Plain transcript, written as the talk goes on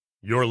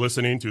You're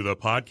listening to the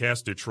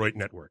Podcast Detroit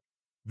Network.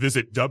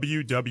 Visit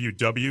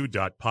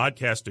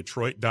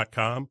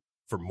www.podcastdetroit.com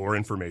for more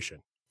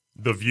information.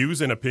 The views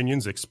and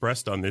opinions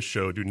expressed on this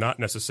show do not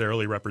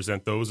necessarily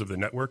represent those of the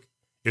network,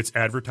 its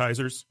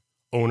advertisers,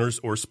 owners,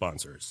 or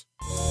sponsors.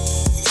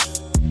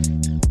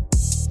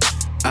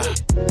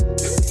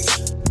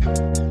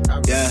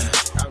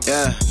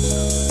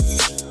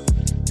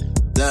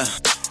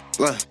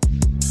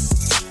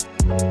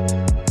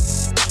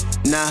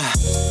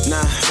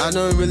 I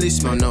don't really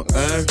smell no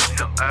herb.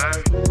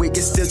 We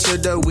can still chill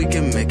though, we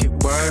can make it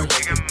work.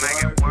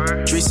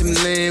 Drink some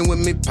lean with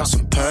me, pop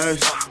some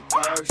purse.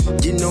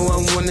 You know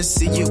I wanna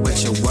see you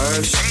at your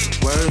worst.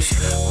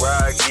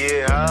 Right,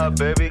 get high,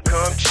 baby,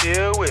 come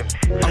chill with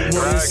me. I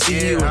wanna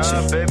see you at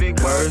your baby,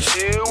 come worst.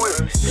 chill with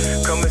me.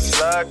 Come and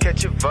slide,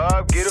 catch a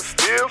vibe, get a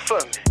feel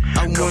for me.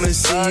 I wanna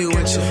see you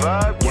at your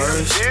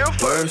worst.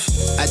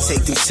 I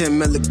take them 10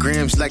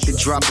 milligrams like to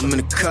drop them in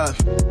a cup.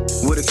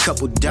 With a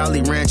couple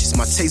Dolly Ranches,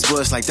 my taste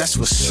buds like that's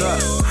what's up.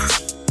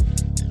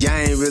 Y'all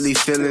ain't really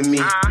feeling me.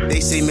 They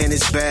say, man,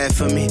 it's bad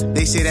for me.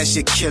 They say that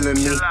shit killing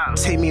me.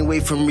 Take me away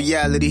from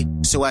reality,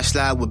 so I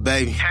slide with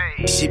baby.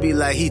 She be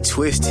like, he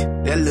twisted.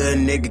 That little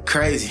nigga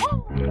crazy.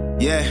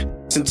 Yeah,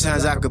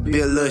 sometimes I could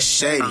be a little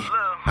shady.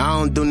 I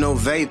don't do no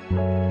vape.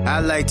 I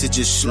like to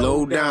just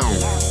slow down.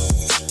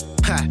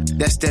 Ha,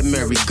 that's that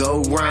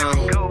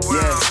merry-go-round.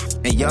 Yeah,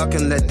 and y'all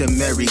can let the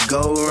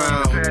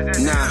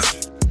merry-go-round. Nah,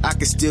 I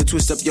can still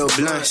twist up your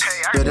blunts,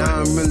 but I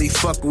don't really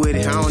fuck with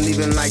it. I don't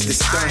even like the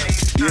stunt.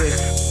 Yeah,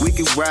 we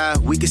can ride,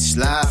 we can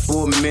slide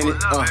for a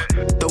minute.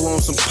 Throw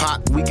on some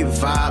pop, we can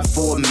vibe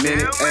for a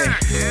minute. Hey,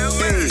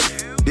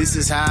 this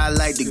is how I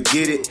like to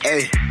get it.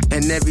 Hey,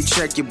 and every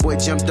track your boy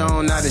jumped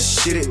on, I done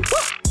shit it.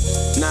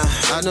 Nah,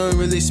 I don't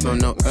really smell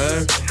no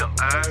herb.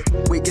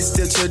 We can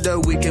still chill though,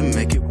 we can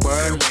make it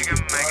work.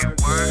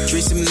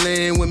 Drink some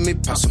lean with me,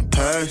 pop some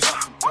purse.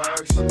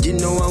 You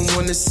know I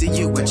wanna see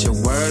you at your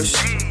worst.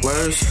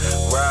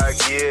 Right,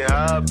 get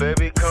high,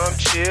 baby, come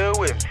chill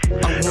with me.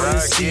 I wanna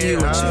see you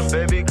at your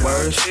baby, come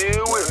worst.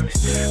 chill with me.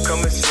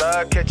 Come and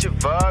slide, catch a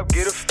vibe,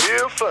 get a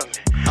feel for me.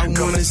 I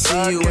wanna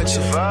see you at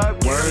your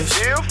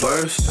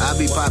worst. I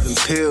be popping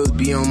pills,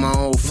 be on my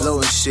own flow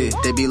and shit.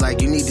 They be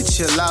like, you need to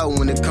chill out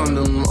when it come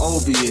to them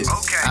opiates.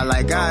 I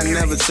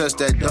never touch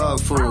that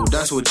dog food.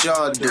 That's what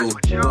y'all do.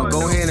 Well,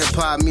 go ahead and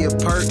pop me a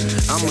perk.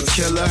 I'ma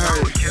kill a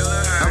hurt.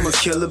 I'ma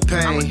kill a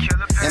pain.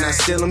 And I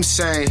still am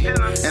sane.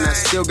 And I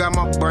still got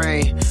my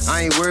brain.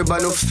 I ain't worried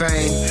about no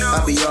fame.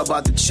 I be all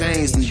about the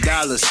chains and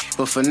dollars.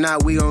 But for now,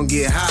 we gon'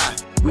 get high.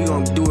 We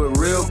gon' do it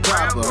real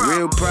proper.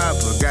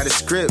 Got a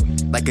script,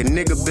 like a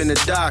nigga been a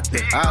doctor.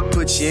 I'll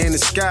put you in the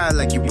sky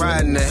like you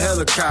riding a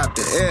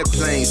helicopter.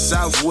 Airplane,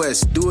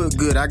 Southwest, do it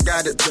good, I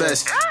got it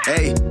best.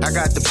 Hey, I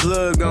got the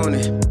plug on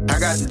it, I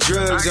got the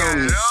drugs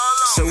on me.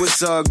 So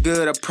it's all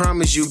good, I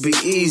promise you be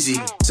easy.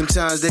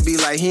 Sometimes they be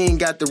like, he ain't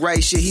got the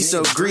right shit, he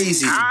so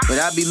greasy. But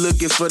I be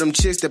looking for them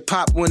chicks that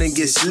pop when it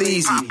gets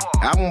sleazy.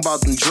 I want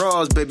about them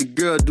draws, baby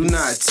girl, do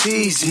not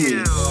tease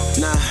me.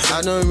 Nah,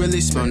 I don't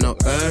really smell no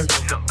herb.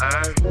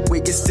 We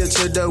can still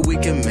chill though, we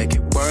can make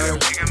it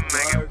work.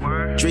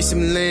 Drink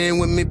some lean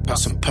with me, pop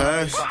some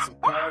purse.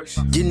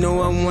 You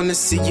know I wanna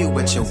see you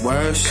at your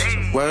worst.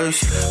 Right,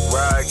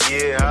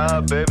 get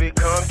high, baby,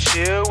 come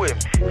chill with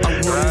me.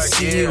 I wanna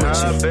see you at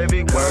your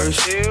baby, come worst.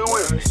 chill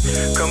with me.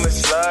 Come and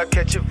slide,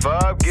 catch a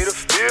vibe, get a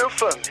feel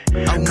for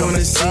me. I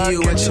wanna see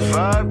you at your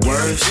worst.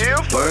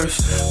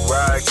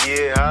 Right,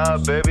 get high,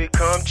 baby,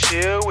 come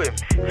chill with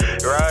me.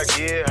 Right,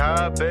 get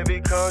high,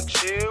 baby, come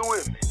chill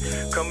with me.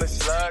 Come and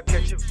slide,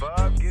 catch a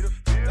vibe, get a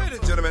feel. Ladies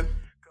and gentlemen,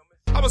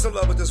 I was in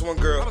love with this one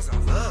girl,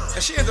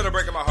 and she ended up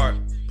breaking my heart.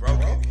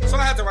 So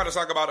I had to write a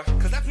song about her.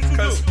 Cause that's what you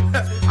do.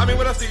 I mean,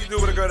 what else do you do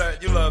with a girl that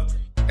you loved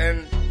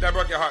and that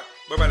broke your heart?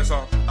 But write a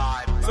song.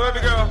 So baby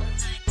girl,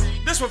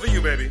 this one for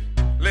you, baby.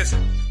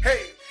 Listen.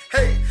 Hey,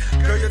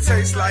 girl, you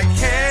taste like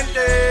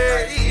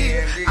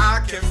candy.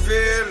 I can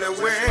feel it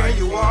when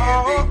you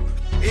walk.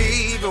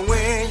 Even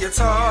when you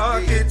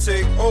talk, it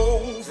take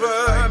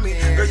over me.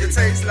 Girl, you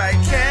taste like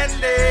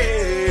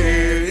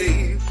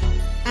candy.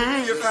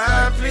 You're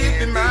fine, please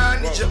be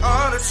mine. Need you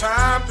all the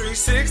time,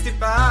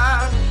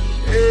 365.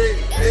 Hey,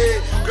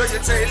 girl, you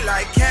taste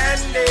like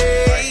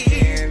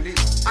candy.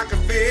 I can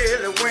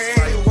feel it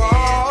when you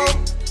walk.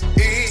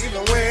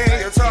 Even when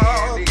you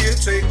talk, you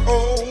take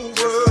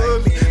over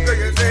me. Girl,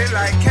 you taste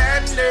like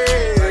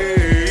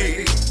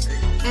candy.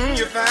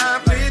 You're fine,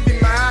 please be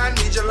mine.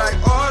 Need you like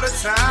all the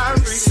time,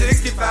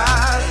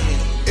 365.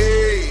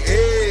 Hey.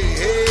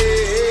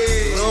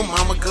 Little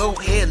mama, go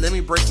ahead, let me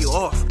break you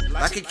off.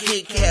 Like a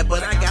Kit Kat,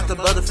 but I got the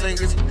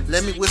butterfingers.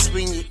 Let me whisper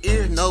in your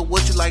ear, know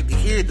what you like to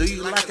hear. Do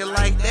you like it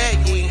like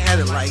that? You ain't had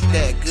it like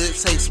that. Good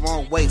taste,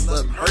 small waist,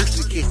 love hurts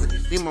to kiss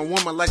it. Be my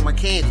woman like my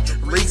candy.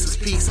 Reese's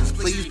Pieces,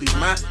 please be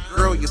my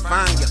girl. You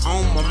fine, you're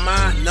on my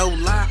mind, no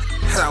lie.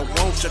 I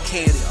want your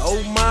candy,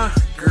 oh my.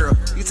 girl.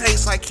 You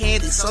taste like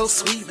candy, so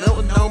sweet,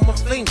 melting on my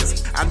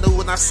fingers. I know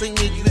when I sing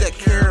it, you that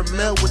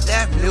caramel with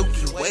that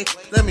Milky Way.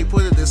 Let me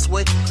put it this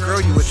way,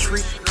 girl, you a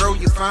treat. Girl,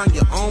 you find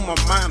your own my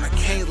mind, I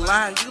can't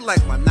lie. You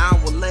like my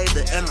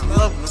non-related and I'm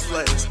loving the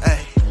flavors.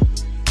 Hey,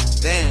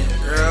 damn,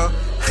 girl,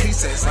 he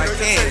tastes like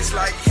candy. You taste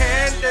like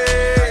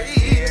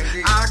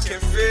candy. I can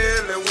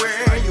feel it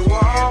when you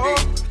walk.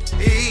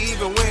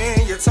 Even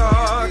when you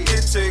talk,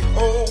 it take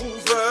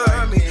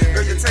over me.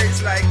 Girl, you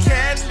taste like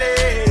candy.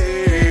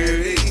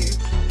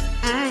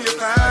 You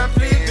find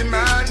please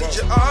mine, need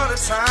you all the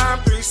time,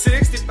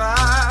 365.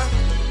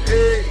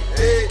 Hey,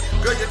 hey,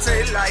 girl, you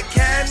taste like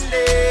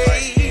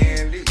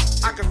candy.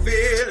 I can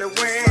feel it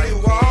when you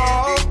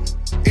walk.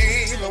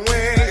 Even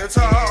when you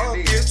talk,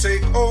 it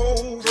take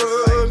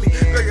over me.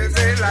 Girl, you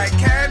taste like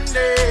candy.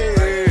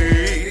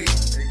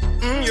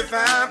 You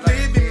find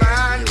please be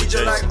mine, need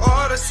you like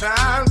all the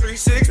time,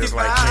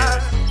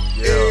 365.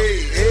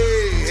 Hey,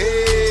 hey,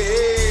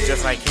 hey.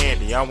 Just like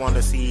candy, I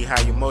wanna see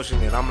how you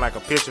motion it. I'm like a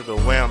picture, the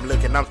way I'm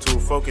looking, I'm too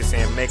focused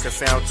and make it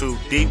sound too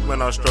deep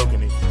when I'm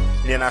stroking it.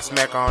 Then I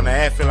smack her on the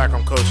ass, feel like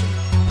I'm coaching.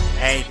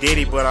 I ain't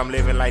Diddy, but I'm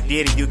living like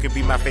Diddy. You can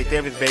be my fake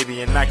Davis,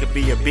 baby, and I can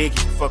be a biggie.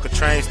 Fuck a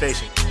train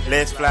station,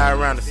 let's fly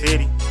around the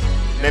city.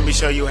 Let me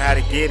show you how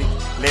to get it.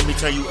 Let me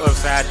turn you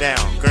upside down.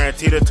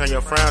 Guaranteed to turn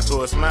your frown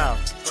to a smile.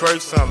 Twerk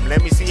something,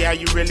 let me see how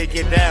you really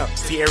get down.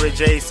 Sierra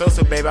J.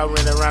 Sosa, baby, I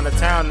ran around the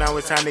town. Now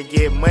it's time to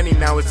get money,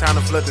 now it's time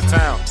to flood the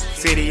town.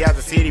 City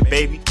after city,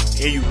 baby,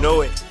 and you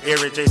know it.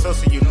 Eric J.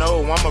 Sosa, you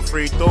know I'm a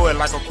free throw it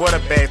like a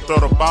quarterback. Throw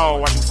the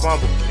ball while you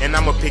fumble, and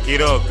I'ma pick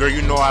it up. Girl,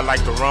 you know I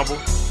like to rumble.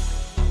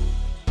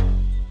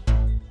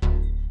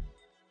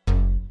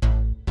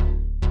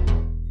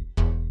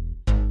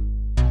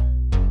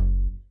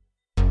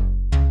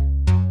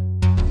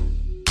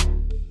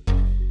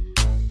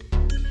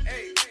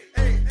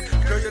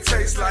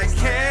 Taste like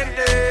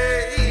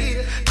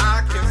candy.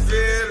 I can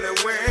feel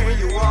it when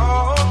you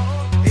walk.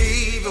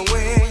 Even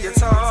when you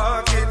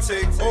talk, it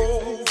takes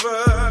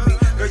over me.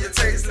 Girl, you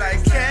taste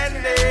like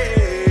candy.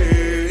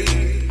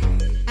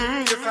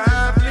 You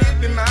find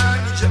bleep in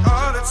mind, need you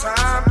all the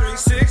time,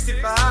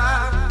 365.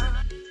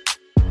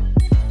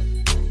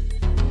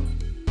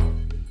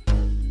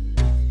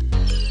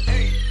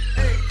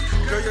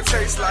 Girl, you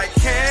taste like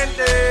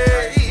candy.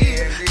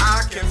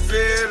 I can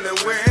feel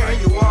it when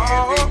you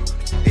walk.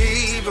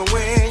 Even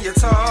when you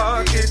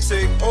talk, it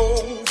take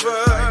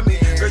over me.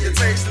 Girl, you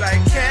taste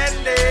like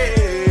candy.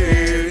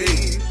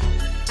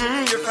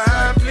 You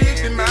find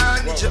please be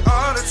mine, need you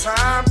all the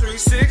time,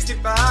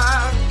 365.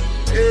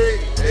 Hey,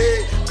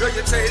 hey, girl,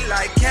 you taste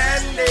like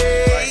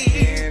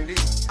candy.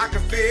 I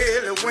can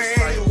feel it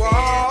when you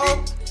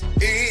walk.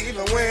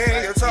 Even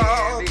when you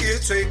talk,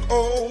 it take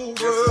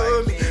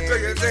over me. Girl,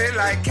 you taste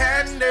like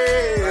candy.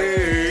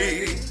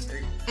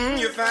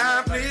 You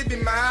find, please be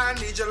mine,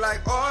 need you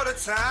like all the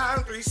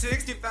time,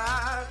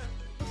 365.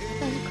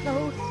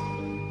 Close,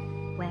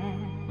 well,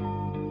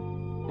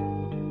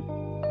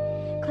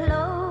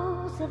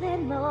 closer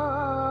than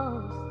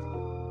most.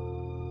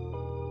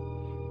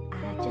 I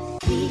just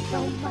see so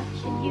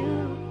much in you,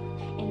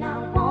 and I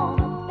want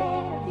a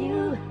better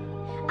view.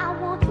 I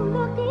want to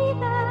look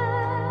deeper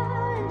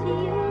into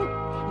you,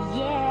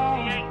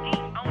 yeah.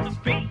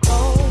 Stick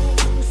closer.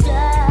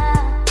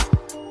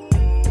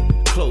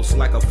 Close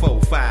like a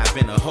 4-5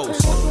 in a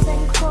holster.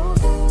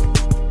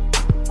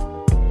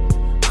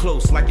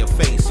 Close like your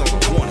face on a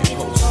warning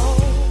poster.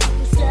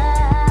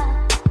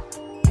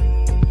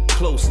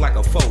 Close like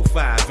a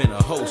 4-5 in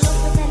a holster.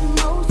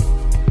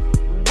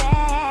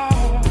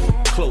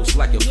 Close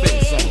like your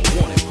face on a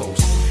warning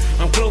poster.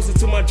 I'm closer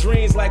to my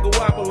dreams like a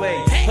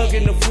Wapale.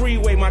 Hugging the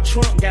freeway, my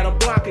trunk got a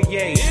block of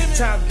yay.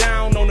 Top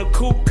down on the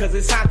coupe, cause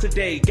it's hot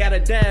today. Got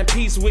a dime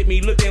piece with me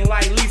looking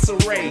like Lisa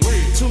Ray.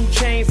 2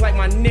 chains like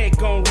my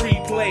neck on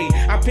replay.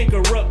 I pick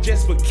her up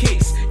just for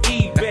kicks,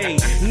 eBay.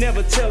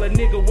 Never tell a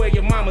nigga where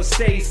your mama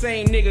stay.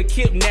 Same nigga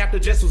kidnapped her,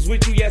 just was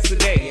with you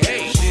yesterday.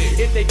 Hey,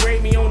 if they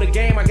grade me on the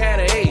game, I got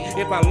an A.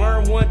 If I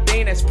learn one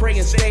thing, that's pray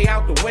and stay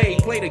out the way.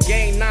 Play the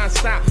game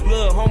non-stop,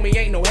 little homie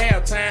ain't no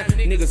halftime.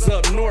 Niggas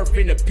up north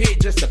in the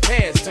pit just to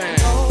pastime.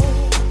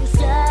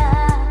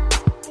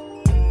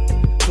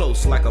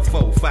 Close like a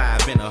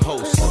 4-5 in a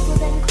holster.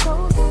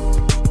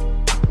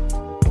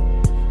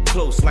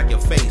 Close like your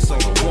face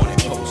on a warning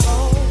poster.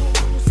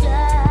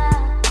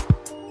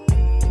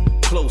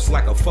 Close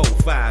like a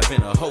 4-5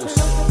 in a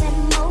holster.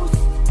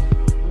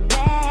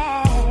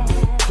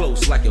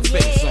 Close like your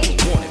face on a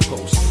warning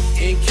poster.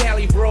 In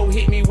Cali, bro,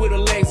 hit me with a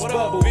Lex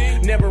bubble.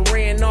 Never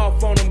ran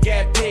off on them,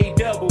 got paid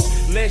double.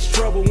 Less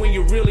trouble when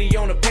you're really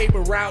on a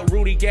paper route.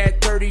 Rudy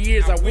got 30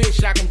 years, I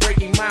wish I can break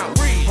him out.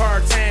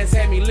 Hard times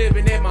had me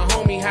living at my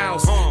homie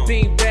house.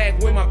 Think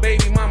back when my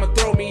baby mama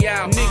throw me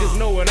out. Niggas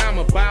know what I'm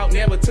about,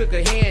 never took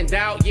a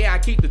handout. Yeah, I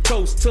keep the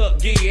toast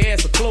tucked, give your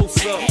ass a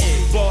close up.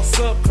 Boss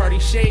up, Cardi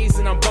shades,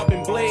 and I'm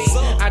bumping blades.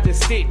 I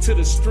just stick to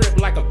the strip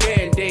like a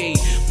band-aid.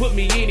 Put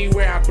me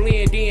anywhere, I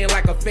blend in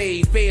like a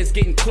fade. Feds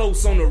getting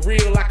close on the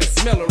real, I can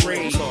smell a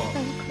rain.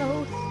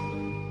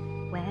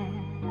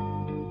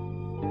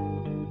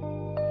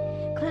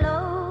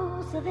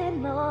 Close closer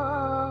than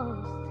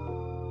most.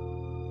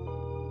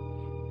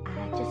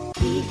 I just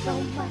see so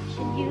much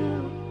in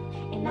you,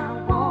 and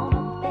I want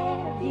a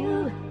better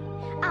view.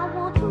 I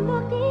want to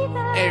look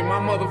deeper. Hey, my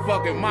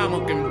motherfucking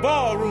mama can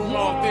ballroom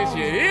off this,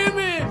 you hear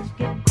me?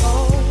 Get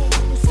closer,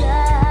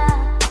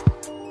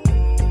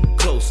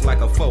 Close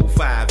like a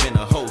 4-5 in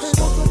a host.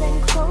 closer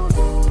than close,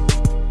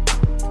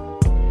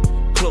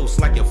 Close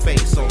like your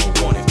face on a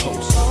wanted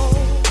post. closer,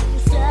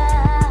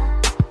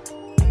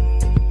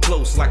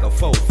 Close like a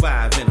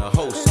 4-5 in a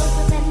host.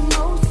 closer than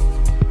most.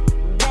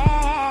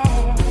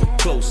 Yeah.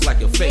 Close like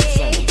your face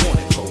on a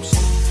wanted post.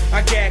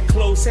 I got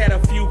close, had a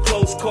few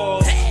close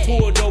calls.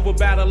 Pulled over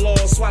by the law,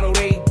 swallowed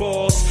 8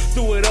 balls.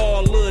 Through it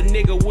all, little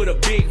nigga with a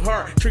big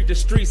heart. Treat the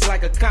streets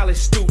like a college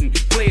student,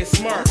 play it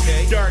smart.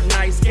 Dark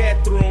nights,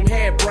 got through 'em,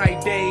 had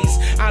bright days.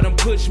 I done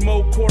pushed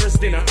more quarters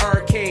than an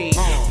arcade.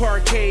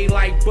 Parquet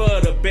like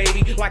butter,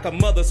 baby. Like a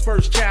mother's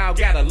first child,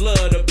 gotta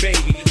love the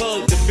baby.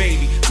 Hug the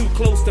baby, too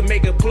close to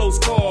make a close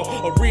call.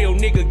 A real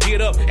nigga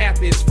get up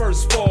after his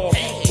first fall.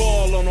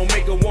 Ball on 'em,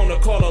 make her wanna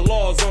call the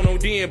laws on 'em.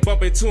 Then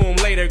bump into 'em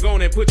later, go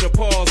and put your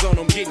paws on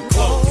 'em, getting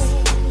close.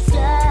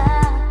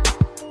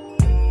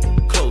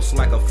 Close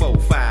like a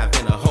 4-5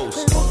 in a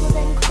host. Closer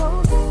than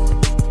close,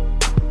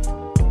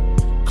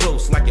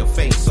 Close like your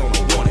face on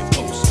a wanted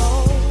post.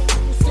 closer,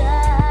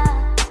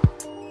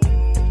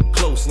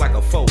 Close like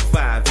a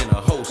 4-5 in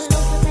a host.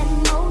 closer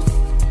than most.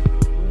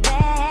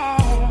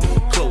 Yeah.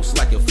 Close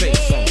like your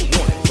face on a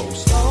wanted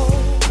post.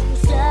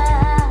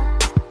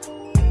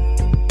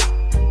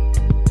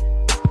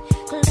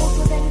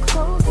 Closer than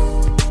close.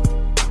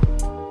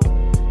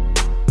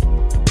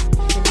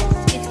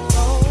 Let's get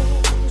closer.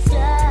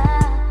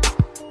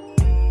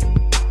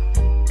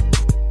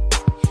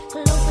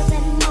 Closer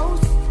than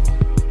most.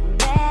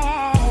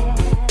 Well,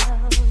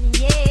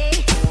 yeah.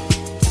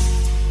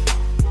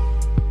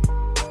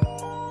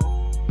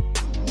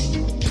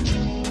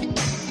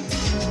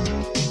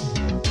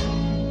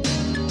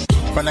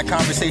 From the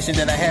conversation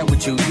that I had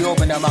with you, you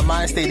opened up my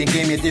mind state and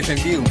gave me a different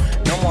view.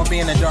 No more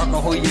being the dark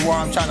on who you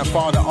are, I'm trying to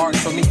follow the art.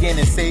 So me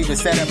getting saved and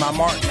setting my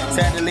mark.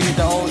 Sad to leave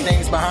the old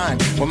things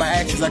behind. With my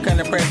actions, I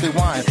couldn't press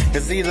rewind.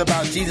 Cause it's either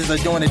about Jesus or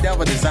doing the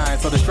devil design.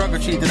 So the struggle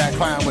tree that I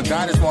climb, with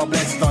God is more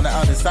blessings on the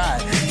other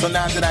side. So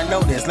now that I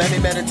know this, let me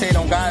meditate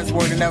on God's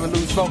word and never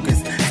lose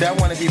focus. See, I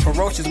want to be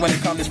ferocious when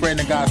it comes to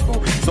spreading the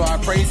gospel. So I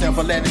praise him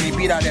for letting me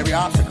beat out every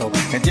obstacle.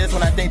 And just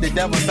when I think the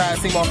devil's side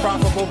seem more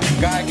profitable,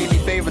 God gave me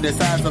favor the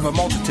size of a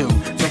multitude.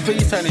 So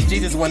please turn to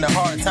Jesus when the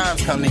hard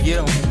times come to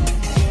you.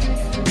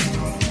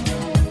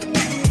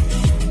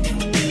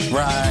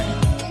 Right.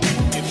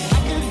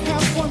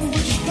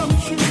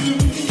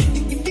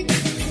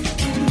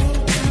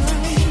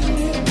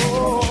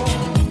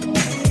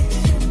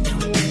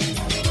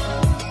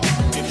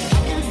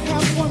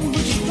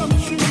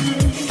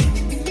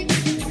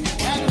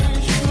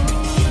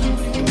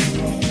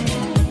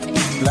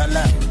 La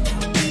la.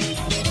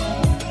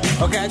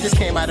 Okay, I just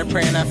came out of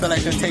prayer and I feel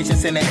like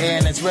temptation's in the air,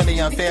 and it's really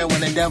unfair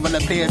when the devil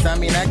appears. I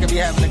mean, I could be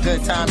having a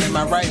good time in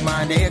my right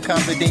mind, and here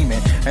comes a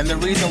demon. And the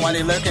reason why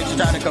they lurk at you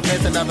trying to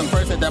convince another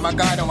person that my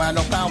God don't have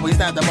no power, he's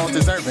not the most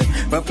deserving.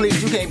 But please,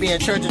 you can't be in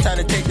church and try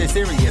to take this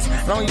serious.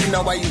 I don't even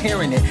know why you're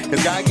hearing it,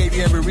 because God gave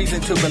you every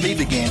reason to believe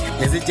again.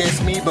 Is it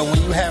just me? But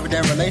when you have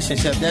that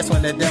relationship, that's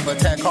when the devil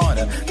attack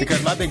harder.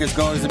 Because my biggest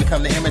goal is to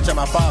become the image of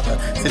my Father.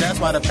 See, that's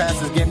why the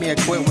pastors get me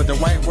equipped with the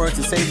right words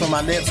to say from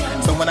my lips.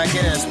 So when I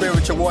get in a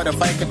spiritual war, the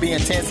fight can be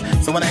intense.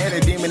 So when I hit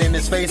a demon in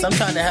his face, I'm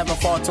trying to have him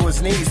fall to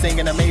his knees,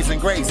 singing Amazing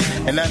Grace,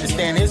 and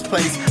understand his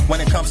place when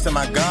it comes to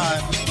my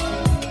God.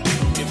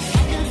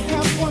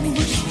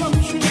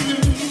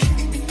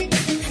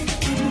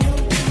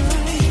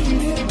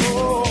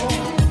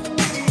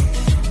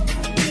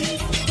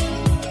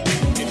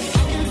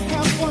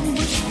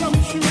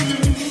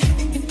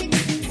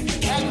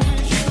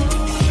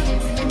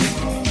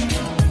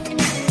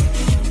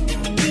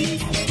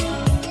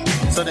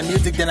 So the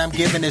music that I'm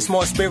giving is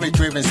more spirit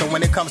driven. So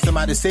when it comes to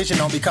my decision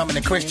on becoming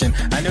a Christian,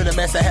 I knew the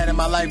mess I had in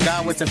my life,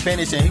 God wasn't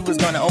finished, and he was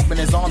going to open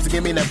his arms to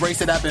give me the embrace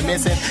that I've been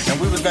missing. And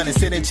we was going to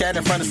sit and chat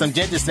in front of some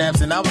ginger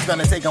snaps, and I was going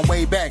to take them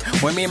way back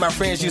when me and my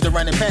friends used to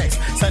run in packs.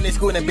 Sunday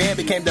school and band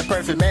became the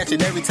perfect match,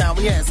 and every time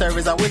we had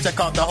service, I wish I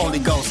caught the Holy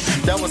Ghost.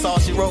 That was all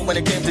she wrote when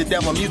it came to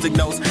devil music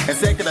notes, and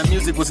secular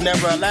music was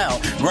never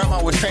allowed.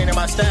 Grandma was training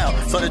my style,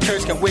 so the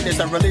church can witness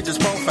a religious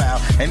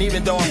profile. And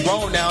even though I'm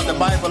grown now, the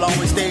Bible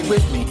always stayed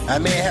with me. I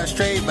may have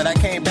strayed, but I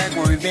came back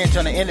with revenge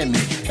on the enemy.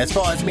 As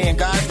far as me and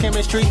God's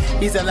chemistry,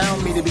 he's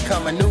allowing me to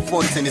become a new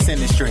voice in this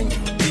industry.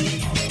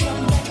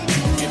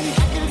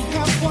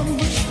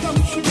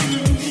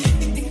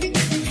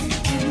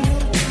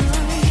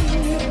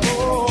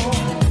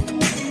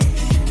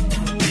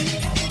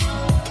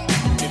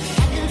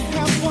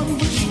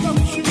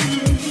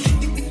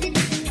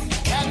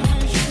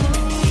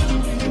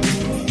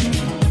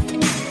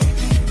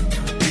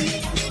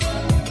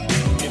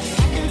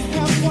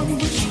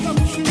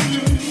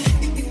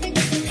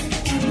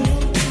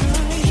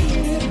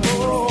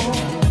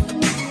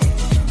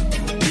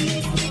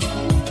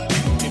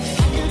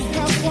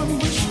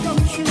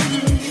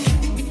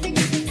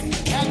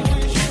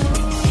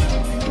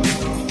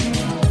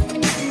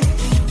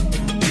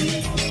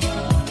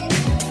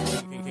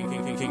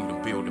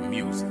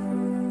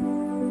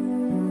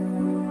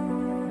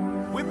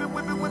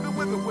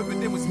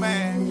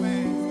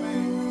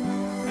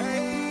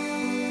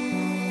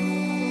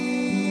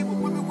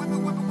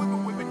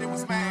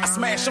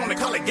 smash on the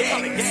color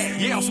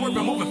gas. Yeah, I'm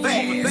swerving, moving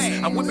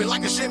fast. I whip it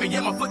like a Chevy,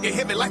 yeah, my foot get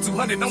heavy like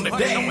 200 on the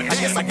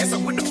dash. I guess I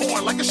whip the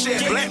foreign like a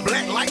Chevy.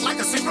 Black, like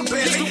a scene from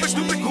bed.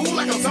 Stupid, cool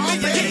like I'm Tom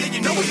Petty.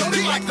 You know we on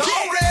it like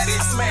already.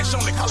 I smash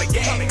on the color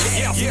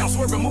gas. Yeah, I'm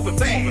swerving, moving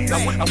fast.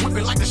 I whip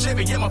it like a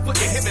Chevy, yeah, my foot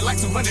get heavy like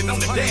 200 on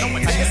the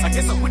dash. I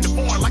guess I whip the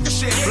foreign like a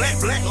Chevy.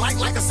 Black,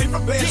 like a scene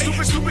from bed.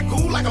 Stupid,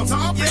 cool like I'm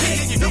Tom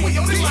Petty. You know we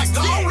on it like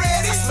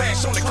already. I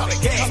smash on the color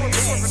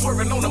gas.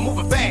 Swerving on the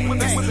moving fast.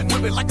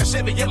 Whip it like a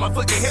Chevy, yeah, my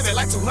foot get heavy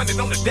like 200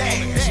 on the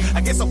dash.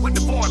 I guess I whip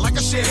the foreign like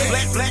a Chevy.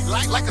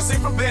 Black, like a scene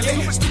from bed.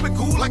 Stupid,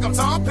 cool like I'm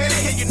Tom Petty.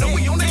 Yeah, you know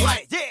we on it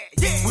like, yeah.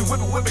 We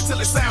whip it till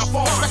it sound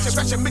fall.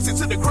 Scratch and mix it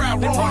to the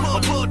crowd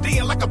roar. Plug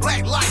in like a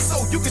black light, so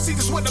you can see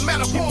just what the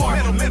metal pour.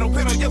 Metal,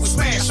 yeah, we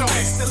smash on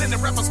it. Still in the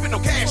rap, I spend no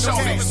cash on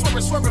it.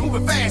 Swerving,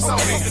 moving fast on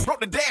it.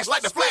 Broke the dash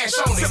like the flash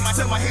on it.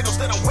 Tell my haters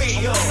that I'm way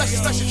up.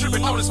 Flashy,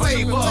 tripping on his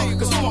favor.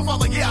 Cause for my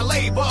father, yeah, I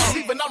labor.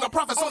 Leaving all the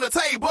profits on the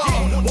table.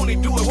 Won't he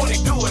do it?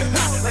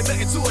 Like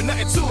nothing to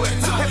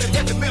it.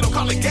 Have the metal,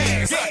 call it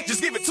gas.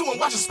 Just give it to him,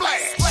 watch it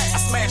splash. I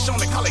smash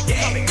on it, call it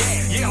gas.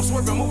 Yeah, I'm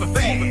swerving, moving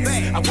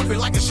fast. I whip it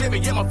like a Chevy,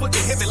 yeah, my foot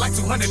get heavy like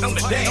 200 on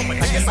the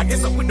dash. I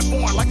guess I whip the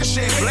foreign like a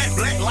Chevy.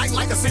 Black,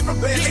 like a scene from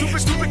bed.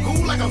 Stupid,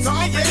 cool like I'm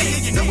Tom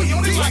Petty. You know we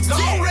on it like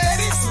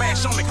already. I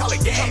smash on it, call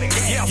it gas.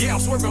 Yeah, I'm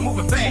swerving,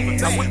 moving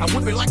fast. I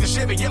whip it like a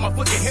Chevy, yeah, my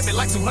foot get heavy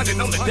like 200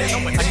 on the dash.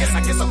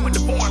 I guess I whip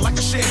the foreign like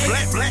a Chevy.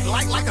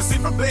 Black, like a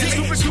scene from bed.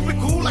 Stupid,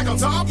 cool like I'm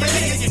Tom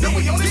Petty. You know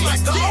we on it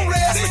like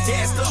already.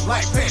 Gassed up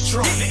like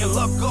petrol, didn't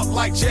look up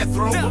like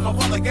Jethro. But my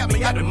father got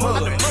me out the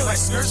mud. Like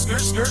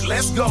skirt,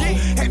 let's go.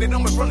 Had it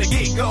on me from the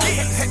get-go.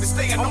 Had to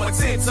stay on my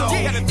 10 toe.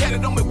 Had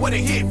it on me with a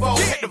hit for.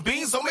 Had the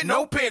beans on me,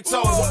 no pinto.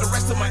 Want the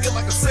rest of my ear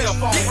like a cell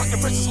phone. Rock the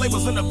precious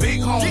labels in a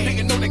big home.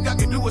 Didn't know that God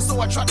could do it, so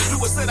I tried to do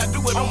it. Said I do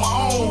it on my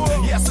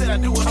own. Yeah, I said I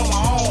do it on my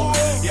own.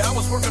 Yeah, I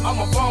was working on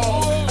my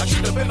phone. I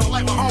should have been on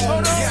like my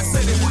own. Yeah, I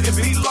said it wouldn't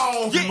be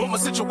long. But my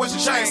situation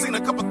changed. Seen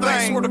a couple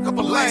things, swerved a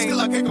couple lanes. Still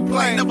I can't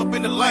complain. Never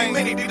been the lane.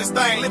 Man, he did his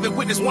thing. Living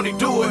with this one, he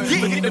do it.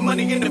 Forget the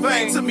money in the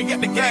vein. Took me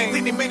at the game.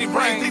 Then he made it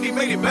rain. Then he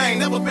made it bang.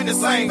 Never been the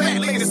same. Fat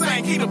lady, the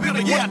same key to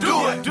building. Yeah, I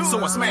do it. So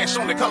I smash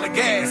on the color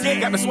gas.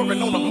 Got me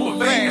swerving on the move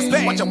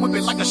fast. Watch I whip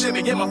it like a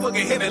Chevy. Yeah, my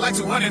fucking heavy like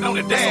 200 on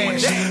the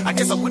dash. I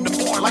guess I whip the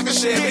foreign like a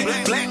Chevy.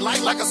 Black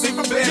light like a scene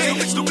from bed.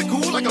 Stupid,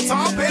 cool like I'm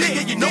Tom Petty.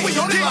 Yeah, you know we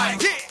on it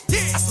like.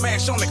 I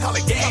smash on the color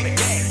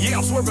gas. Yeah,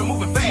 I'm swerving,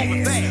 moving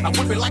fast. I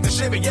whip it like a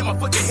Chevy. Yeah, my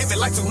foot get heavy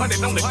like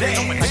 200 on the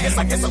dash.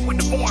 I guess I whip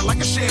the foreign like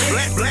a Chevy.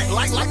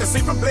 Black like a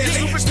scene from bed.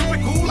 Stupid,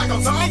 cool like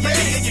I'm Tom Petty.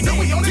 Yeah, you know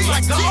we on it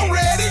like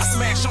already. I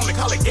smash on the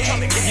color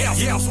gas.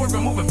 Yeah, I'm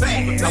swerving, moving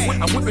fast.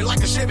 I whip it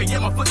like a Chevy. Yeah,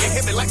 my foot get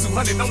heavy like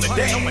 200 on the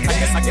dash.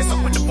 I guess I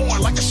whip the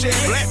foreign like a Chevy.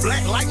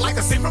 Black like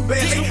a scene from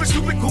bed.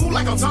 Stupid, cool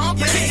like I'm Tom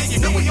Petty. Yeah, you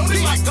know we on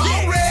it like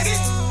already.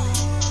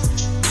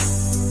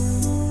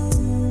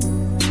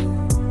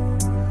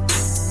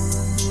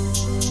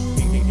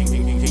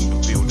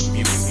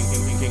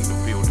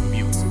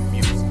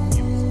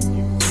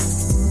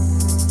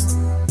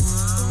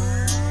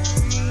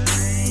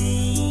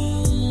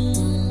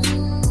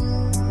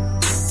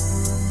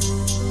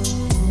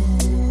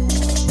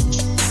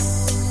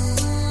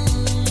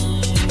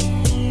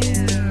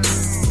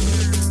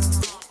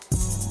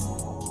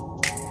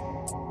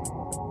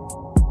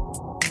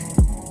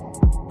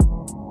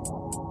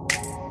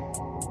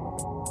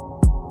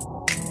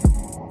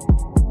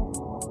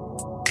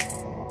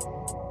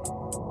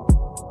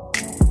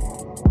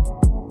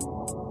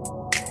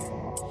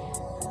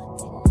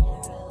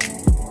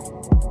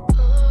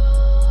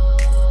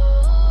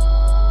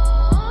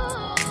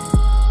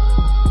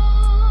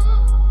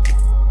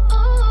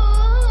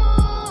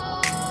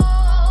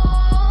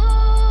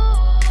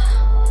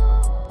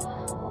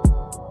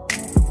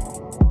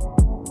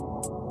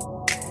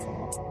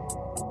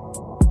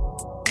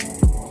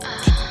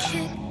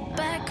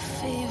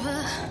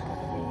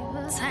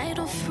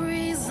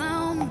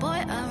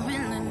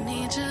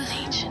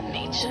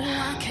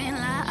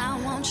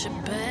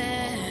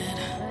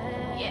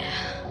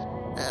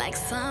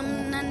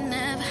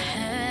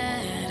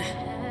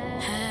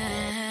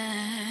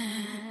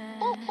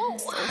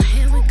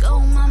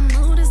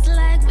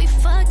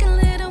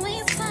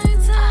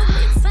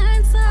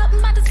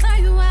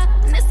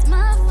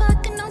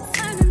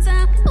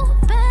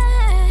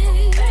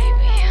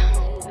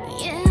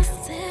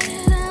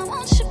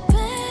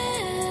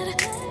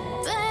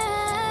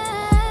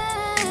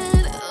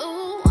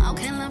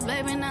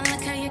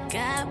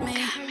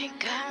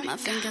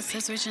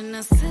 Reaching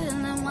the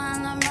ceiling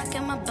while I'm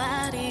rocking my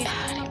body.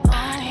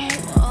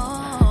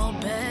 Oh,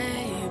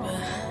 baby,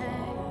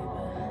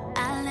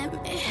 I'll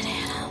admit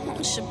it, I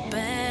want you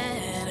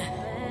bad.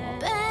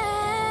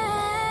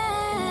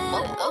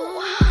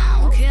 I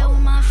don't care what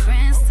my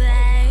friends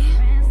say.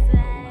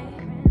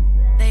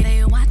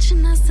 They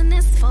watching us in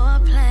this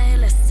foreplay.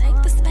 Let's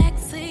take this back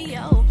to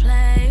your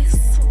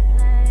place.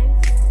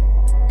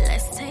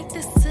 Let's take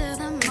this to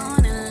the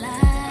morning light.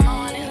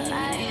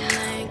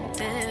 Make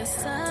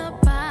this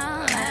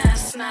about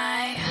last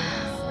night.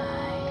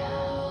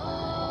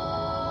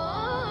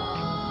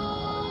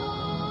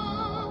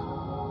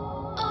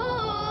 Oh,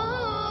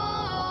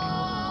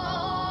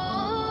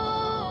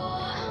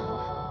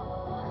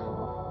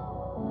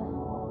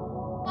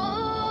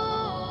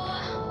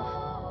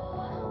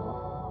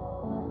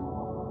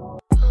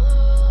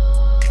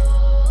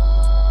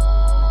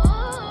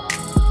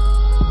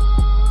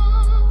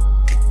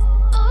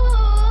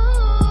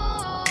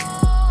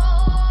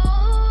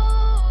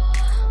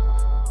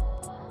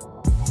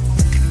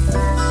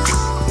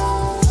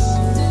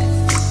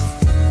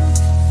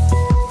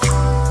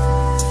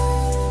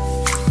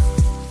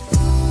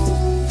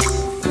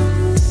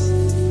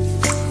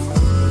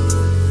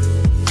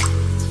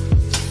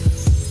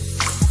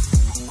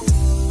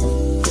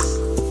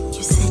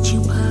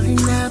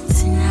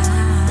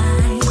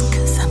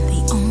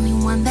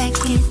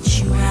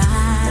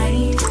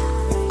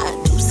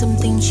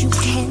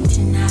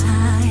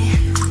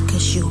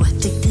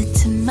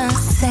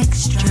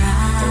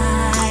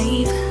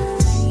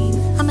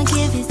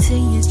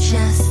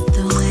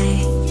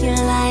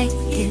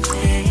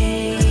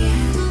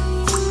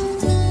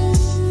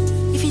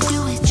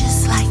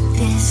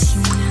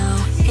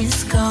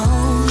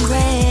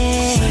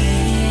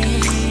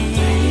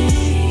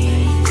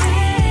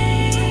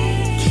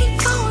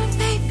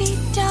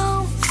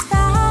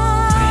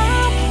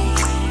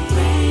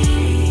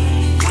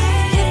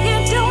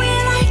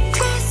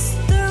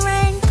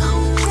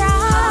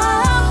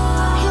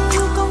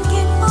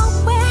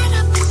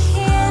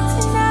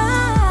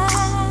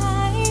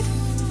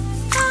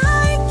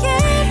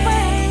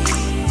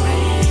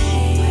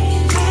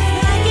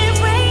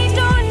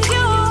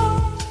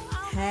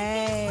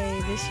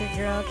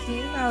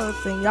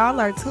 Keynotes, and y'all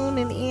are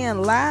tuning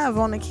in live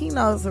on the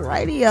Keynotes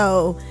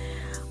radio.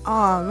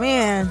 Oh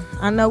man,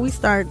 I know we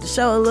started the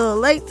show a little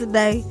late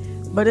today,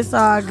 but it's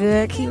all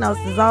good. Keynotes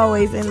is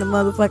always in the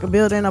motherfucking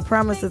building. A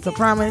promise is a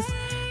promise.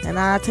 And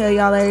I tell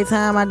y'all every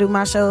time I do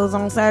my shows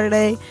on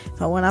Saturday,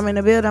 so when I'm in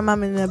the building,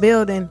 I'm in the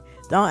building.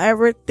 Don't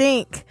ever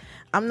think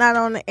I'm not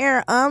on the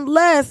air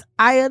unless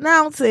I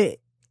announce it.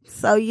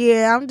 So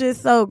yeah, I'm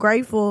just so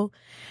grateful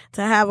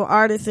to have an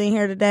artist in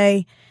here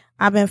today.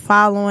 I've been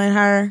following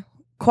her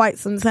quite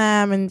some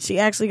time, and she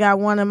actually got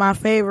one of my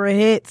favorite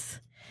hits.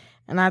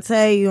 And I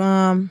tell you,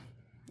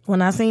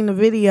 when I seen the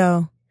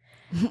video,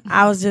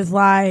 I was just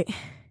like,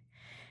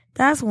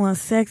 that's one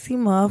sexy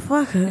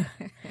motherfucker.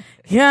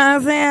 You know what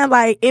I'm saying?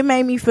 Like, it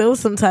made me feel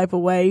some type of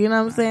way. You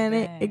know what I'm saying?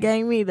 It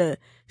gave me the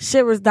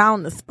shivers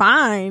down the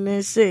spine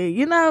and shit,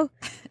 you know?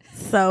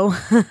 So,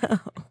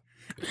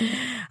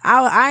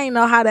 I ain't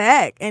know how to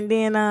act. And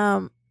then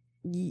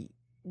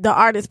the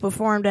artist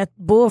performed at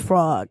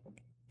Bullfrog.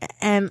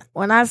 And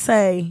when I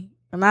seen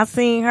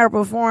her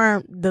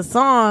perform the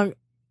song,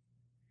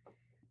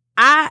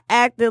 I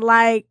acted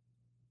like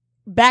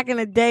back in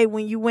the day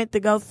when you went to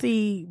go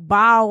see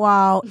Bow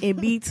Wow and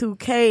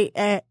B2K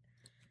at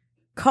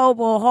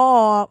Cobo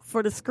Hall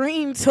for the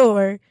Scream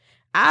tour.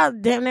 I was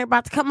damn near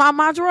about to come out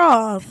my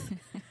drawers.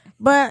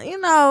 But, you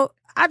know,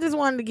 I just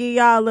wanted to give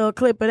y'all a little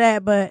clip of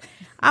that. But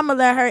I'm going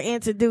to let her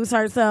introduce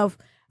herself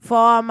for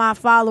all my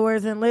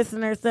followers and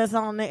listeners that's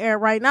on the air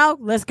right now.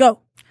 Let's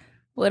go.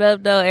 What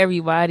up, though,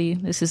 everybody?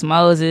 This is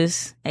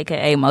Moses,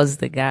 a.k.a. Moses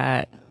the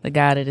God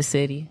of the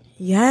city.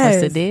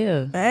 Yes. What's the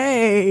deal?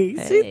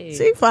 Hey.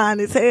 She fine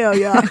as hell,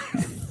 y'all.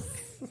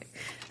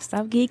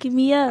 Stop geeking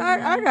me up.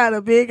 I got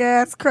a big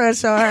ass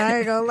crush on her. I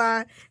ain't gonna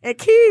lie. And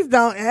Keys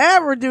don't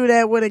ever do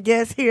that with a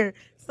guest here,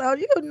 so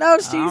you know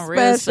she's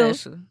real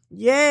special.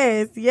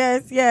 Yes.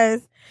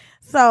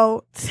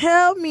 So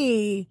tell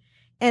me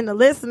and the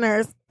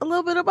listeners a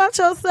little bit about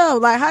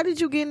yourself. Like, how did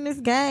you get in this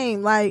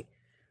game? Like,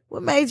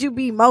 what made you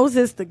be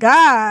Moses the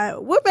God?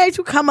 What made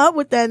you come up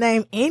with that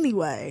name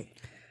anyway?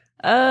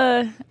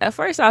 At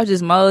first I was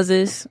just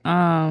Moses. So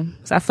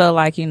I felt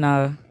like, you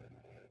know,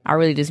 I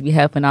really just be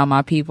helping all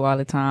my people all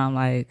the time.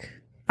 Like,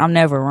 I'm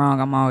never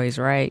wrong. I'm always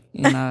right.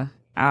 You know,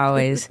 I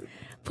always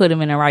put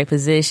them in the right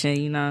position,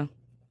 you know.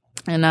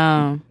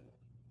 And,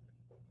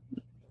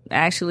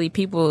 actually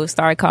people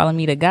started calling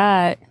me the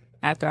God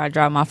after I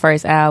dropped my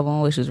first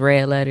album, which was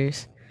Red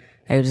Letters.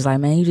 They were just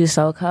like, man, you just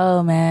so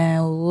cold,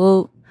 man.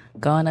 Whoop.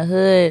 Go in the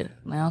hood.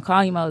 I don't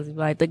call you Moses. Be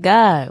like, the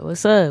God.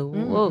 What's up?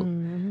 Whoop.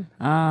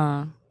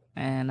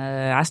 And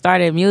I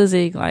started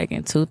music like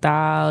in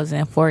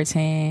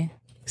 2014.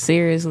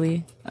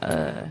 Seriously,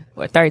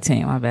 or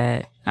 13, my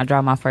bad. I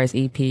dropped my first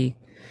EP.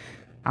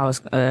 I was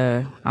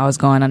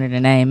going under the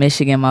name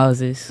Michigan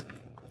Moses.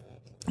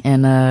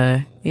 And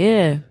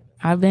yeah,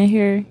 I've been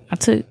here.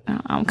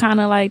 I'm kind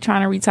of like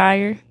trying to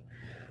retire.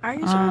 Are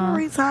you trying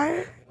to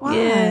retire? Why?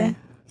 Yeah.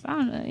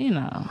 So, you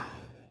know.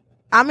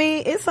 I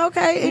mean, it's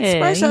okay. Yeah,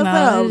 Express you know,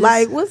 yourself. just,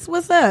 like,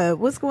 what's up?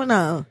 What's going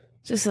on?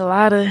 Just a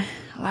lot of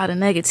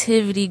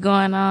negativity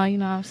going on, you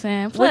know what I'm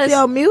saying? Plus, with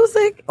your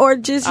music or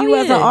just you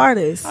as an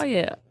artist? Oh,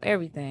 yeah.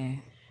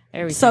 Everything.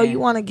 So you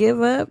want to give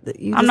up?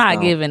 I'm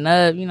not giving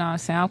up, you know what I'm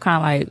saying? I'm kind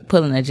of like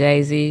pulling a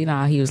Jay-Z. You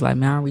know, he was like,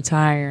 man, I'm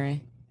retiring.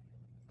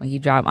 When he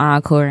dropped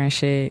Encore and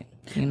shit,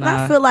 you know.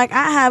 I feel like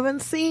I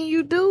haven't seen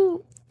you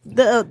do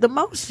the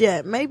most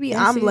yet. Maybe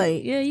I'm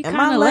late. Yeah, you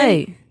kind of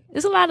late.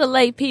 There's a lot of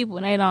late people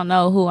and they don't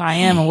know who I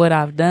am and what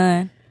I've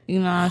done. You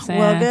know what I'm saying?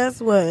 Well, guess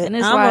what? And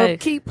it's I'm like, gonna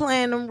keep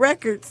playing them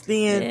records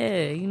then.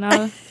 Yeah, you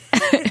know.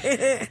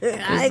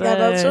 I ain't got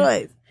no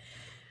choice.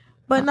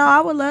 But no, I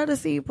would love to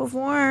see you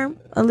perform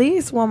at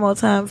least one more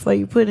time before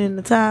you put in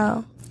the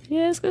towel.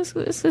 Yeah, it's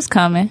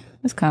coming.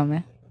 It's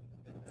coming.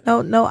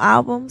 No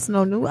albums,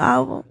 no new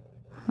album.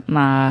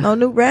 Nah. No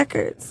new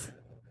records.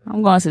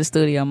 I'm going to the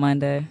studio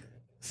Monday.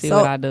 See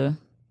what I do.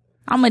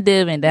 I'm a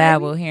dib and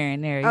dabble here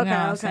and there. You know what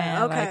I'm saying?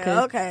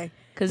 Okay.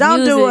 Don't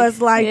music, do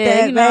us like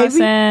that, you know baby. What I'm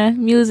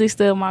saying? Music's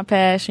still my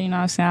passion, you know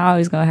what I'm saying? I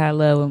always gonna have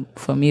love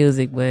for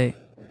music, but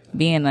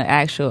being an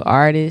actual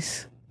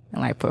artist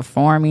and like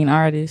performing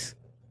artist,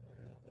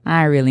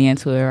 I ain't really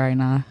into it right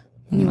now.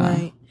 You know?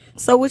 Right.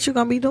 So what you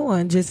gonna be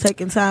doing? Just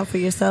taking time for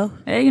yourself?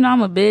 Hey, you know,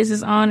 I'm a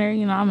business owner,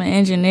 you know, I'm an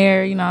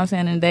engineer, you know what I'm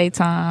saying, in the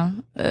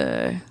daytime.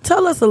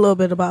 Tell us a little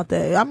bit about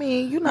that. I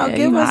mean,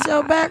 give us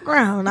your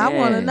background. I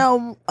want to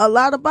know a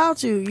lot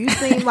about you. You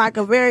seem like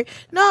a very,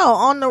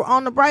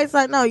 on the bright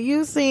side,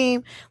 you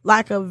seem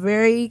like a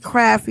very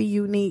crafty,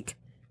 unique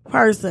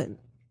person.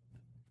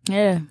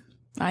 Yeah,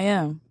 I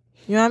am.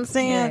 You know what I'm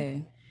saying?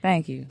 Yeah,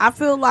 thank you. I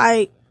feel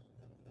like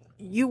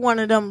you one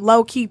of them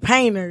low-key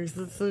painters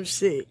or some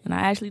shit. And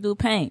I actually do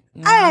paint.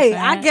 You know hey,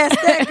 I guess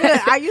that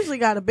good. I usually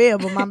got a bell,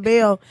 but my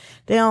bell,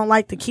 they don't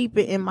like to keep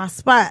it in my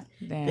spot.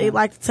 Damn. They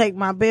like to take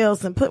my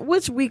bells and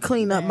which we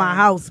clean up my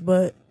house,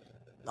 but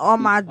all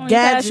my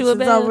gadgets is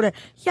over there.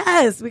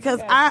 Yes, because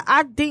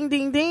I ding,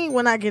 ding, ding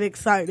when I get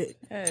excited.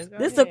 This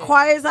is the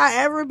quietest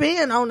I ever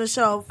been on the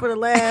show for the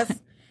last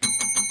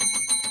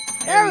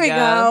There we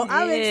go.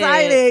 I'm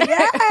excited.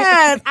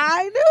 Yes,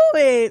 I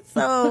knew it.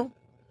 So,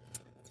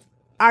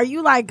 are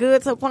you like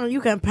good to the point where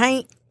you can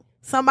paint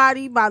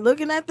somebody by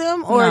looking at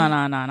them? Or No.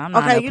 I'm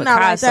not. Okay, a you're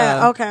not like Picasso.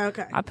 that.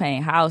 Okay. I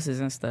paint houses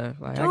and stuff.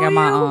 Like Do I got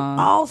my you? own.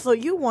 Oh, so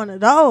you one of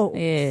those?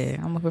 Yeah,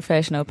 I'm a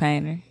professional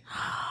painter.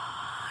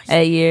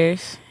 8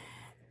 years.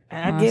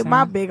 And I get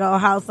my big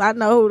old house. I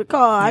know who to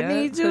call. I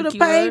need you to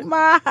paint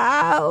my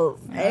house.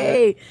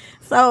 Hey,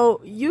 so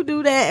you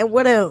do that, and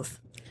what else?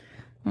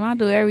 Well, I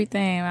do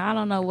everything. I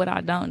don't know what I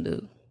don't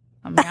do.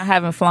 I mean, I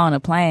haven't flown a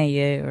plane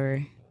yet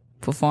or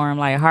performed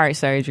like heart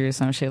surgery or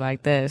some shit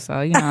like that. So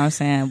you know what I'm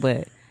saying.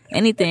 But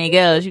anything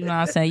else, you know what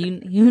I'm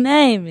saying. You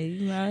name it.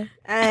 You know.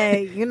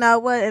 Hey, you know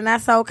what? And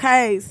that's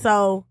okay.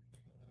 So,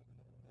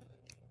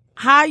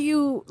 how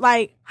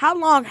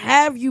long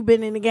have you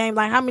been in the game?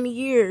 Like, how many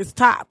years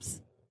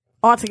tops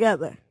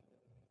altogether?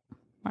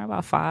 Probably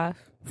about 5.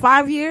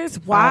 5 years?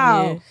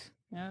 Wow. 5 years.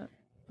 Yep.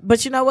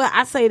 But you know what?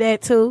 I say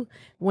that too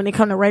when it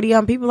come to radio.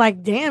 And people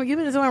like, damn, you've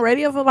been doing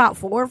radio for about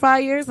 4 or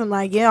 5 years? I'm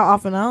like, yeah,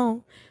 off and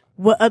on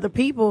with other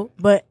people.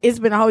 But it's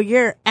been a whole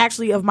year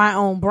actually of my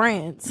own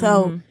brand.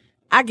 So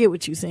I get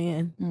what you're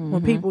saying.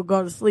 When people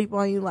go to sleep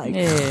on you, like,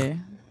 yeah,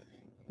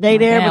 they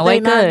there, but they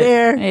not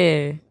there.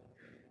 Yeah.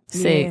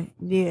 Sick.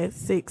 Yeah,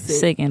 sick.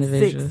 Sick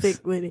individuals.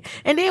 Sick with it.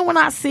 And then when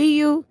I see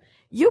you,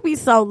 you be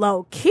so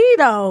low key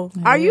though.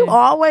 Yeah. Are you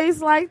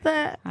always like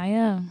that? I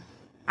am.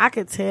 I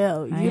could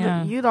tell. I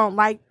am. You don't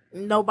like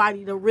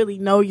nobody to really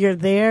know you're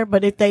there,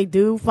 but if they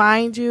do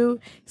find you,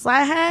 it's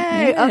like,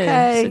 hey, Yeah,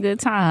 okay. it's a good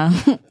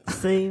time.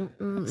 See?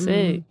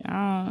 Sick.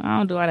 I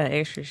don't do all that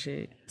extra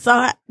shit.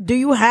 So do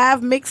you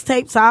have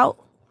mixtapes out?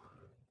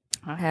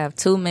 I have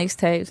 2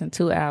 mixtapes and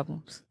 2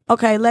 albums.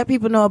 Okay, let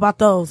people know about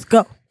those. Go.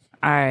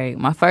 All right.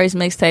 My first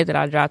mixtape that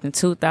I dropped in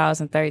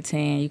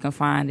 2013, you can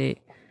find it.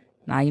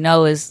 Now, you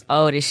know it's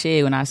old as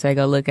shit when I say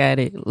go look at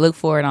it. Look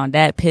for it on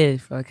Dat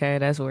Piff, okay?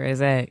 That's where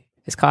it's at.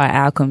 It's called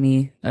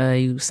Alchemy.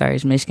 You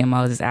search Michigan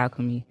Moses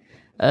Alchemy.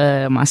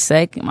 My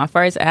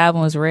first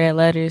album was Red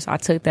Letters. I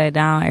took that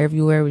down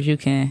everywhere where you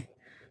can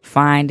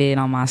find it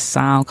on my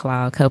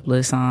SoundCloud, a couple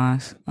of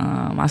songs.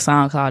 My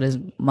SoundCloud is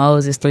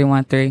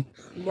Moses313.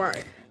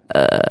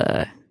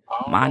 Right.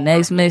 My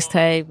next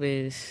mixtape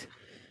is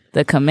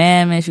The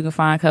Commandments. You can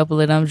find a couple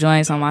of them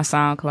joints on my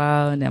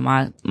SoundCloud. And then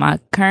my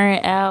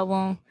current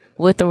album,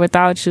 With or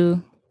Without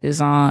You, is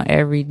on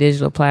every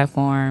digital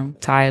platform.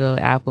 Tidal,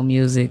 Apple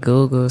Music,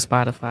 Google,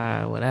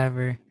 Spotify,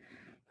 whatever.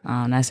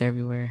 That's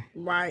everywhere.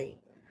 Right.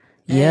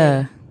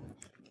 Yeah.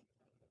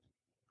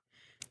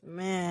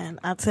 Man,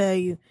 I tell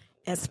you,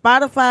 at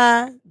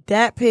Spotify,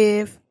 Dat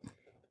Piff,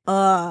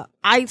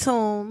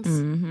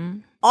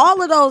 iTunes,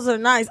 all of those are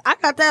nice. I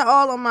got that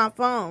all on my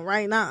phone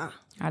right now.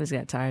 I just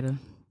got Tidal.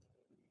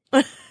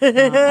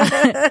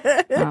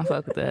 I don't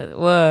fuck with that.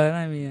 Well,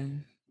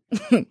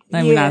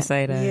 let me not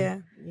say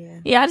that.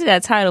 Yeah, I just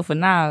got Tidal for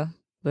now.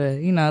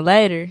 But,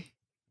 later,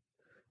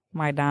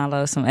 might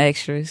download some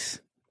extras.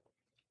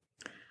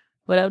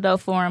 What up, though,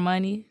 Foreign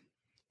Money?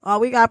 Oh,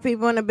 we got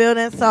people in the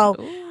building. So,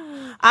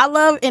 I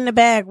love In the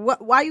Bag.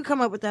 Why you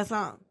come up with that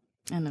song?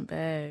 In the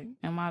bag.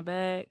 In my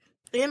bag.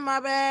 In my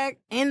bag.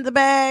 In the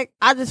bag.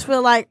 I just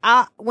feel like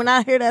when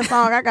I hear that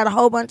song, I got a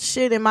whole bunch of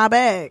shit in my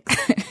bag.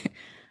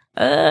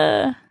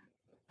 I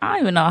don't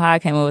even know how I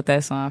came up with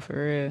that song for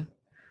real.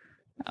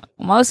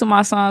 Most of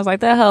my songs, like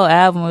that whole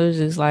album, was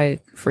just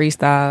like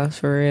freestyles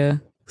for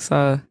real.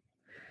 So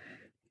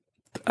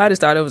I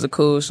just thought it was a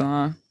cool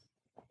song.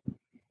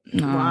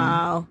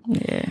 Wow.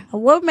 Yeah.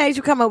 What made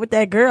you come up with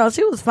that girl?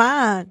 She was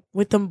fine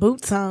with them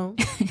boots on.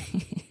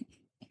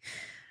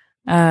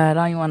 I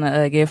don't even want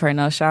to give her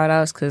no shout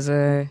outs because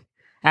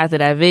after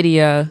that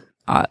video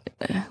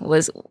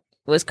was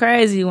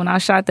crazy. When I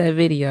shot that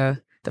video,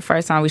 the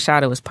first time we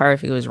shot it was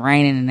perfect. It was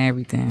raining and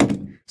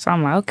everything. So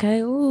I'm like,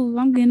 okay,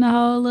 I'm getting a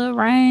whole little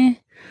rain,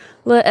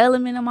 little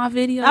element in my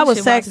video. That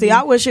was sexy.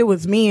 I wish it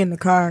was me in the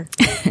car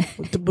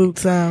with the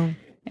boots on.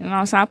 You know what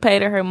I'm saying? I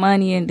paid her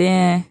money and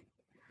then,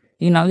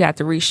 we had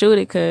to reshoot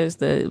it because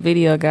the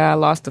video guy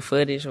lost the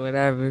footage or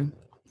whatever.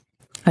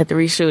 I had to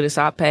reshoot it,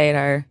 so I paid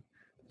her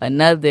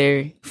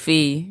another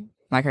fee,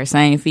 like her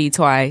same fee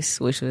twice,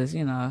 which was,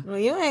 well,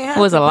 you ain't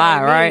was a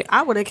lot, right?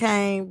 I would have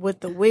came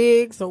with the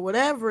wigs or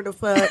whatever the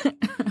fuck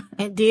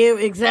and did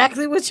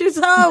exactly what you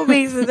told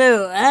me to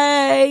do.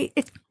 Hey.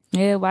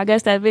 Yeah, well, I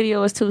guess that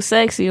video was too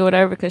sexy or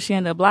whatever because she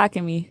ended up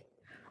blocking me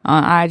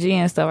on IG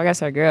and stuff. I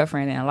guess her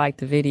girlfriend didn't like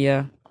the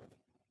video.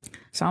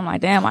 So I'm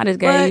like, damn, I just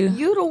gave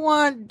you.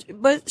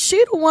 But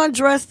she the one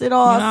dressed it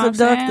all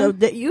seductive.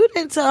 That you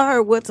didn't tell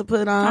her what to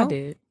put on. I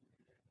did.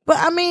 But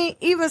I mean,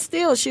 even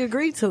still, she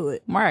agreed to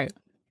it. Right.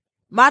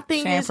 My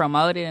thing she ain't is,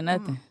 promoted or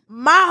nothing.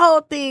 My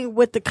whole thing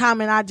with the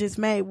comment I just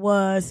made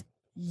was,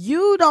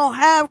 you don't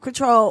have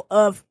control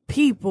of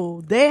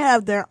people. They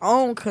have their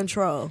own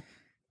control.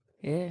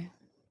 Yeah.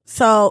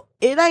 So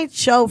it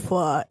ain't your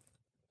fault.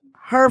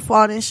 Her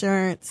fault,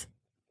 insurance,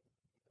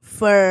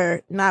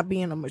 for not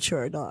being a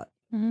mature adult.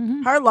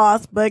 Her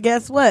loss, but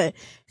guess what?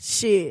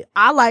 Shit,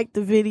 I like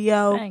the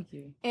video. Thank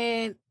you.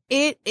 And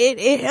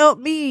it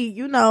helped me,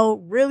 you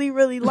know, really,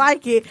 really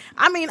like it.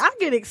 I mean, I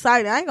get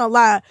excited. I ain't gonna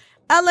lie.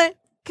 Ellen,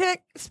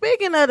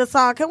 speaking of the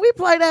song, can we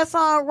play that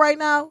song right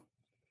now?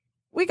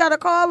 We got a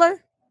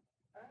caller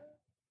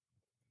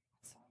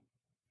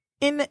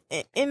in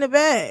the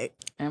bag.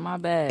 In my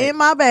bag. In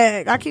my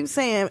bag. I keep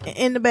saying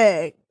in the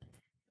bag.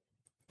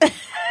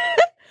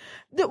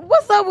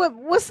 What's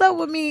up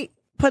with me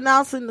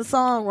pronouncing the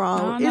song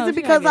wrong? Is it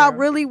because I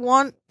really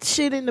want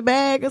shit in the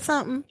bag or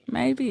something?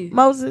 Maybe.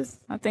 Moses?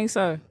 I think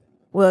so.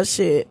 Well,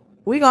 shit.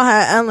 We gonna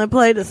have Ellen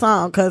play the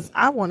song because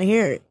I want to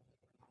hear it.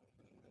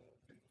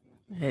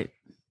 Hey.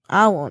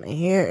 I want to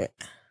hear it.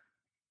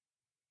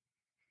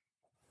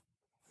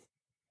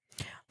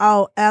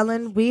 Oh,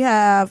 Ellen, we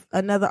have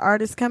another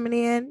artist coming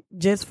in,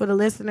 just for the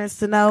listeners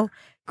to know.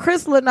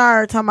 Chris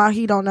Leonard talking about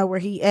he don't know where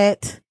he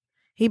at.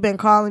 He been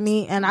calling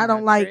me, and I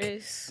don't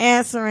like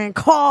answering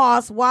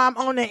calls while I'm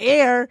on the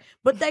air,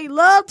 but they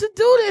love to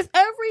do this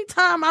every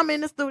time I'm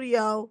in the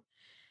studio.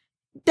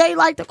 They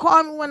like to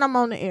call me when I'm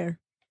on the air.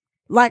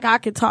 Like I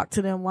can talk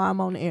to them while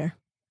I'm on the air.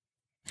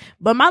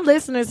 But my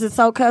listeners is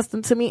so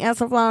accustomed to me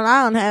answering phone.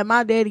 I don't have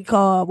my daddy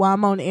call while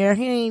I'm on the air.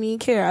 He ain't even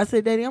care. I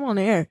said, Daddy, I'm on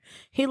the air.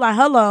 He like,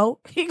 hello.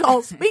 He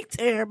gonna speak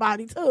to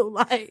everybody too.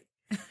 Like,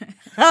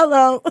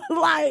 hello.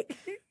 Like,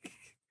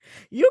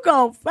 you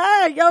gonna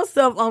find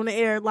yourself on the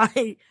air.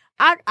 Like,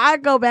 I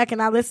go back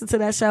and I listen to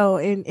that show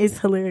and it's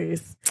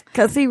hilarious.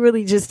 Cause he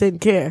really just didn't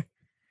care.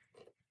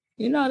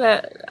 You know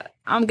that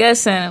I'm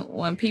guessing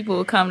when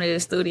people come to the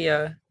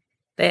studio,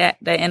 they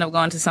end up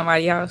going to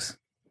somebody else.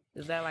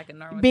 Is that like a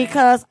normal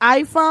because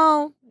thing?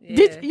 iPhone,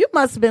 you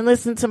must have been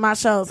listening to my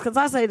shows because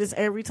I say this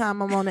every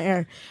time I'm on the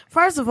air.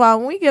 First of all,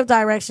 when we give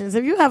directions,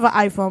 if you have an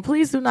iPhone,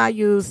 please do not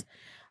use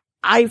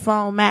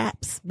iPhone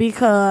maps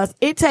because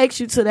it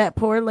takes you to that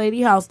poor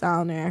lady house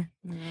down there.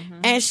 Mm-hmm.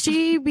 And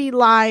she be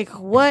like,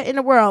 what in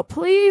the world?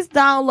 Please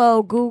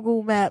download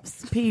Google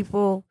Maps,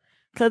 people,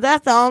 because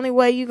that's the only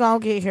way you gonna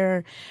get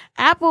here.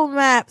 Apple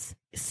Maps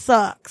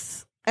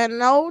sucks. And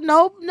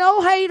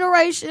no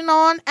hateration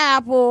on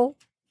Apple.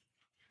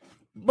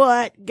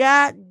 But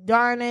God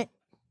darn it.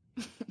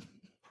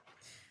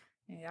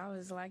 I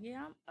was like,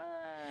 I'm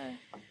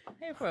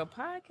here for a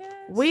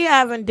podcast. We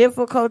having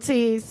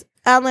difficulties.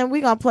 Ellen,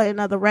 we gonna play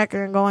another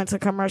record and go into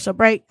commercial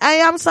break.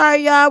 Hey, I'm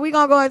sorry, y'all. We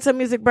gonna go into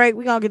music break.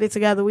 We gonna get it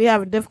together. We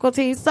having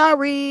difficulties.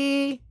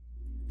 Sorry.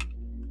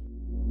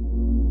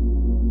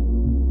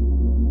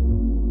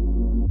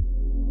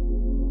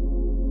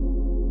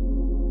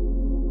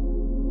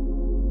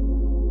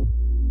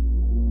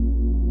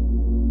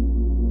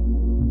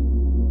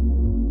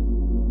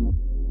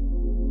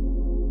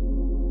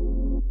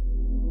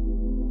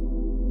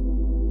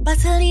 About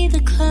to leave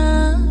the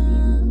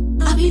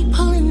club, I'll be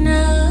pulling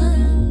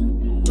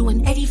up,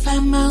 doing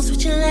 85 miles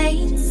with your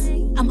lanes.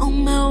 I'm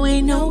on my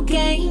way, no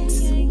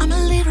games. I'm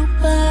a little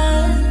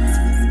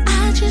buzzed.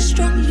 I just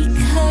drunk because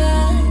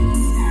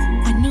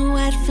I knew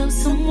I'd feel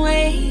some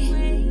way.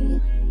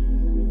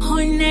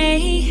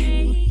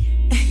 Horny.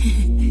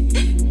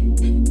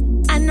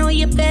 I know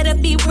you better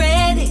be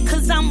ready,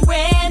 cause I'm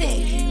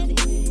ready.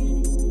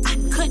 I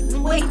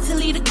couldn't wait to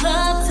leave the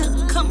club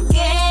to come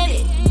get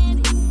it.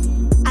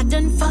 I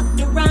done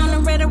fucked around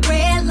and read a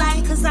red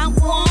light cause I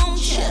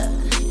want ya.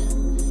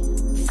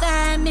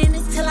 5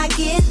 minutes till I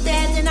get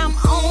there, then I'm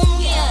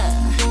on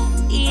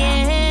ya.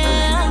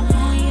 Yeah.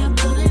 I'm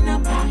pulling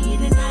up on you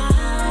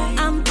tonight.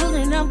 I'm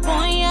pulling up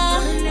on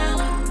ya.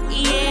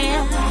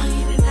 Yeah.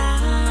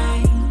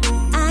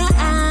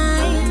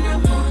 Pulling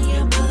up on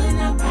you, pulling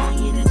up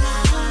on you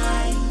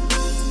tonight.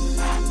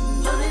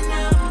 Pulling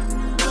up,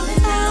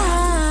 pulling up,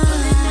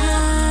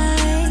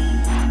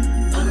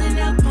 pulling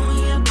up on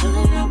you,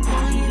 pulling up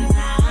on you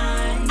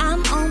tonight.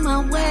 I'm on my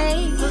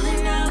way.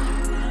 Pulling up.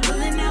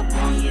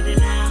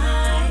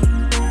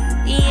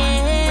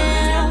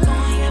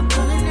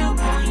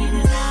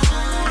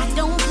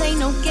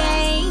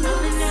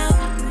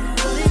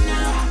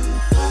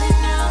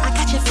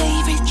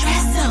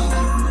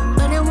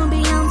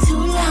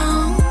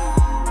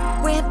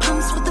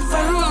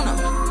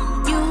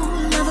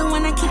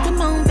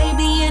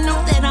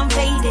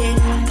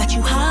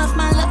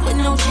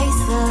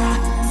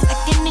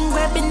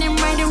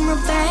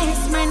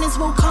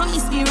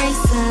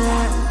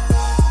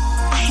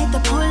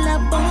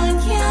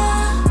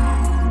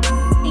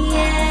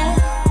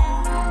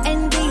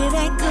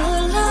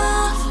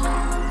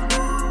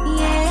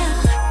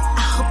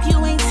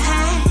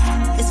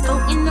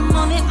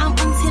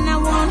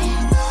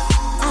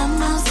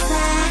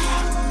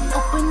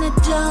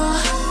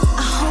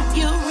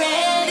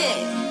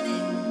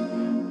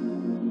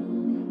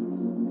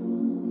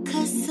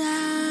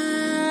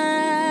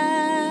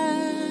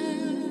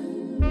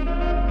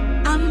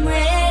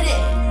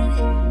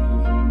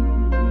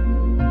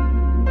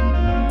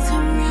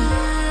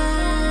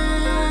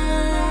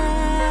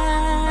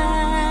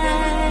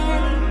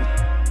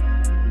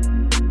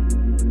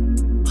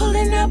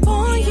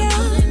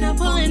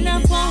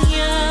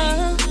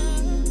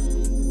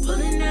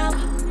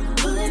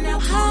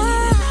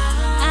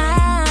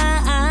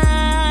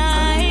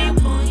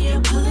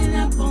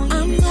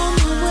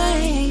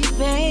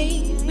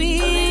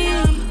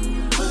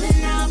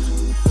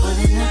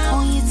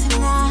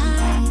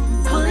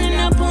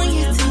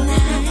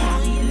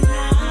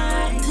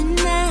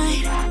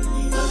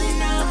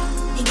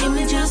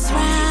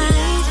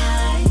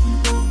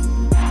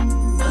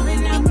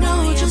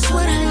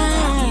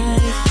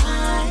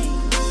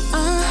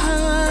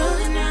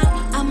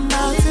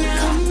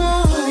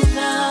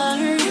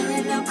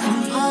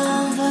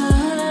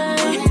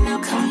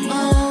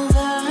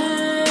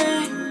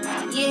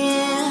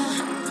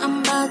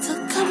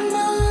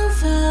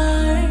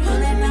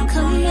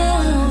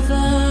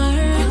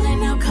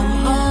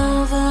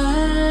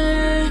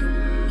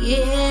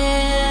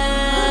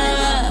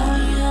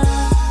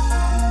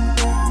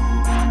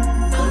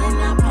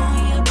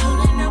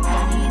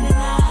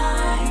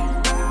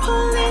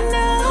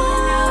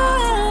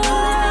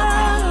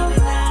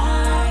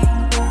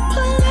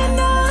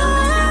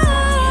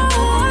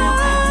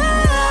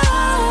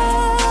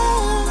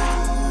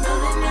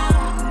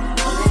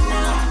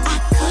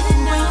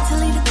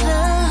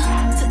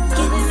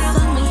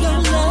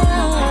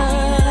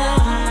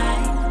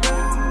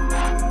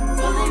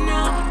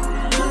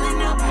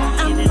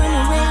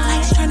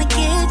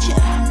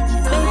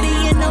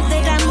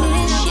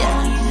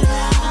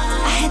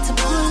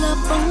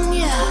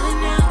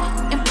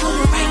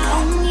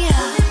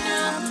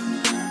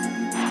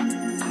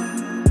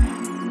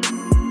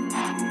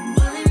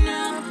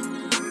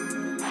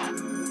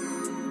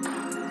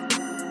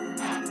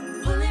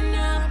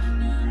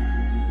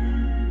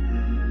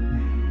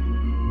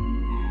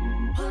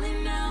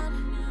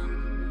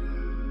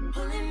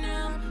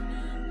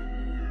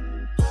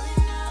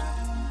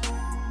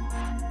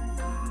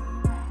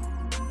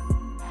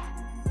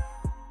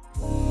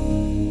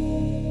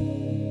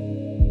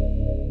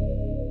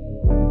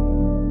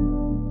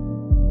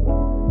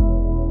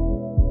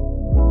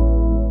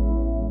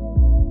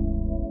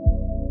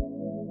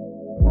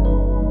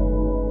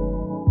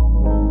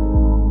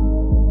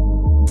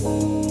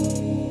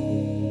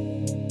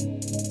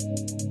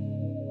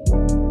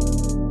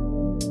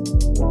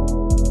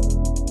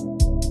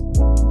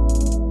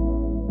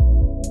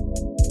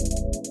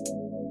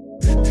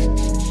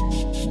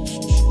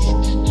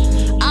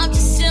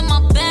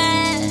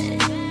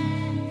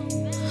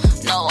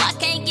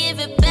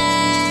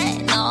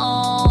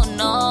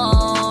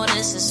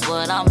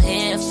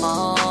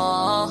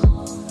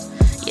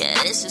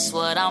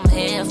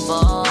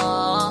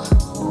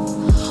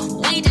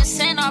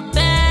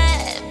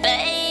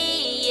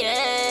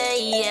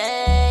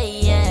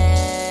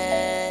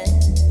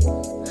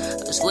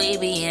 Cause we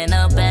be in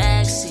the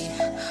backseat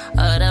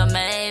of the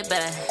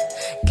Maybach,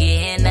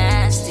 getting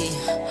nasty,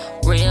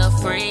 real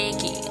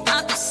freaky.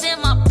 I can sit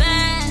my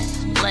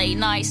bed, late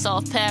nights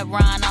off Pat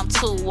Ryan, I'm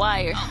too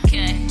wired.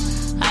 Okay.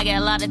 I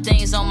got a lot of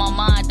things on my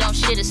mind, don't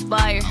shit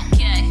aspire.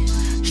 Okay.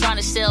 Trying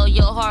to sell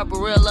your heart, but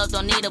real love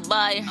don't need a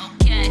buyer.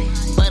 Okay.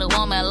 But a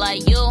woman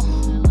like you.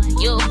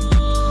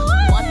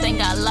 One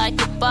thing I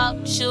like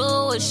about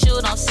you is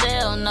you don't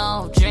sell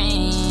no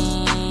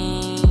dreams.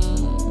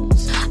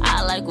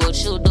 I like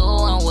what you do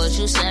and what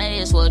you say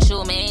is what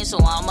you mean. So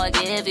I'ma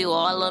give you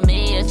all of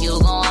me if you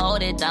gon'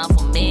 hold it down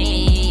for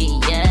me.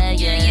 Yeah.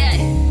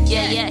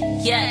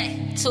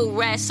 2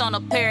 rats on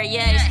a pair of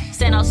yays.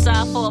 Stand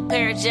outside for a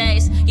pair of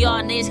J's.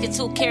 Y'all niggas get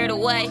too carried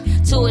away.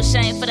 Too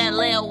ashamed for that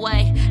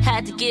layaway.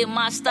 Had to get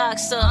my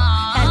stocks up.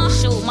 Had to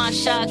shoot my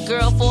shot,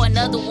 girl, for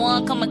another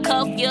one. Come and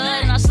cuff you.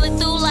 And I slid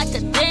through like a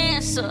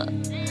dancer.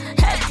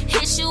 Hey,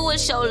 hit you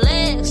with your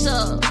legs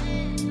up.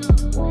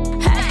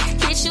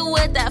 Hey, hit you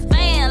with that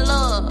fan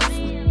love.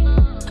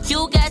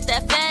 You got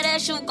that fat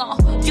ass, you gon'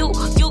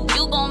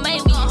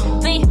 make me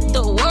think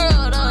the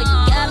world of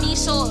you. Got me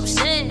so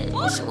upset.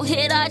 You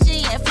hit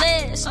IG and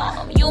flex on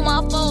them. You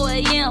my 4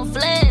 a.m.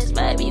 flex,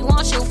 baby.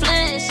 Want you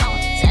flex on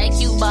them. Take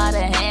you by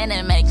the hand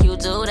and make you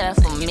do that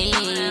for me.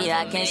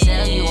 I can't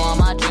sell you all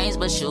my dreams,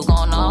 but you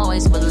gon'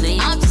 always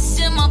believe. I'm just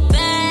in my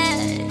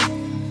bed.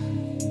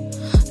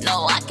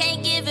 No, I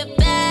can't give it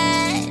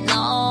back.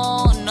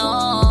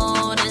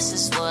 No, this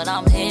is what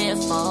I'm here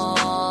for.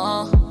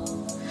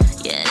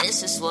 Yeah,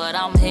 this is what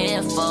I'm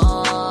here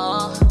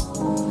for.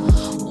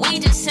 We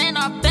just in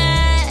our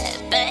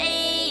bed, babe.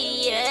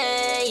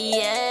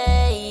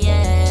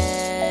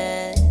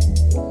 Yeah.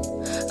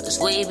 Cause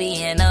we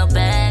be in the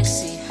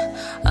backseat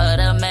of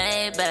the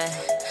Maybach,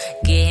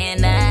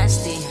 getting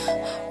nasty,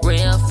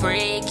 real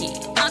freaky.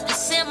 I'm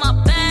just in my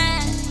bed.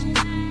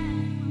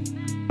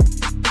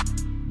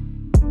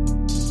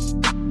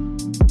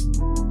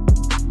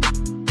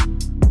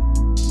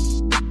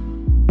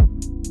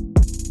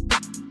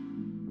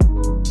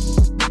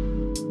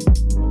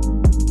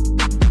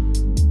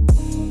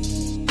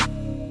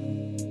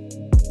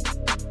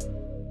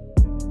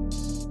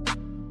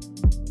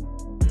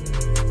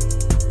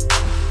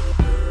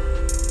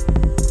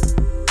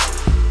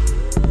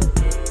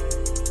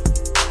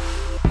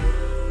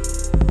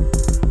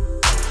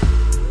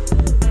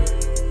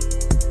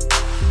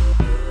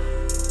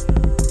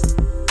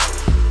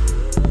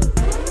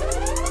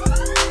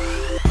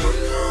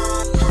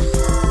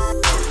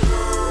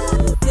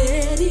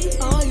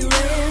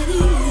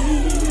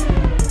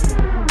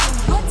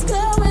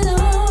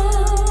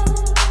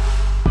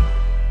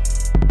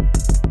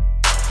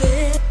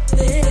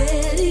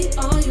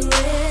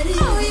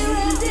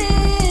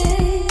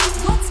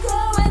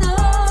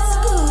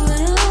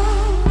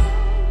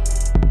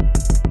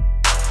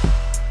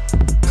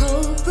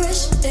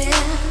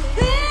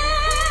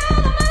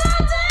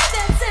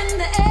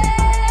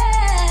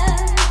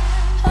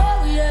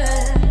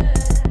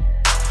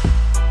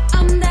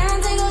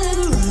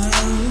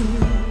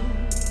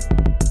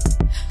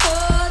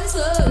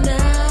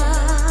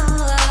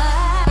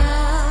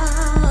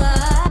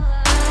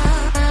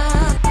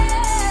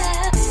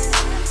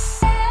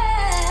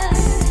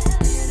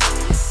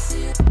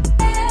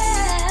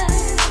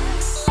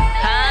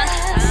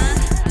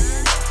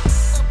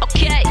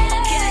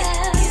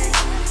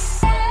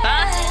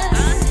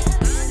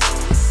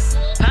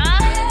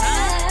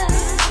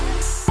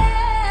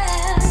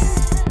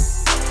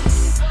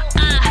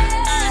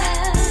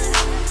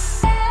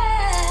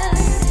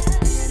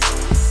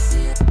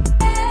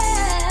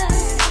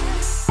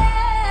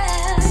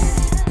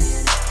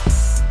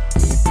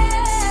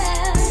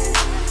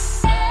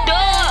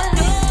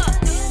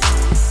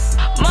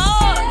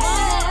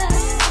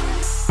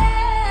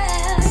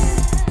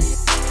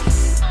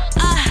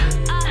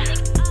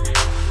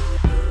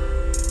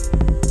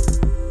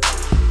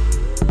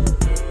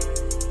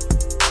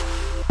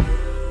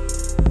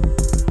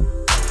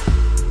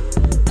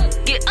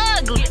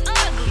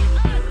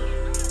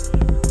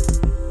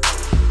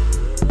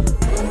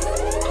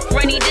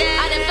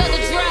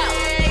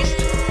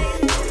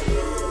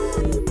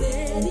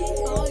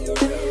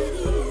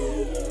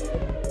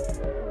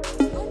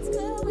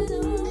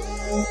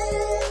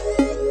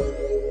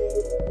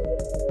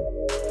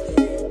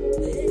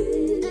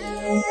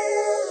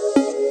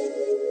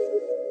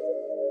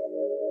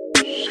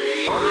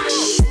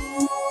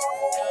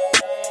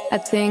 I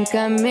think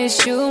I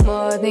miss you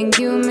more than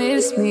you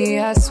miss me,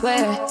 I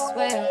swear.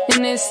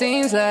 And it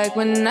seems like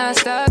when I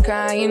start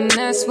crying,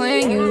 that's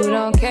when you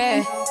don't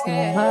care.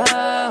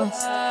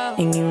 Oh,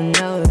 and you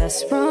know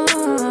that's wrong.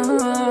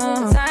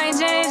 I ain't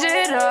changed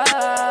it all.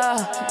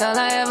 All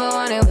I ever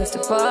wanted was to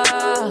fall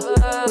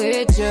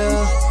with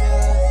you.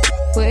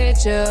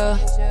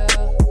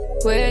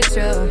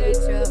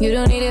 You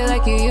don't need it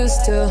like you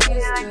used to.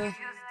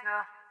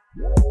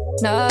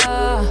 No,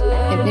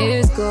 and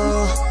it's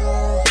cool.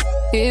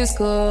 It's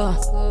cool.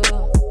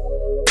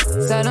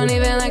 So I don't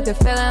even like the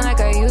feeling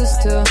like I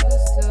used to.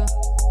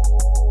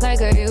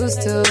 Like I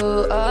used to.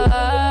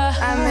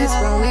 I miss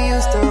when we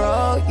used to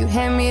roll, You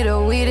hand me the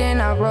weed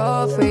and I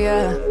roll for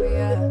ya.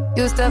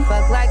 Used to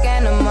fuck like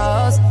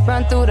animals,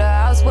 run through the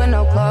house with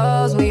no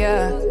clothes,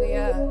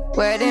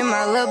 Where did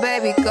my little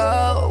baby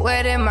go?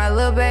 Where did my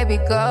little baby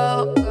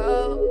go?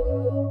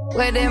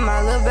 Where did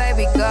my little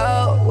baby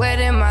go? Where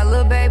did my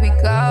little baby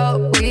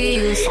go? We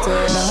used to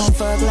don't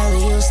fuck like we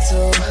used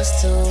to.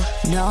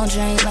 Don't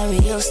drink like we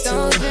used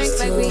to.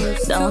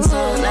 Don't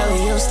talk like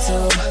we used to.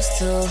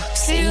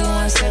 See you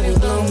once every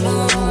blue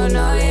moon.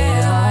 Oh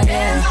yeah, oh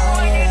yeah,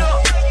 oh yeah.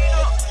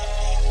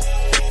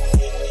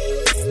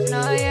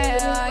 Oh yeah,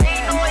 oh yeah.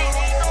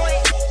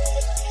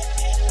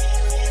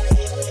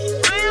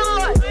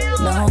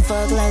 Don't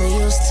fuck like we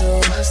used to.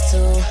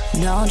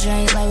 Don't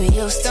drink like we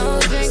used to.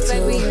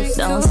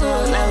 Don't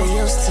talk like we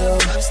used to.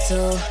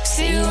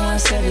 See you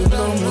once every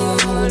blue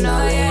moon.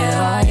 Oh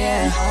yeah, oh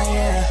yeah, oh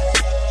yeah.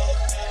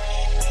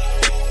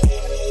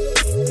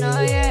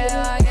 Oh yeah,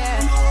 oh yeah.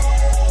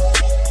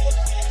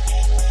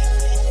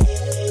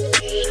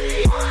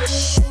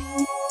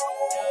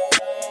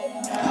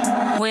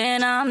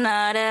 When I'm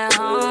not at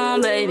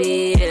home,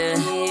 baby,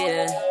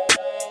 yeah.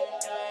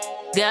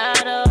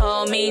 Gotta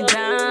hold me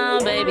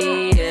down,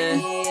 baby, yeah.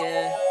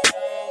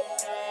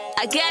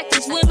 I got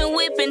these women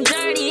whipping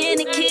dirty in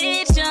the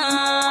kitchen.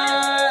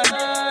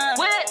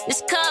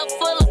 This cup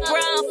full of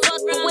brown,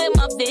 fucking with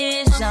my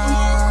vision.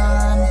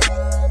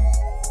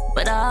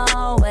 But I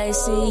always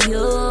see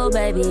you,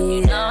 baby.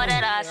 You know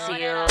that I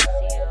see you.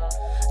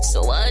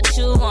 So what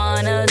you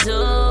wanna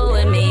do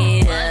with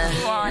me?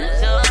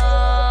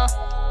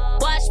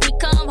 Watch me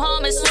come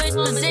home and switch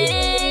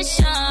positions.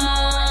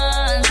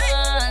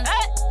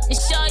 And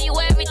show you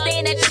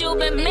everything that you've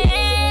been missing.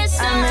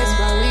 I miss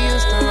when we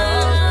used to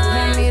roll.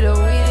 Hand me the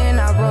weed and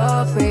I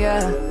roll for ya.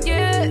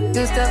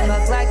 Used to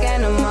fuck like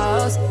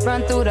animals,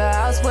 run through the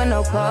house with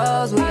no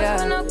clothes.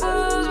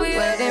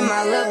 Where did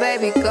my little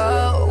baby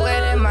go?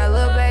 Where did my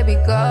little baby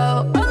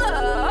go?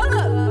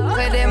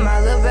 Where did my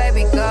little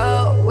baby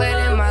go? Where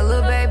did my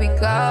little baby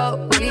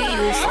go? We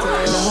used to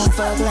don't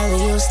fuck like we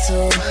used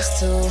to.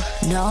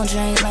 Don't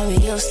drink like we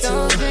used to.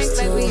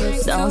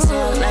 Don't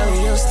talk like we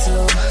used to.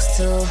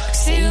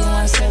 See you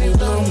once every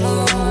blue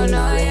moon.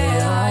 Oh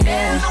yeah, oh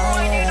yeah,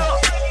 oh yeah.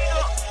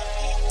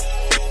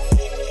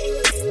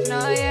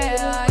 Oh yeah,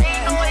 oh yeah.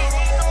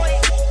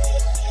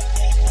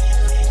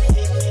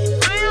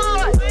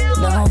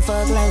 Don't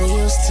fuck like we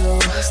used to.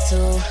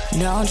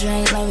 Don't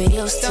drink like we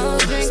used to.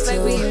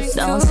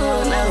 Don't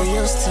talk like we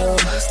used to.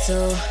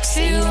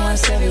 See you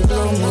once every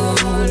blue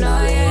moon.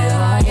 Oh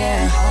yeah, oh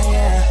yeah, oh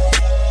yeah.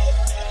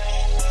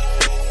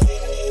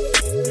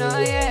 Oh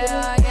yeah,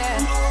 oh yeah.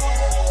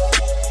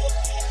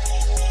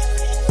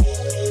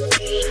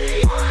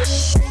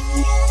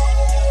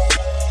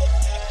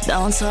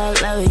 Don't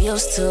talk like we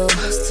used to.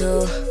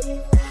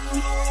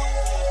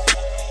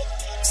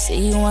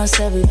 See you once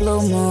every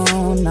blue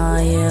moon. Oh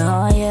yeah,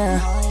 oh yeah.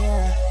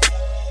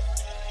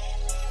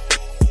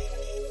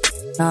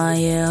 Oh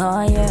yeah,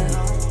 oh yeah.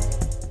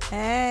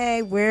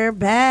 Hey, we're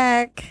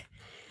back.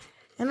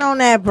 And on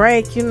that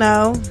break, you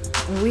know,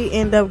 we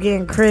end up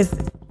getting Chris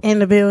in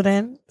the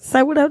building.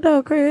 Say what up,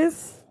 though,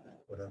 Chris.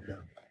 What up,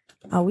 though?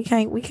 Oh, we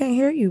can't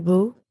hear you,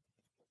 boo.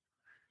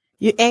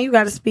 You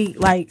got to speak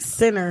like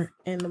center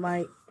in the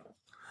mic.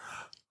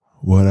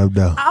 What up,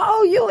 though?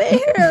 Oh, you in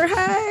here?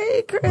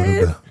 Hey,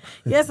 Chris.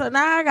 Yeah, so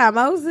now I got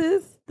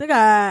Moses, the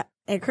guy,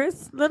 and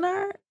Chris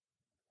Leonard.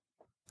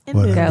 Got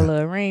a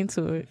little ring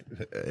to it.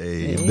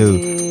 Hey,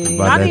 dude.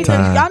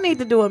 Y'all need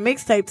to do a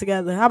mixtape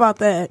together. How about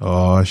that?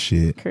 Oh,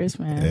 shit. Chris,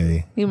 man.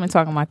 Hey. He been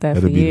talking about that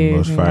That'll for be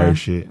years. the most fire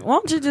shit. Why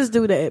don't you just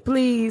do that,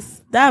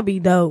 please? That'd be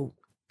dope.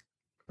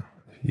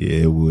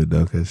 Yeah, it would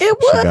though, cause it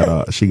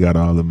would. She got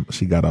all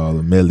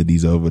the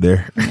melodies over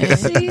there.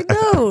 She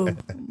do.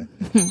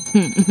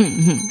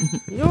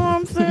 You know what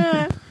I'm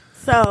saying?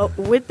 So,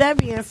 with that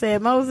being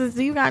said, Moses,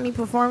 do you got any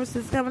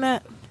performances coming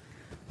up?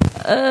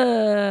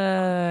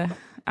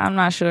 I'm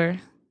not sure.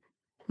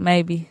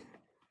 Maybe.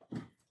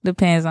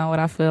 Depends on what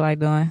I feel like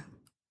doing.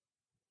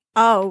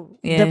 Oh,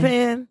 yeah,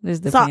 depends.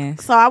 Just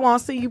depends. So I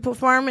won't see you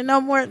performing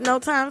no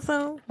time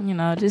soon. You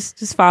know,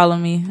 just follow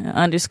me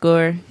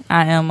 _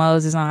 I am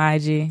Moses on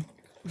IG.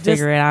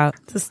 Figure it out.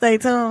 To stay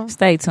tuned.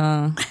 Stay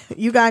tuned.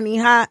 You got any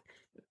hot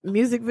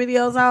music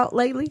videos out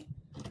lately?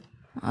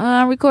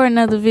 I'm recording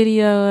another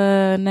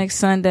video next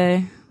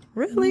Sunday.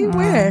 Really?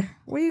 Where?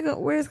 Where you go?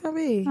 Where it's gonna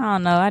be? I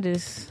don't know. I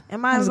just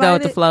invited? go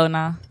with the flow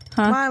now.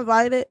 Huh? Am I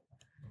invited?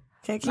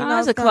 No,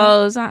 it's a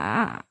close.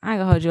 I ain't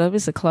gonna hold you up.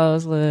 It's a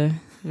closed little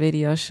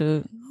video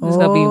shoot. It's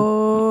gonna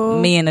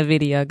be me and the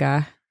video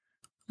guy.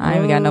 I ain't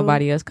even got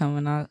nobody else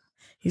coming out.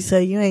 You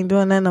say you ain't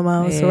doing that no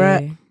more, yeah.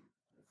 right?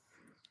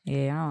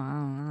 Yeah,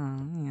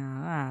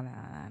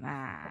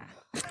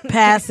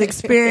 Past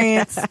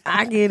experience.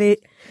 I get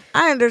it.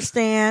 I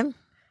understand.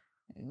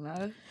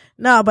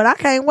 No, but I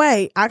can't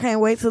wait. I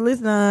can't wait to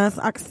listen to us.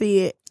 I can see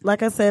it.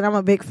 Like I said, I'm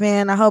a big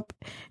fan. I hope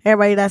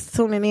everybody that's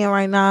tuning in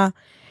right now,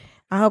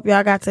 I hope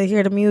y'all got to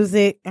hear the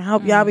music. I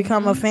hope y'all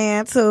become a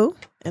fan too.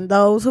 And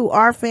those who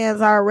are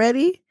fans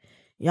already,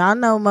 Y'all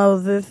know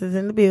Moses is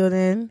in the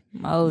building.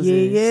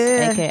 Moses,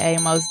 yeah. aka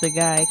Moses the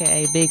guy,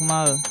 aka Big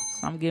Mo.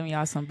 So I'm giving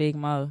y'all some Big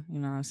Mo. You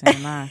know what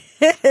I'm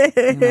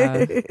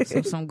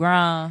saying? Some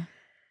grown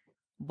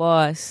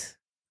boss,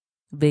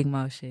 Big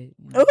Mo shit.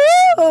 You know?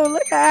 Ooh,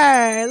 look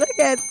at her. Look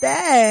at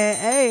that.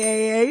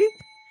 Hey.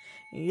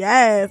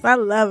 Yes, I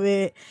love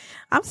it.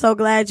 I'm so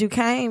glad you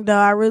came, though.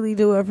 I really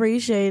do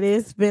appreciate it.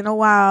 It's been a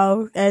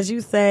while. As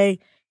you say,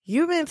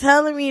 you've been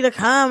telling me to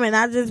come, and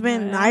I've just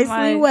been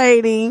nicely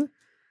waiting.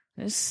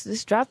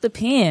 Just drop the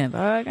pin,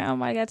 dog. I don't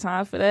got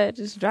time for that.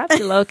 Just drop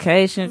your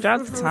location,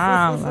 drop the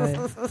time.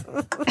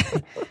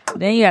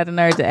 Then you have the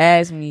nerve to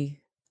ask me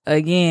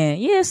again.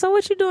 Yeah, so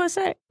what you doing,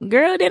 sir?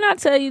 Girl, didn't I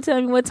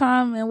tell me what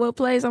time and what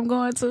place I'm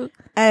going to?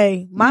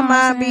 Hey, my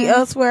mind be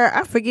elsewhere.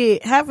 I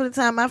forget. Half of the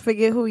time, I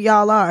forget who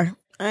y'all are.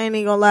 I ain't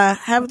even gonna lie.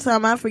 Half the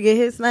time, I forget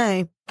his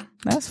name.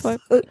 That's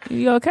fucked.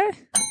 You okay?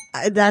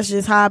 That's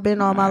just how I've been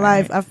all my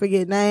life. I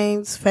forget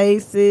names,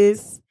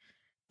 faces.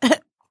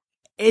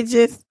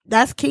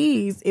 That's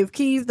Keys. If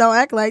Keys don't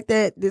act like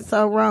that, then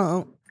something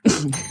wrong.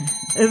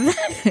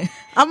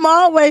 I'm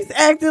always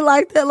acting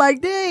like that.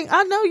 Like, dang,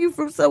 I know you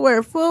from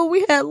somewhere. Fool,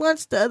 we had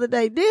lunch the other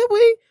day. Did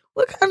we?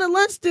 What kind of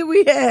lunch did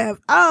we have?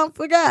 I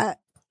forgot.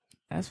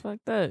 That's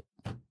fucked up.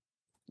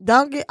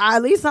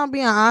 At least I'm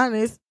being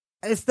honest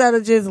instead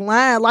of just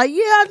lying. Like,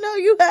 yeah, I know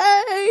you.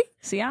 Hey.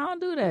 See, I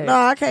don't do that. No,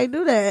 I can't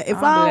do that. If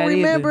I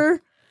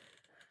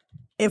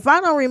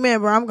don't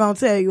remember, I'm going to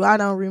tell you I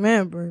don't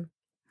remember.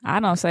 I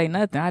don't say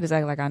nothing. I just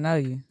act like I know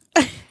you.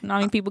 You know how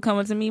many people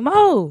coming to me,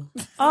 Mo?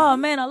 Oh,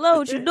 man, I love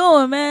what you're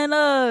doing, man.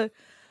 Blah,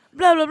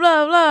 blah,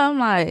 blah, blah. I'm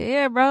like,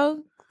 yeah,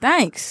 bro.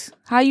 Thanks.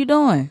 How you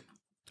doing?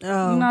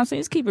 Oh. You know what I'm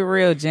saying? Just keep it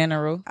real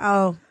general.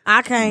 Oh,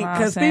 I can't.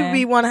 Because people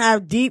be want to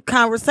have deep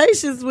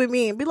conversations with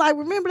me and be like,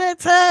 remember that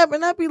time?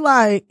 And I be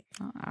like.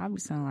 I be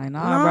saying like,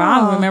 nah, bro. I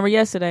don't remember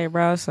yesterday,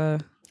 bro. So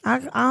I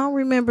don't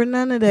remember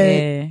none of that.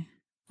 Yeah.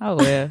 Oh,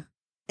 well.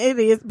 It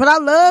is, but I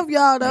love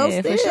y'all though. Yeah,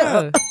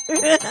 still.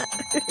 For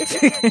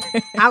sure.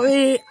 I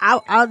mean,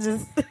 I'll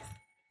just.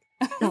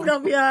 It's gonna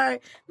be all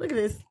right. Look at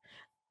this.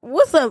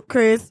 What's up,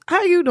 Chris?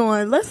 How you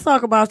doing? Let's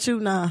talk about you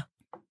now.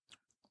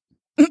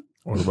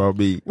 What about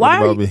me?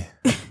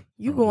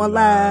 You going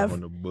live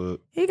on the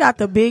book? He got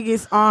the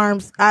biggest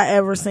arms I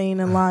ever seen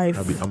in life.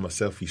 I'm a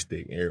selfie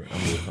stick.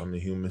 I'm a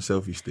human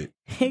selfie stick.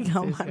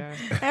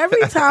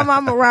 Every time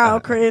I'm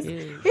around Chris,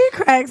 he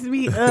cracks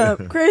me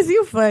up. Chris,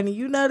 you funny.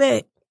 You know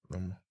that.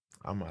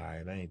 I'm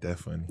alright. I ain't that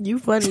funny. You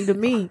funny to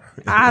me.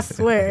 I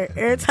swear.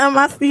 Every time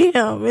I see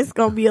him, it's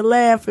gonna be a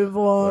laugh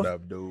involved. What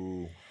up,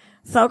 dude?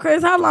 So,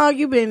 Chris, how long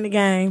you been in the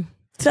game?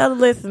 Tell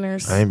the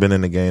listeners. I ain't been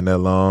in the game that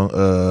long.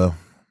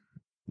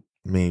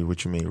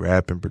 What you mean?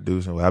 Rapping,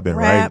 producing? Well, I've been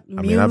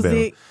writing. I've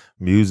been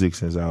music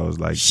since I was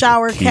like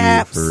shower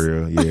caps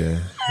for real. Yeah.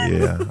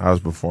 I was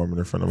performing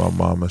in front of my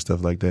mom and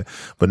stuff like that.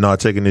 But no,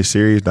 taking this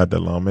serious not that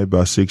long. Maybe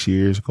about 6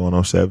 years, going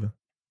on 7.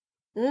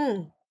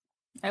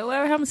 Hey,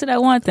 whatever happened to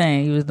that one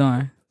thing you was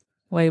doing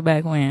way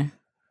back when?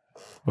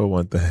 What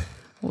one thing?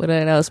 What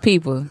are those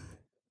people?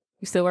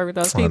 You still work with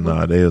those people?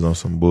 Oh, no, they was on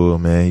some bull,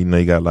 man. You know,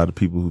 you got a lot of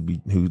people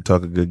who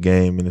talk a good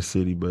game in the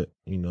city, but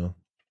you know,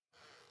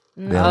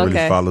 they don't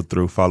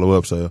really follow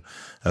up. So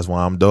that's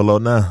why I'm Dolo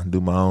now. Do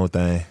my own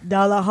thing.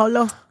 Dolo.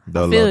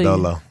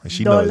 And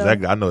she knows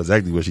exactly. I know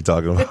exactly what she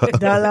talking about.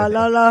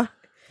 Dolo.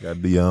 Gotta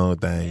do your own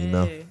thing, you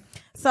know.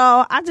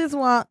 So I just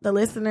want the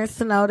listeners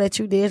to know that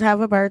you did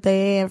have a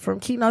birthday, and from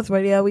Keynotes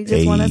Radio, we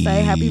just want to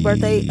say happy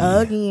birthday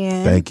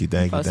again. Thank you.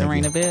 Supposed to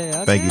ring the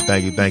bell. Okay.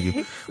 Thank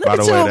you. Look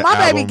at you,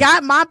 my baby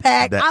got my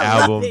pack. The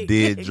I album love it.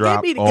 did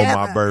drop on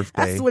my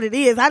birthday. That's what it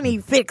is. I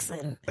need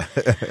fixing.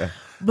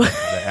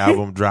 The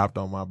album dropped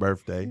on my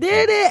birthday.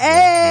 Did it?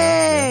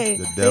 Hey,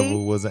 yeah. The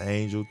devil was an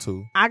angel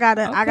too. I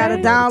gotta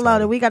download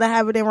it. We gotta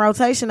have it in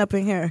rotation up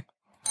in here.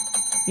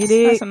 You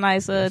did. That's a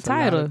nice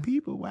title.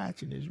 People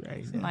watching this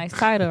right now. Nice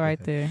title right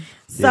there.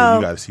 So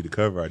you got to see the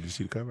cover art. Did you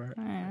see the cover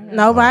art?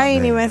 No, but I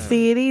ain't even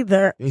see it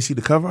either. You ain't see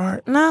the cover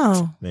art?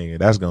 No. Nigga,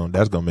 that's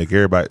gonna make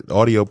everybody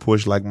audio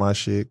push like my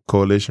shit.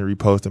 Coalition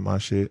reposted my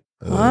shit.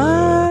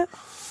 What?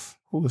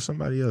 Who was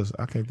somebody else?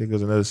 I can't think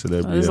of another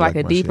celebrity. It's like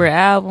a deeper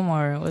album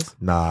or what's?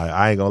 Nah,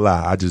 I ain't gonna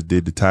lie. I just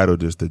did the title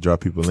just to draw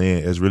people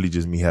in. It's really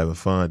just me having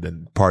fun.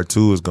 Then part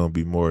 2 is gonna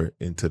be more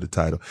into the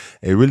title.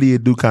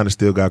 It do kind of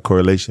still got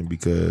correlation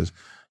because,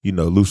 you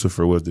know,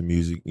 Lucifer was the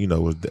music, you know,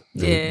 was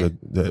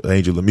the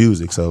angel of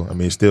music. So, I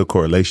mean, it's still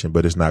correlation,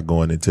 but it's not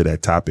going into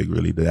that topic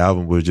really. The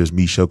album was just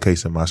me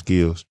showcasing my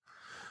skills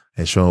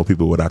and showing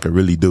people what I could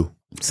really do.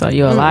 So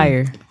you're a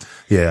liar.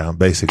 Yeah, I'm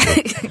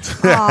basically.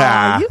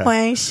 Aw, you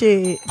ain't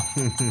shit.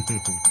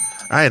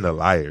 I ain't a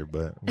liar,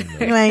 but you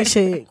know. You ain't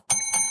shit.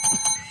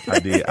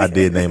 I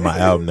did name my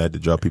album that to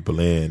draw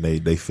people in.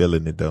 They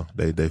feeling it though.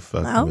 They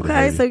fucking with it.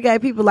 Okay, so you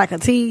got people like a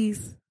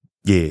tease.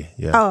 Yeah.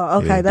 Oh,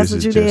 okay, yeah, that's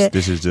what you did.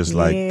 This is just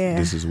like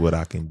this is what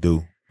I can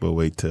do. But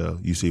wait till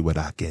you see what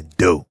I can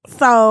do.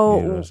 So,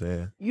 you know what I'm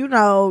saying? You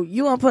know,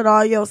 you gonna put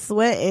all your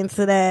sweat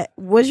into that.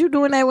 Was you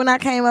doing that when I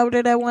came over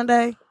there that one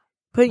day?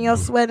 Putting your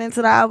sweat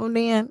into the album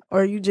then?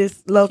 Or you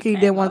just low-key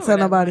didn't want to tell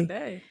nobody?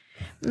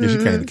 Yeah, she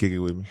came to kick it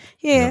with me.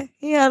 Yeah,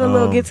 he had a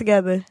little get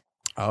together.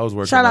 I was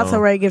working. Shout out to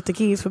Ray Gift the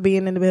Keys for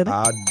being in the building.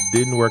 I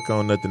didn't work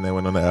on nothing that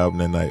went on the album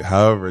that night.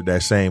 However,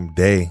 that same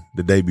day,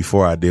 the day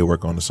before, I did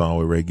work on the song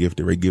with Ray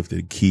Gifted. Ray Gifted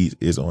the Keys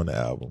is on the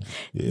album.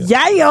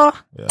 Yeah, yeah,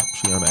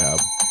 she on the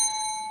album.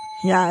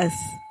 Yes.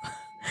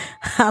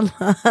 I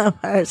love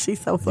her.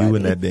 She's so funny. You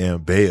and that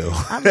damn bell.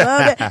 I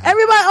love it.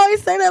 Everybody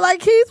always say that, like,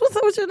 Keys, what's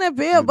up with you in that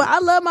bell? But I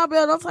love my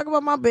bell. Don't talk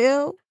about my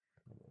bell.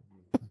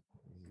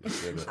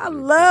 I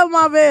love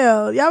my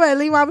bell. Y'all better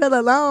leave my bell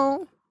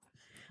alone.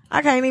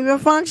 I can't even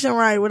function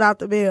right without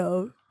the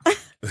bell.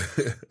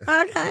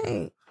 I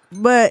can't.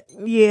 But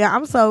yeah,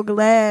 I'm so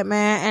glad,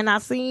 man. And I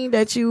seen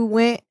that you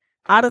went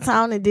out of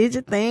town and did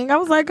your thing. I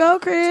was like, go,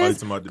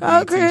 Chris.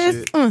 Go,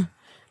 Chris.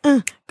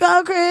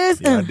 Go, Chris.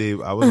 Yeah, I did.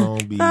 I was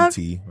on BET.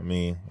 I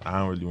mean, I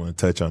don't really want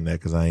to touch on that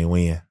because I ain't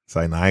win. It's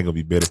like, I ain't gonna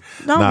be bitter.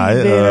 Don't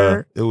be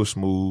bitter. It was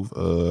smooth.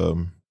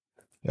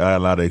 I got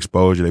a lot of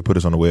exposure. They put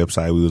us on the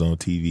website. We was on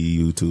TV,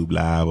 YouTube,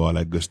 live, all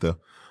that good stuff.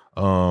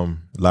 A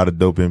lot of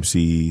dope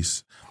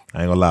MCs.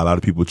 I ain't gonna lie, a lot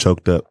of people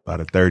choked up.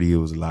 Out of 30, it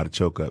was a lot of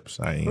choke ups.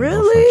 I ain't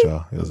gonna front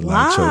y'all. It was a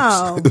lot of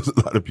chokes. It was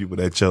a lot of people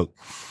that choked.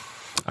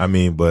 I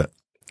mean, but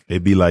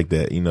it be like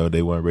that. You know,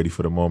 they weren't ready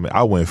for the moment.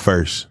 I went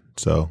first.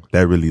 So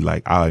that really,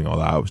 like, I ain't gonna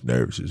lie, I was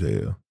nervous as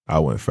hell. I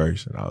went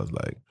first and I was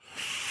like,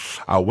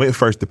 I went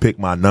first to pick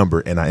my number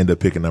and I ended up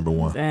picking number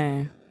 1.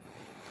 Dang.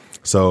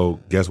 So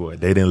guess what?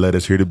 They didn't let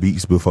us hear the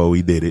beats before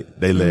we did it.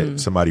 They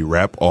let somebody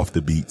rap off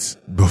the beats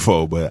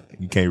before, but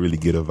you can't really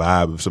get a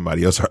vibe if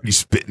somebody else already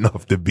spitting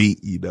off the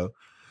beat, you know.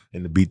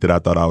 And the beat that I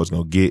thought I was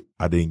gonna get,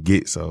 I didn't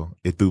get, so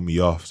it threw me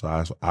off. So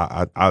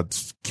I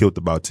killed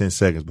about 10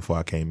 seconds before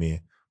I came in,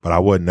 but I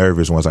wasn't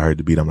nervous once I heard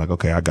the beat. I'm like,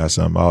 okay, I got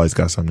something. I always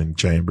got something in the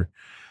chamber,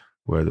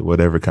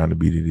 whatever kind of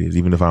beat it is.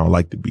 Even if I don't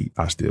like the beat,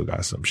 I still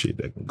got some shit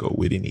that can go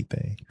with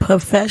anything.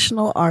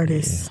 Professional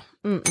artists.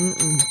 Yeah.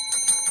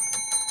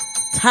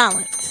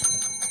 Talent.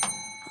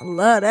 I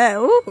love that.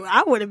 Ooh,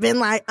 I would have been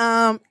like,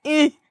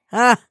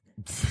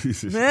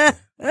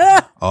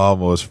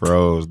 Almost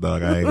froze,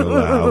 dog. I ain't gonna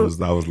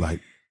lie. I was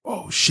like,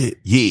 oh shit,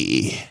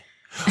 yeah.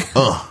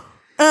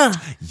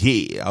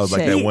 Yeah. I was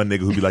like that one nigga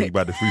who be like, you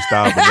about to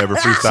freestyle, but never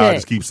freestyle,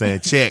 just keep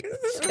saying check.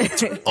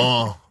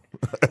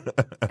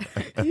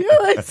 You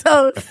are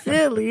so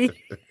silly.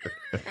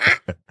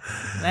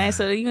 Man,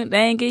 so they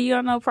ain't give you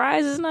no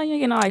prizes, no? You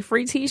ain't get no like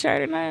free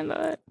t-shirt or nothing like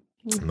that?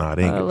 Nah,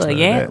 they ain't give us none of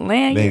that. They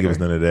ain't give us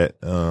none of that.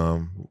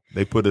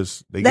 They put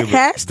us. They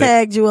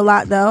hashtagged you a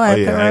lot though.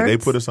 They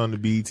put us on the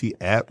BET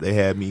app. They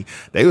had me.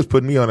 They was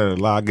putting me on it a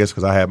lot, I guess,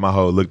 because I had my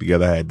whole look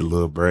together. I had the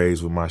little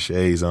braids with my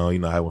shades on. You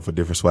know, I went for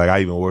different swag.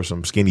 I even wore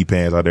some skinny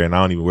pants out there, and I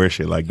don't even wear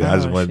shit like that.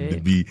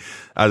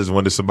 I just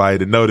wanted somebody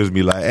to notice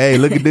me. Like, hey,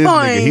 look at this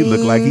nigga. He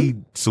look like he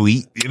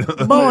sweet. You know,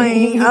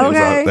 boing.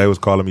 Okay. They was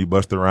calling me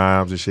Busta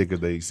Rhymes and shit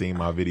because they seen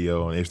my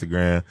video on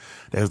Instagram.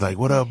 They was like,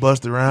 "What up,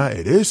 Busta Rhymes?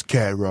 Hey, this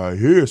cat right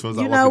here." So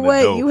you know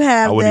what? You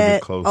have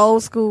that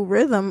old school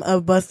rhythm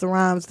of Busta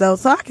Rhymes though,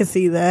 so I can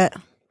see that.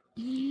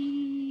 There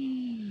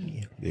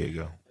you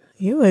go.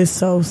 You is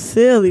so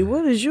silly.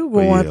 What is you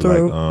going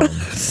through? Like,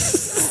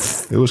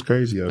 it was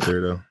crazy out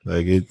there though.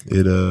 Like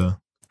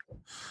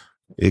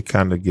it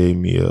kind of gave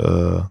me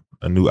a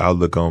new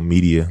outlook on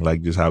media,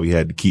 like just how we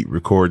had to keep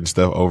recording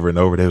stuff over and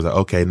over. They was like,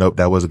 okay, nope,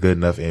 that wasn't good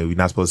enough, and we're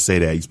not supposed to say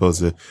that. You're supposed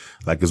to,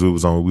 like, because we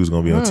was going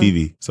to be on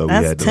TV, so we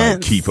had to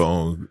like keep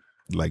on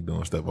like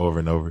doing stuff over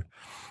and over.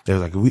 They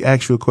was like, if we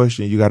ask you a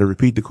question, you got to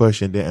repeat the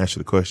question, then answer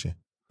the question.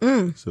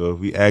 So if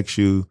we ask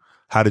you,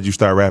 how did you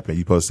start rapping?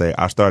 You supposed to say,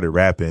 I started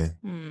rapping.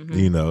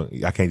 You know,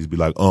 I can't just be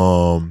like,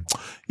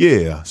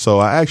 yeah. So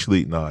I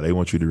actually, no, they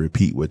want you to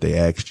repeat what they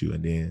asked you,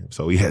 and then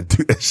so we had to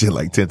do that shit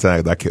like 10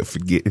 times. I kept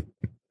forgetting.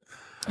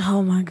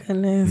 Oh my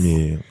goodness.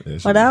 Yeah.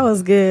 Well, that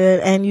was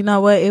good. And you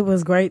know what? It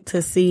was great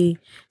to see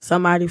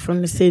somebody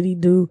from the city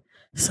do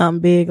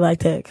something big like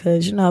that.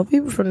 Cause you know,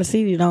 people from the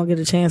city don't get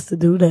a chance to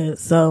do that.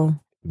 So.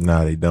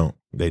 No, they don't.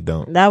 They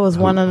don't. That was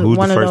one of those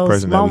moments. Who's the first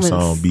person that we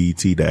saw on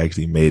BET that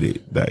actually made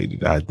it? That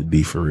had to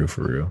be for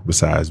real.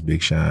 Besides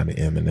Big Sean and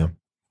Eminem.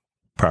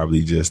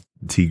 Probably just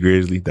T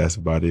Grizzly. That's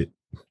about it.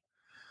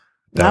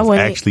 That was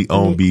actually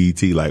on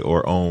BET, like,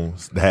 or on,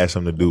 that had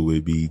something to do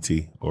with BET,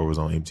 or was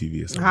on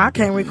MTV or something. I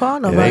can't recall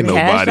nobody.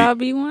 Cash Doll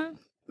be one?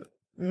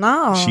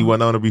 No. She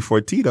wasn't on it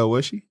before Tito,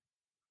 was she?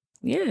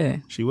 Yeah.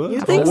 She was?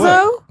 You think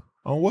so?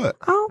 On what?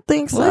 I don't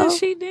think so. Well,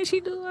 did she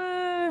do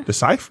The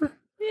Cypher?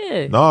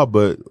 Yeah. No,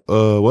 but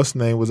what's the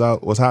name was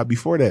hot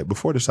before that,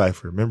 before the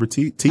Cypher. Remember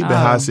T been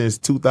hot since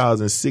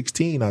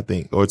 2016, I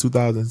think, or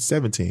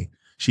 2017.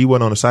 She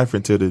wasn't on the Cypher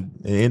until the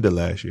end of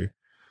last year.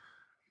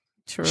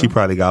 True. She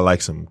probably got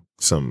like some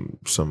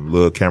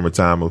little camera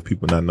time of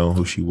people not knowing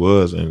who she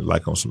was, and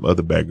like on some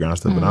other background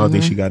stuff. But I don't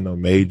think she got no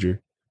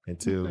major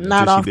until she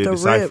did the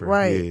Cypher.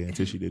 Right? Yeah,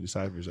 until she did the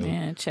Cypher. So.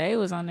 Yeah, Che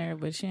was on there,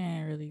 but she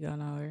ain't really got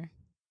nowhere.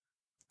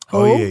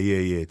 Oh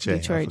yeah. Che.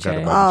 Detroit I forgot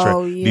Che. about Detroit.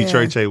 Oh, yeah.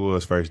 Detroit Che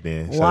was first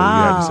then. So Wow.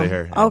 you have to say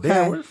her. Okay.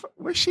 Damn,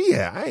 where's she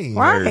at? I ain't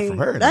heard from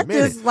her in That a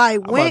minute. just like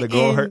I'm about went to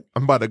go on in.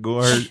 I'm about to go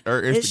on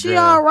her Instagram. Is she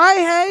all right?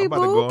 Hey, I'm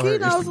about to go boo. on her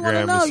Keynotes want to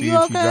Instagram know. and see You if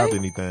she okay? dropped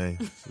anything.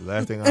 The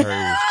last thing I heard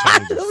was I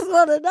changes. just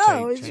want to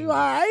know. Is you all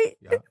right?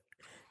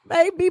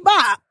 Baby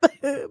Bop.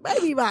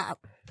 Baby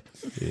Bop.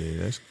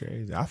 Yeah, that's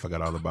crazy. I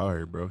forgot all about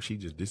her, bro. She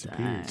just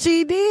disappeared.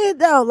 She did,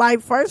 though. Like,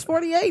 first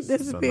 48 So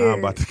disappeared. now I'm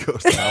about to go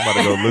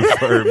look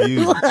for her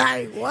music.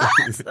 Like, what?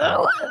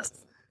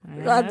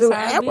 You gotta do an That's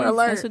how it Amber be.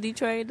 Alert. That's what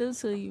Detroit do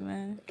to you,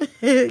 man.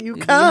 You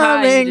Be come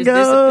high, you and just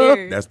go.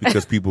 disappear. That's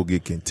because people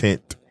get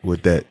content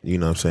with that. You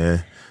know what I'm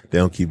saying? They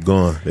don't keep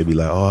going. They be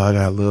like, oh, I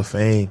got a little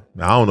fame.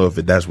 Now, I don't know if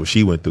that's what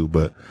she went through,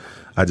 but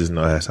I just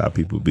know that's how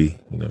people be.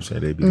 You know what I'm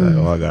saying? They be like,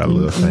 oh, I got a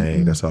little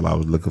fame. That's all I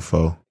was looking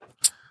for.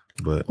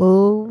 But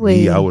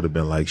me, I would have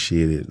been like,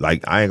 shit.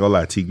 Like, I ain't gonna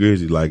lie, T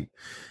Grizzly, like,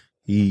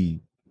 he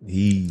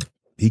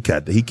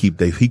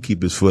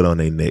keep his foot on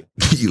their neck.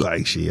 He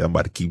like, shit, I'm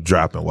about to keep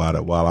dropping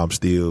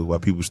while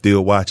people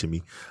still watching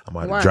me. I'm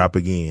about to drop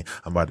again.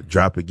 I'm about to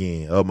drop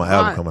again. Oh, my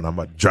album coming. I'm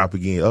about to drop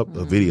again. Up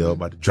a video. I'm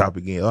about to drop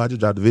again. Oh, I just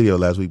dropped the video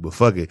last week, but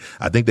fuck it.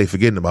 I think they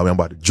forgetting about me. I'm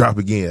about to drop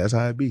again. That's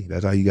how it be.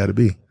 That's how you got to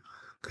be.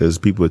 Cause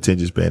people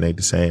attention span ain't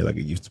the same like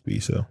it used to be.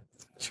 So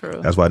true.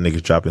 That's why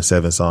niggas dropping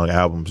 7-song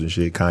albums and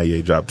shit.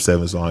 Kanye dropped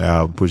 7-song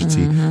album. Pusha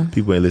T.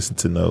 People ain't listen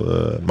to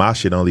no, my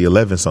shit only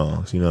 11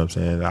 songs. You know what I'm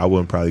saying? I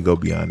wouldn't probably go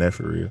beyond that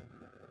for real.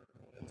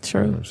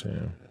 True. You know what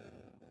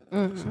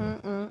I'm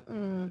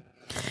saying?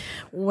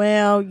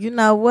 Well, you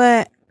know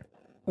what?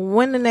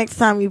 When the next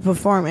time you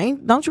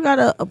perform, don't you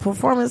got a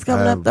performance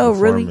coming up though?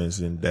 Really? Performance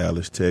in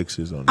Dallas,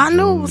 Texas on I knew it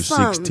June was the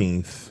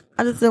something. 16th.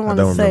 I just didn't I want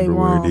don't to say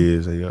remember wrong. where it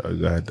is.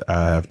 I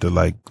have to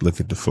like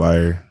look at the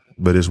flyer,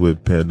 but it's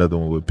with another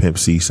one with Pimp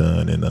C's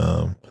son and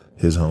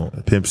his home.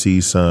 Pimp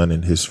C's son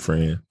and his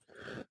friend.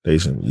 They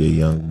some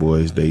young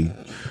boys. They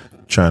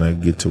trying to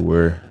get to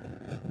where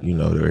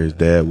where his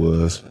dad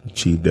was,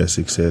 achieved that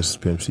success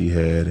Pimp C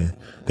had, and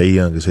they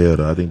young as hell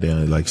though. I think they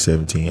only like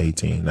 17,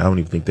 18. I don't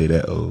even think they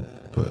that old.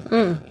 But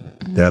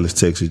Dallas,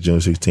 Texas, June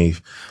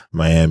 16th.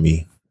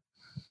 Miami,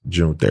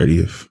 June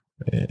 30th,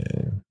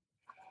 and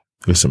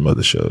there's some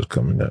other shows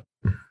coming up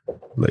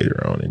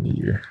later on in the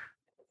year.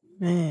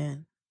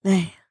 Man.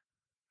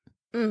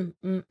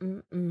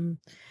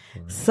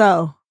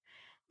 So,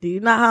 do you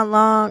know how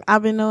long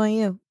I've been knowing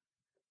you?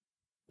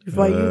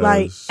 Before you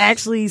like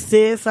actually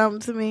said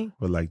something to me?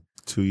 What, like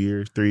 2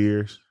 years, 3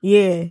 years?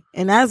 Yeah.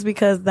 And that's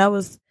because that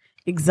was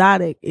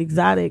Exotic.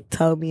 Exotic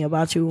told me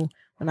about you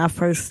when I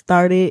first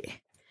started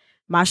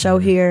my show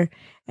here.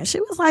 And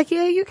she was like,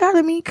 yeah, you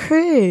gotta meet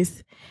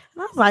Chris.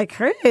 And I was like,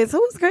 Chris?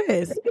 Who's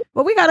Chris?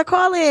 But we gotta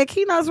call in.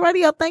 Keynotes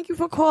Radio, thank you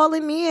for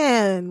calling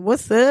in.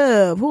 What's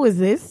up? Who is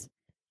this?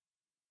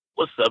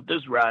 What's up? This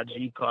is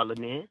Raji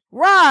calling in.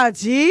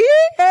 Raji.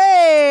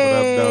 Hey. What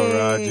up, though,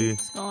 Raji?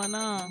 What's going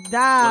on?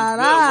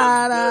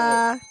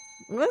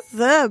 What's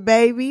up,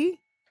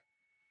 baby?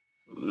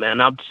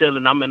 Man, I'm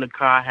chilling. I'm in the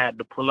car. I had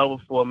to pull over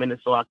for a minute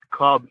so I could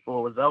call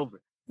before it was over.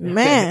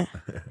 Man,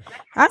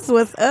 that's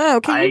what's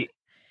up.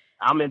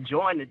 I'm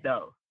enjoying it,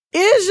 though.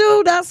 Is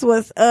you? That's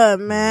what's up,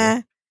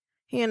 man.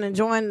 He ain't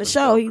enjoying the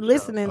show. He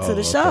listening to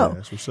the show.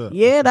 That's what's up.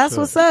 Yeah, that's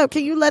what's up.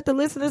 Can you let the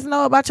listeners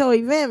know about your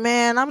event,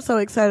 man? I'm so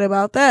excited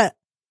about that.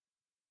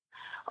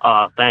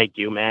 Thank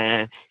you,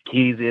 man.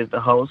 Keys is the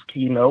host,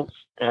 Keynotes.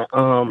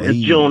 It's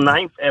June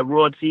 9th at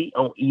Royalty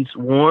on East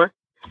Warren.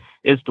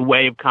 It's the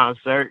Wave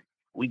concert.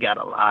 We got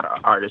a lot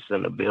of artists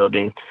in the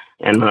building.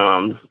 And,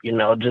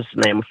 just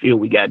to name a few,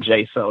 we got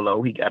Jay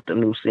Solo. He got the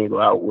new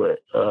single out with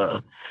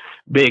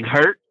Big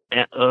Hurt.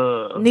 And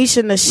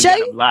Nisha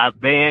Nashay, live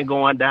band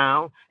going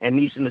down, and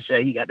Nisha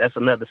Nashay, that's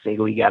another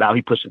single he got out.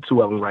 He pushing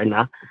 2 of them right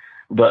now,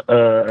 but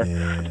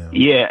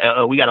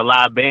we got a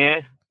live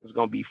band. It's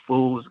gonna be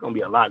full. It's gonna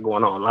be a lot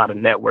going on, a lot of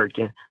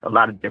networking, a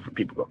lot of different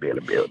people gonna be in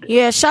the building.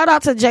 Yeah, shout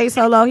out to Jay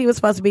Solo. He was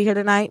supposed to be here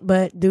tonight,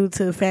 but due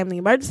to family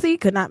emergency,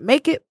 could not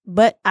make it.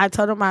 But I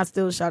told him I'd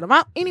still shout him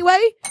out anyway.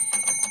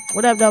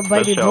 What up, though,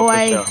 baby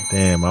boy?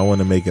 Damn, I want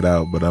to make it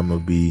out, but I'm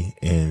going to be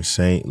in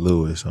St.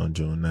 Louis on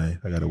June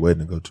 9th. I got a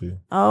wedding to go to.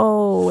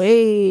 Oh,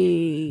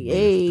 hey.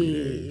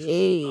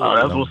 Oh,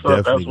 that's what's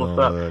up. That's what's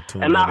up.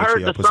 And I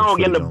heard the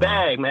song In the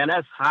Bag, man.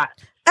 That's hot.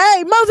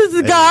 Hey, Moses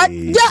is God.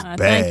 Yeah.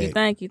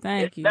 Thank you.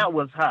 That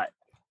was hot.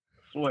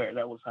 I swear,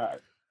 that was hot.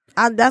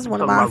 That's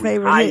one of my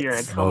favorite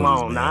hits. Come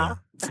on, now.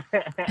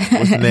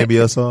 What's the name of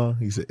your song?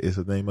 It's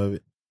the name of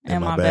it?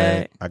 In my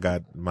bag. I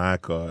got my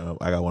car.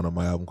 I got one on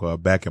my album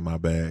called Back in My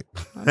Bag.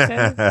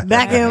 Okay.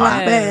 Back in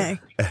my bag.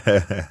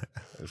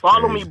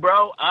 Follow me,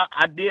 bro.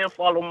 I did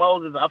follow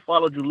Moses. I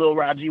followed you, Lil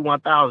Raji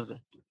 1000.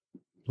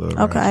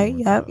 Okay.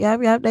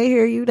 Yep. They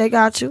hear you. They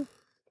got you.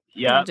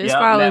 Yeah.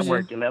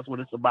 Networking. That's what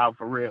it's about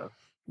for real.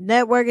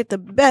 Network at the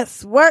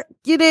best work.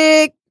 You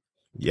dig?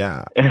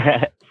 Yeah.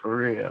 For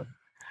real.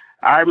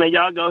 All right, man.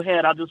 Y'all go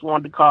ahead. I just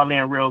wanted to call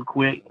in real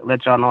quick.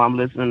 Let y'all know I'm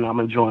listening. I'm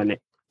enjoying it.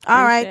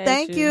 All right,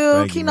 thank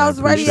you. Keynotes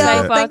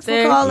Radio. Thanks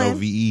for calling.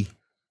 LVE.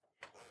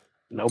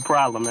 No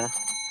problem, man.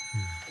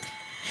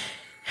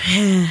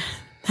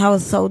 That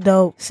was so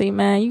dope. See,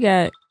 man, you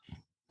got.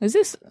 Is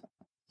this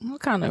what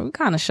kind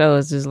of show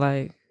is this?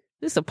 Like,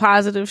 this a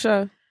positive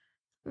show?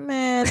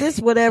 Man, this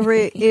whatever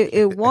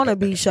it wanna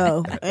be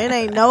show. It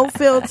ain't no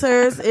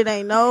filters. It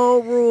ain't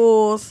no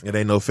rules. It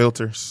ain't no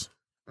filters.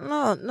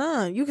 No,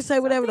 none. You can say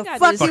whatever the fuck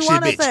Fuck you shit,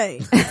 want to bitch. say.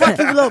 Fuck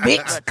you, little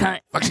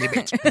bitch. Fuck shit,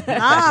 bitch.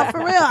 Nah, for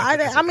real.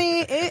 I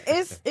mean,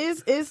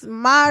 it's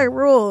my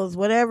rules.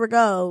 Whatever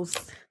goes.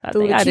 I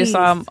think I just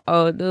saw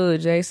old dude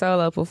Jay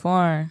Solo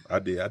perform. I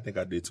did. I think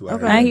I did too.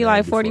 Okay. Man, he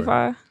like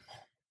 45.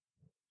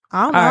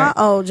 I don't know how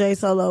old Jay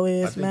Solo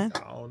is, man. I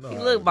don't know. He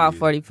look about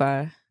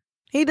 45.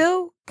 He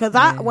do? Cause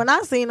when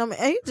I seen him,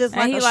 he just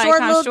And like he a like short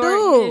kinda little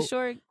short, dude. yeah,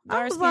 short,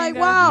 I was dark-skinned like, guy.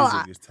 wow.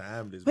 Music is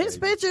timeless, His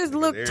baby. pictures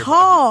look Everybody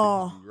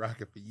tall. be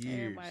rocking for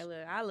years.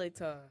 I look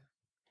tall.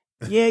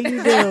 Yeah,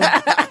 you do.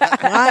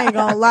 I ain't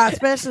gonna lie,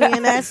 especially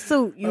in that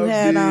suit you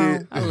had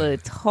on. I look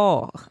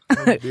tall.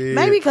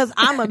 Maybe because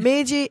I'm a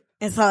midget,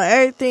 and so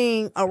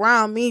everything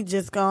around me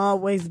just gonna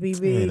always be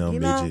big. Ain't no you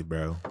know? midget,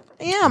 bro.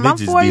 Yeah, I'm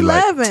Midgets be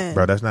 4'11". like,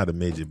 bro, that's not a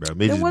midget, bro.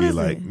 Midgets what be is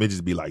like it?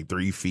 midgets be like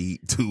 3 feet,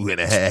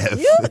 2.5.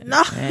 You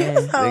no,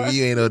 Nigga,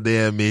 you ain't no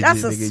damn midget.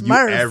 That's a Nigga,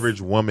 smurf. you average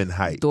woman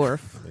height.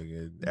 Dwarf.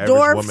 Nigga, average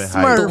Dwarf woman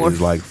smurf. height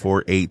is like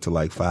 4'8" to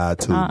like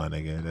 5'2", my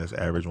nigga. That's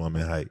average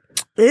woman height.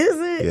 Is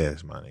it?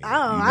 Yes, my nigga. Oh, You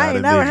I not ain't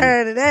a never midget.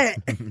 heard of that.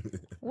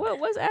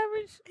 What's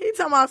average? He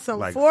talking about some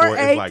Like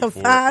 4'8" like to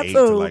 4'8" 5'2".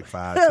 to like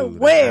 5'2".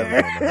 Where?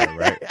 That's average woman height,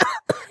 right?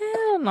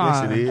 Hell no.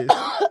 Yes, it is.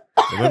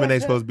 The women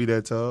ain't supposed to be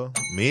that tall.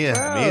 Men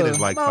is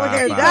like I'm over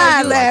here 5'5".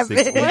 dying like laughing.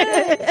 6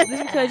 feet.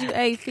 Just because you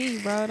 8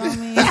 feet, bro, don't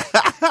mean.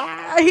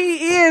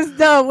 He is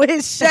though with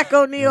his Shaq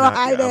O'Neal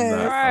height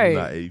ass. I'm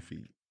not 8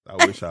 feet.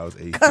 I wish I was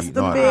 8 feet. Custom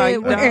bed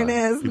wearing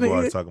ass People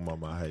are nigga. talking about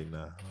my height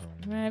now.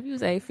 Man, if you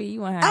was 8 feet,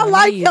 you wouldn't I have no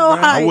like knees, your bro.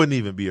 height. I wouldn't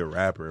even be a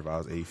rapper if I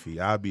was 8 feet.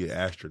 I'd be an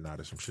astronaut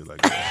or some shit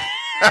like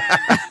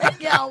that.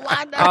 Yo,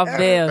 why not? Off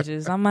Bell,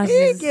 just I might He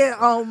just. get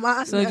on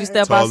my As soon as you nerves.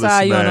 step Tallest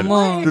outside, you on the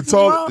man- moon. The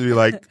tall, be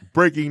like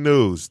breaking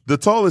news: the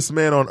tallest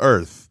man on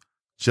Earth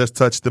just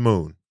touched the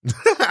moon.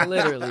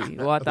 Literally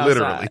walked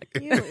Literally,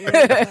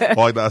 outside.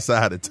 walked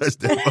outside and touched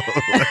the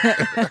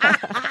moon.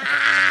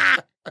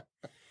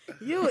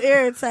 You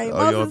irritate.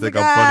 Oh, you don't Most of think the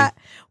I'm guy. funny?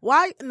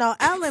 Why? No,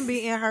 Ellen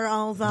be in her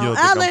own zone. You don't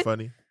think Ellen, I'm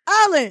funny?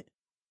 Ellen,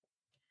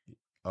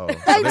 Oh, they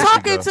there she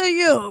talking go. to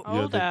you. You Oh,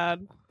 don't think-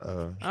 Dad.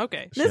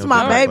 Okay. she This don't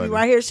my think I'm baby funny.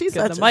 right here. She's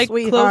Get such the a mic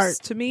sweetheart. close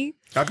to me.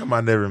 How come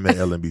I never met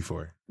Ellen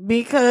before?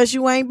 Because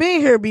you ain't been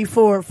here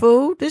before,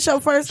 fool. This your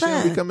first She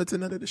don't be time. coming to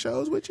none of the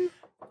shows with you.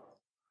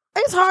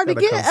 It's hard to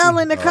Gotta get come see.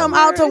 Ellen to come Oh.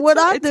 out to what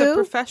I It's a do.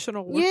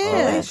 professional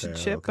Yeah.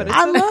 relationship, Okay, but okay. it's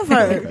I love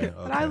her. Okay,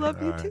 But I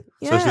love you all too. So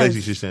Yes. she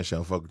actually she's saying she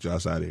don't fuck with you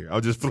outside of here.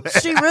 I'm just playing.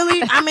 She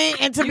really, I mean,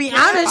 and to be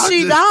honest, I'm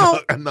she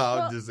just don't. No,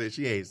 I'm just saying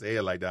she ain't say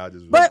it like that. I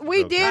just. But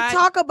we okay. did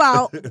talk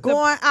about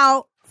going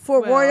out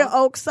for Well- Royal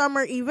Oak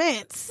summer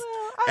events.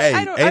 Hey,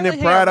 I don't ain't it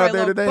hang Pride out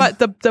very there long, today?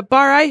 But the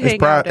bar I It's hang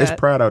Pride. out at. It's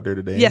Pride out there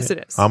today. ain't Yes,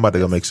 it is. I'm about to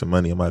go make some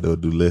money. I'm about to go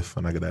do Lyft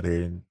when I get out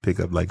here and pick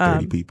up like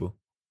 30 people.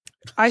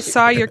 I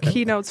saw your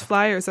Keynotes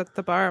flyers at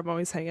the bar I'm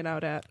always hanging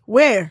out at.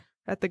 Where?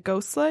 At the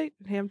Ghost Light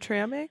in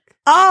Hamtramck.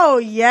 Oh,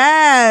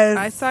 yes.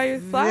 I saw your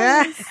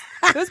flyers.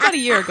 It was about a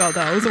year ago,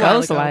 though. It was a while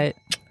Ghost ago. Light.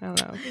 I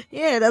don't know.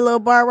 Yeah, that little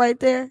bar right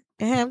there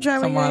in Hamtramck.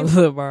 Somewhere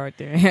little bar right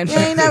there. You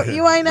ain't never,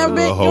 you ain't never A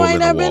been. little You hole ain't in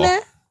the never been wall.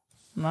 there.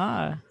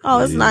 Nah. Oh,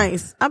 it's Yeah.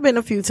 nice. I've been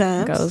a few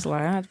times. Ghost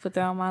Light. I have to put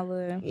that on my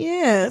little.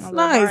 Yeah, it's my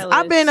little nice. bar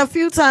I've been a list.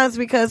 few times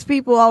because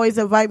people always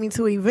invite me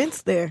to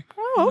events there.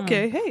 Oh,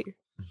 okay. Hey,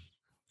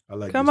 I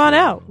like come this on one.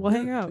 out. We'll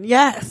hang out.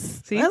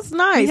 Yes, See? that's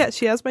nice.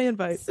 She has my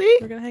invite. See?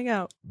 We're going to hang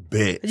out.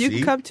 Bet. You can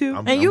See? come too.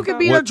 And you can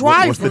be the What's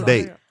driver. the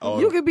date? Oh,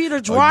 You could be the oh,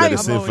 you driver. better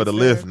send for the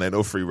always lift and ain't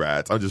no free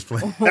rides. I'm just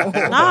playing.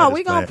 Nah, I'm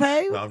we just gonna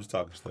playing. pay. No, I'm just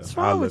talking stuff. What's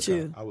wrong I'll with look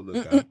you? out. I would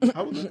look out.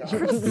 I would look out.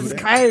 This is Do that.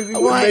 crazy. I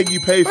would boy. make you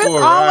pay for Chris a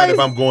ride always- if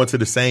I'm going to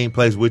the same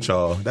place with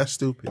y'all. That's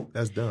stupid.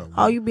 That's dumb.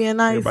 Oh, you being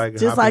nice, Everybody can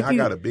just hop in. like I you,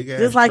 got a big ass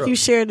just like truck. you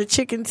shared the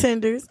chicken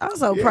tenders. I'm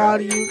so Yeah. proud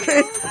of you,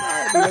 Chris.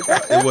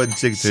 It wasn't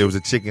chicken. It was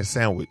a chicken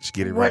sandwich.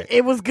 Get it right.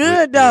 It was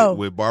good With- though,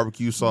 with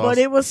barbecue sauce. but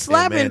it was and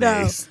slapping though.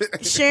 mayonnaise.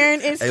 Sharing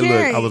is Hey,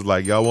 caring. look, I was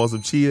like, y'all want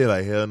some cheese? They're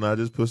like, hell no,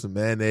 just put some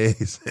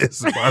mayonnaise and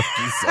some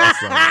barbecue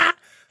sauce on it.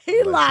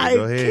 He like,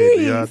 go ahead,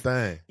 do y'all Keith,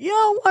 thing. you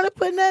don't want to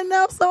put nothing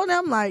else on it?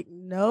 I'm like,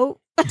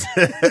 nope.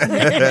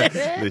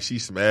 Look, she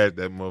smashed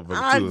that motherfucker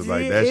I too. It was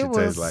like, did. that It shit was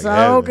tastes like so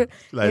heaven. good.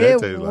 Like, It that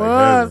tastes was.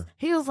 like heaven.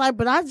 He was like,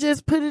 but I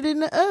just put it in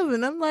the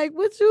oven. I'm like,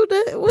 what you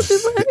did? What you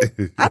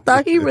say? I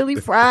thought he really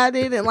fried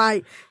it and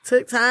like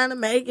took time to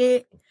make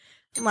it.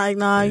 I'm like,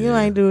 nah, you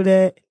ain't do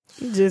that.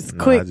 You just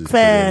Nah, quick, I just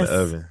fast. put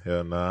it in the oven.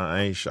 Hell nah, I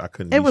ain't. I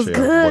couldn't. It eat was Chef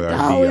good,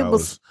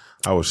 Boyardee.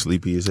 though. I was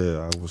sleepy as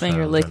hell. I was Finger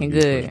trying licking to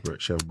be good.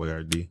 first, Chef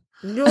Boyardee.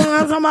 You know what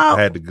I'm talking about?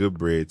 I had the good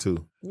bread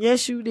too.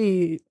 Yes, you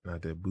did.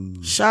 Not that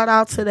booze. Shout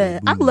out to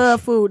that. I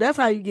love food. That's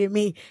how you get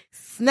me.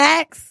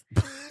 Snacks,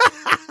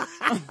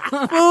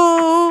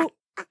 food,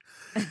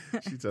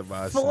 She talking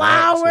about snacks.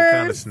 flowers. What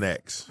kind of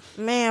snacks?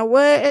 Man,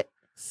 what?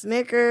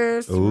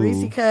 Snickers, Ooh,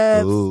 Reese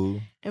Cups,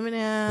 ooh.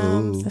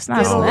 M&M's. That's not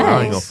I ain't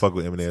snacks. gonna fuck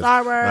with M&M's.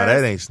 Starburst. No,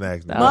 that ain't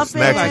snacks. Muffins.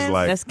 Snacks is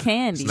like that's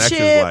candy. Snacks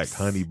Chips. is like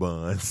honey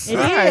buns. It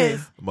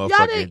is. Y'all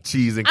Motherfucking didn't-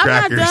 cheese and I'm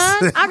crackers. not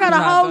done. I got a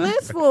Not whole done.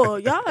 list full.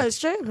 Y'all is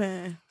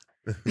tripping.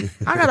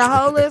 I got a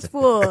whole list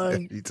full.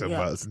 You talking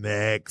about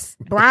snacks?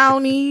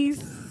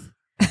 Brownies,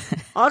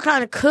 all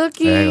kind of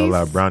cookies. I ain't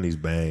gonna lie, brownies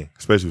bang,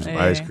 especially with some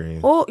Yeah. ice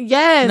cream. Oh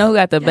yes. You know who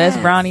got the best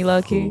Yes. brownie,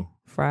 low key? Who?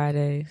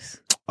 Fridays.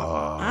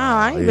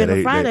 I ain't been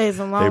to Fridays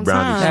in a long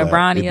time. That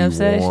brownie it be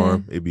obsession.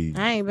 Warm. It be,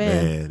 I ain't been.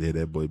 Man, yeah,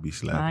 that boy be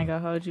slapping. I ain't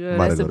gonna hold you up.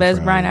 Might That's have the go to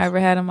best brownie I Fridays. ever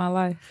had in my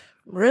life.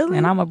 Really?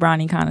 And I'm a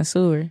brownie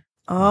connoisseur.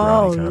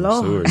 Oh Brownie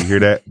Lord. connoisseur. You hear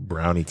that?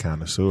 Brownie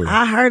connoisseur.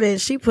 I heard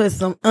it. She put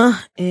some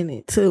in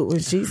it too when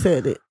she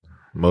said it.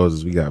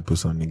 Moses, we gotta put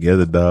something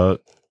together, dog.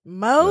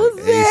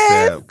 Moses.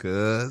 ASAP,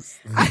 cuz.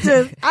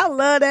 I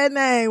love that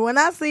name. When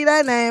I see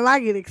that name, I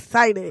get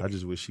excited. I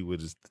just wish she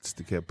would just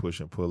kept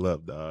pushing pull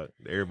up, dog.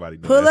 Everybody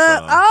know Pull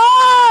that up. song.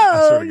 Oh,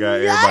 I swear to God,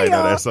 everybody know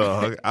yeah. that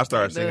song. I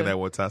started singing that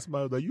one time.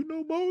 Somebody was like, "You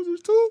know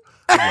Moses too?"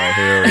 I'm like,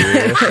 "Hell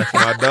yeah, that's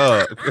my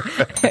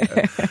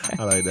dog."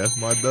 I'm like, "That's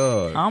my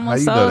dog." I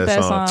almost How you know sold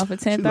that song for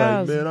She like, $10,000. man,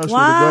 I swear to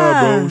Why?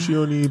 God, bro, she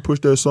don't even push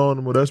that song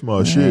no more. That's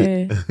my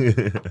shit.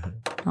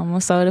 I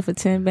almost sold it for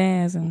 10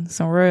 bands and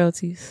some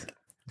royalties.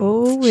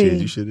 Oh, Shit,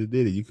 you should have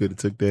did it. You could have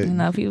took that. You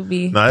know, people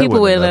be Nah, that people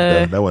wasn't with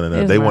enough, though. That wasn't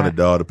enough. it's They not. wanted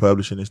all the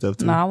publishing and stuff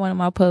too. No, I wanted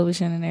my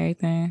publishing and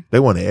everything. They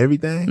wanted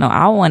everything. No,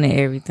 I wanted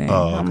everything.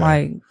 Oh, I'm okay.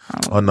 like,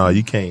 Oh no,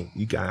 you can't.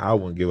 I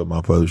wouldn't give up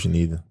my publishing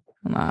either.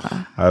 nah.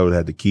 I would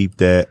have to keep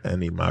that. I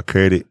need my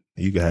credit.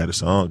 You can have the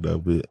song though,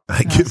 but I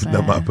ain't giving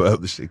up my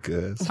publishing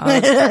because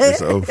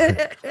it's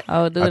over.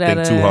 Oh, do I that.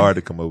 think too hard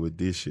to come up with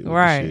this shit. With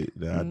Right. The shit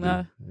that I do.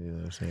 No. You know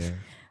what I'm saying?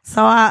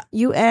 So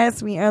you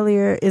asked me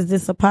earlier, is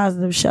this a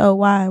positive show?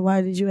 Why?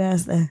 Why did you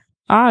ask that?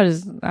 I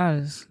was,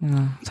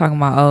 talking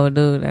about old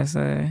dude that's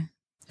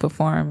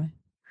performing.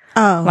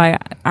 Oh, Like,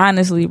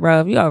 honestly,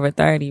 bro, if you over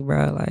 30,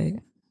 bro,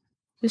 like,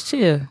 just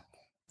chill.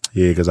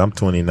 Yeah, because I'm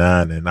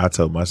 29 and I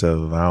told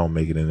myself if I don't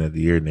make it in the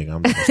year, nigga,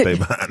 I'm gonna stay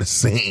behind the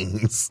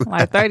scenes.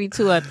 Like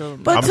 32 at the.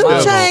 but I'm 2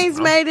 still-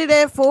 Chainz made it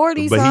at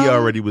 40. But he something.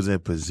 already was in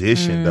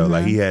position though.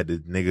 Like he had the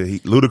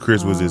nigga.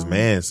 Ludacris was his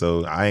man.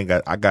 So I ain't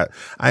gonna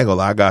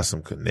lie. I got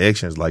some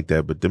connections like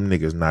that. But them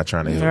niggas not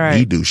trying to help Right.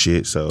 me do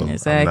shit. So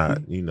Exactly. I'm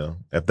not. You know,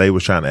 if they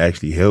was trying to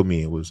actually help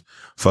me and was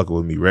fucking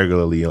with me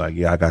regularly, like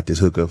yeah, I got this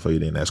hookup for you.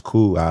 Then that's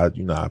cool.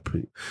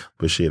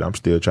 But shit, I'm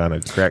still trying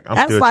to crack. I'm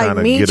That's still like trying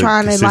to me get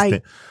trying a to, consistent.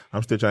 like-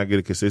 I'm still trying to get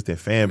a consistent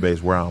fan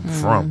base where I'm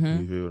from.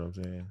 You feel what I'm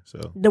saying?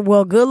 So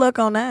Well, good luck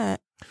on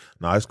that.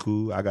 no, it's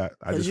cool. I 'Cause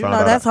just you found know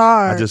out. that's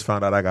hard. I just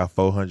found out I got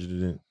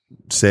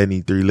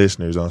 473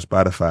 listeners on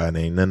Spotify, and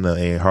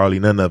ain't hardly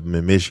none of them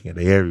in Michigan.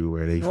 They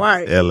everywhere. They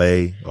Right.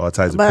 L.A. all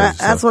types of But places.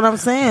 that's what I'm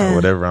saying.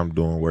 Whatever I'm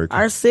doing, working.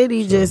 Our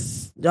city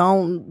just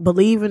don't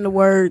believe in the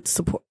word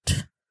support.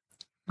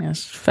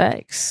 That's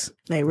facts.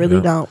 They really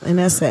Yeah. don't, and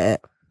that's sad.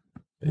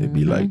 It'd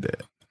be like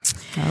that.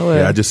 I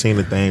Yeah, I just seen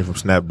the thing from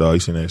Snapdog. You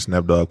seen that?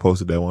 Snapdog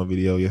posted that one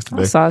video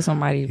yesterday. I saw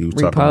somebody He was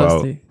repost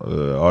talking it.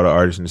 about all the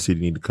artists in the city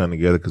need to come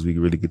together because we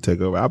really could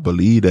take over. I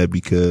believe that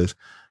because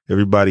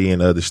everybody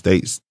in other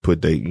states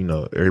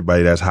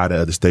everybody that's hot in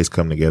other states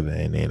come together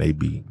and then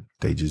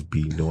they just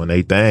be doing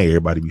their thing.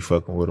 Everybody be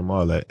fucking with them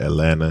all, like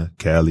Atlanta,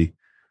 Cali,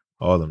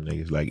 all them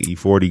niggas. Like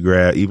E40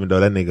 grab, even though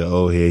that nigga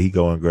old head, he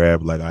go and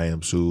grab like I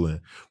Am Sue and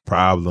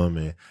Problem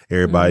and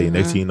everybody. And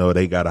next thing you know,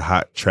 they got a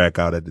hot track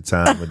out at the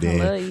time. But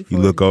then you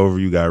look over,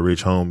 you got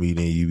Rich Homie,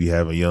 then you be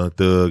having Young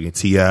Thug and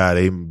T.I.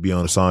 They be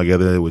on a song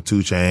together with 2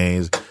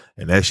 Chainz,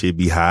 and that shit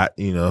be hot.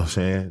 You know what I'm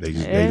saying? They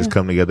just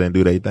come together and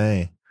do their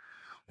thing.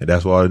 And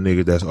that's what all the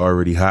niggas that's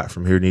already hot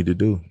from here need to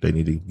do. They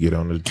need to get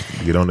on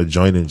the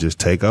joint and just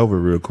take over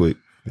real quick.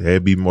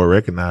 They'd be more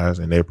recognized,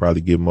 and they'd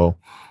probably get more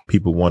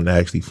people wanting to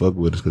actually fuck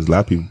with us, because a lot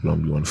of people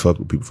don't want to fuck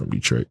with people from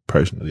Detroit.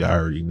 Personally, I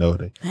already know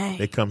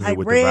they come here like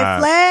with red the vibe.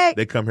 flag.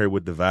 They come here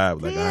with the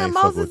vibe. Like I Yeah, ain't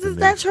fuck with Moses, them is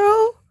that niggas.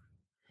 true?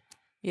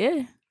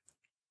 Yeah.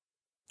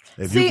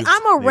 If you See, could-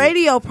 I'm a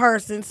radio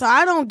person, so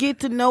I don't get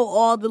to know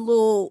all the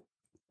little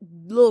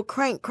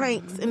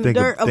cranks in the Think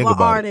dirt of an about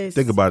it. artist.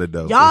 Think about it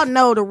though. Y'all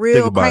know the real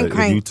Think about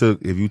crank.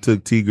 If you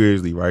took T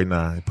Grizzly right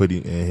now and put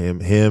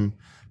him,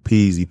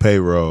 Peasy,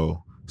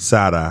 Payroll,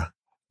 Sada,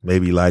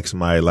 maybe like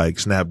somebody like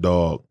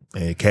Snapdog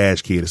and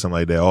Cash Kid or something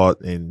like that,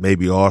 and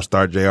maybe All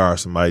Star JR,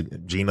 somebody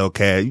Gino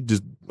Cash, you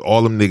just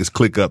all them niggas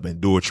click up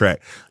and do a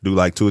track, do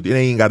like 2 or 3. It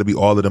ain't got to be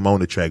all of them on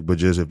the track, but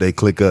just if they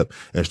click up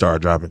and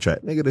start dropping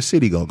track, nigga, the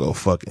city gonna go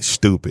fucking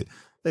stupid.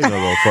 They gonna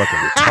go fucking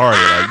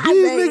retarded. Like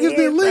these niggas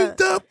been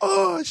linked up.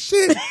 Oh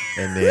shit!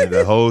 And then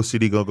the whole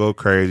city gonna go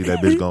crazy. That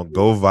bitch gonna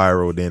go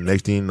viral. Then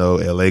next thing you know,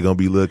 LA gonna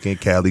be looking,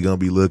 Cali gonna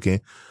be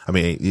looking. I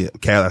mean, yeah,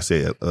 Cali. I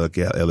said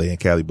LA and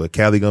Cali, but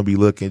Cali gonna be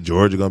looking.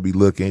 Georgia gonna be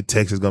looking.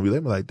 Texas gonna be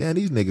looking. Like, damn,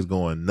 these niggas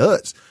going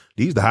nuts.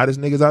 These the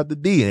hottest niggas out the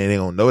D, and they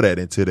gonna know that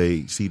until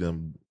they see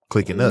them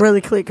clicking up.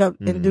 Really click up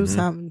and do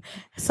something.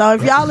 So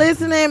if y'all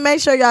listening, make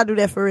sure y'all do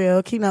that for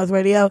real. Keynotes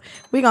Radio.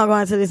 We gonna go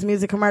into this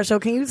music commercial.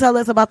 Can you tell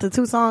us about the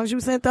 2 songs you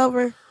sent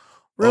over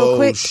real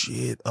quick? Oh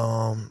shit. I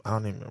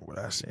don't even remember what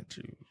I sent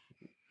you.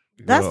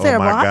 That's Oh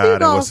terrible. my How God, you and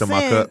gonna what's in my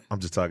send? cup? I'm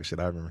just talking shit.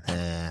 I remember.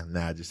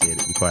 Nah, I just said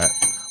it. Be quiet.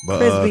 But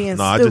Chris being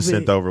no, I just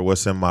stupid. sent over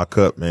What's in My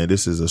Cup, man.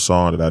 This is a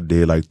song that I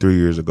did like 3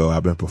 years ago.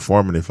 I've been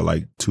performing it for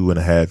like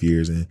 2.5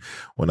 years. And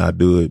when I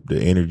do it, the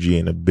energy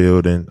in the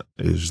building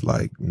is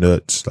like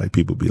nuts. Like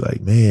people be like,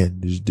 man,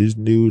 this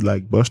new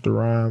like Busta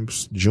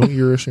Rhymes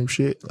Jr. or some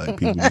shit. Like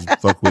people just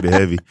fuck with it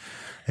heavy.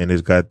 And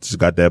it's got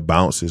that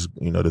bounce. It's,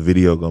 you know, the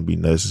video gonna be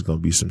nuts. It's gonna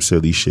be some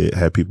silly shit.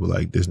 Have people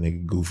like, this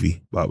nigga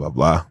goofy, blah, blah,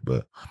 blah.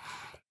 But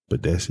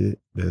that's it.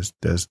 That's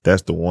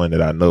the one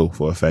that I know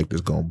for a fact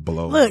is gonna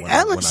blow. Look,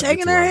 Ellen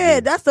shaking her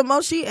head. That's the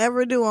most she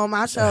ever do on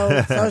my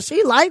show. So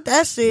she like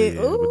that shit.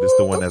 Yeah, but this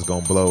the one that's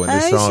gonna blow. And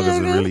this Hey, song sugar. is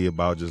really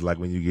about just like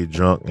when you get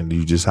drunk and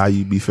you just how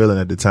you be feeling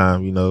at the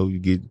time. You know, you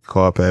get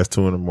called past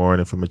 2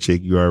 a.m. from a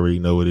chick. You already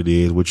know what it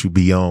is. What you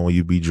be on when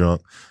you be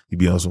drunk. You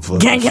be on some fucking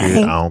Gang, shit.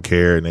 gang. I don't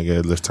care,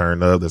 nigga. Let's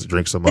turn up. Let's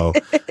drink some more.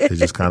 It's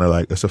just kind of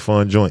like, it's a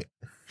fun joint.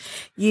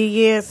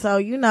 Yeah. So,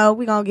 you know,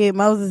 we gonna get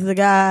Moses the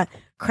guy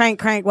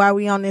crank while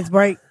we on this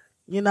break.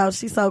 You know,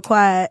 she's so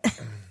quiet.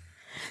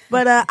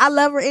 But I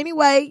love her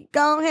anyway.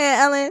 Go ahead,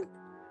 Ellen.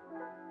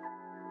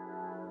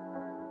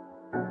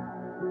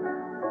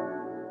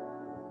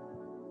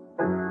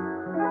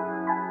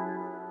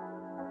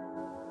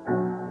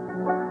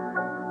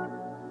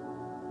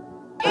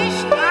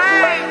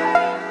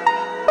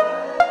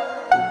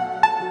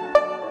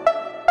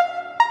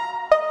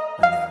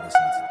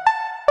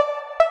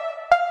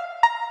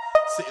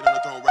 Sitting on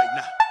the throne right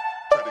now.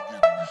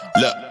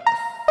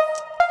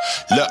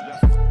 Look,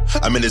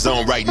 I'm in the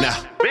zone right now.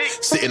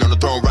 Sitting on the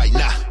throne right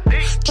now.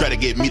 Try to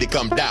get me to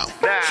come down.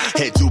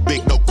 Head too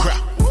big, no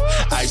crowd.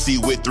 I see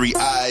with 3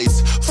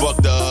 eyes. Fuck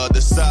the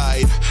other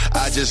side.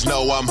 I just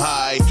know I'm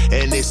high,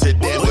 and it's a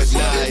damn good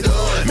night.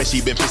 Man,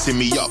 she been pissing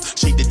me off.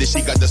 She did this,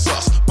 she got the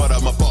sauce, but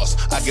I'm a boss.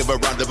 I give a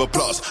round of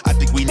applause. I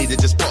think we need to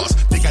just pause.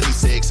 Think I need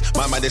 6.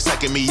 My mind is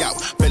psyching me out.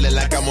 Feeling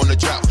like I'm on a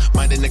drought.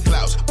 Mind in the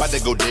clouds. About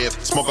to go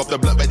deaf. Smoke off the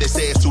blunt, but they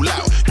say it's too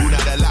loud. You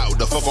not allowed.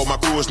 The fuck on my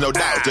crew is no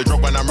doubt. They're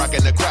drunk when I'm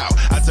rocking the crowd.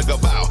 I took a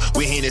vow.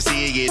 We ain't to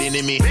see it get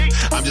into me.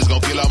 I'm just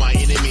gonna kill all my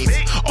enemies.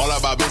 All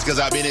about bitch, cause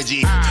I've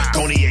energy.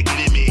 Cognac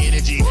giving me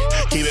energy.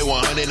 Keep it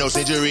 100, no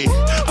century.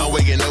 I'm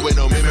waking up with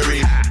no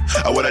memory.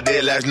 What I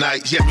did last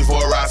night. She asked me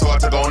for a ride, so I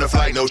took her on the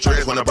flight. No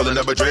stress when I'm pulling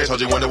up a dress. So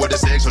she wonder what the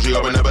sex, so she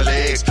opened up her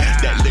legs.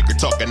 That liquor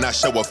talking, I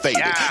show her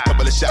faded.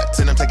 Couple of shots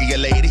and I'm taking a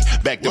lady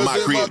back to my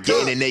crib.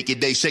 Getting it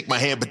naked, they shake my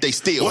hand, but they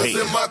still hate.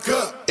 What's in my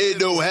cup? It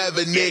don't have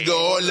a nigga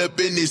all up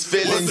in his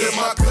feelings. What's in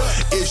my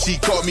cup? If she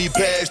caught me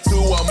past 2,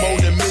 I'm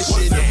on a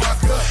mission.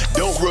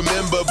 Don't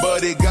remember,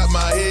 but it got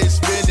my head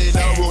spinning.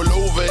 I roll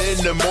over in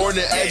the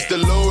morning, ask the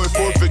Lord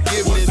for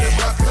forgiveness.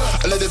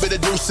 A little bit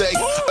of do say,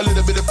 a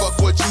little bit of fuck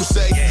what you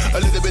say, a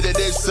little bit of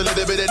this, a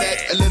little bit of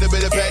that, a little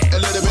bit of pack, a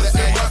little bit of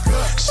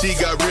act. She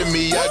got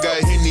Remy, I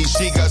got Henny,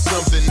 she got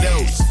something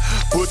else.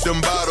 Put them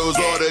bottles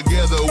all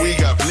together, we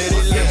got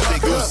plenty left. They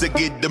goose to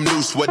get them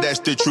loose, well that's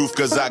the truth,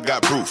 cause I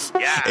got proof.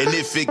 And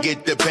if it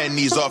get the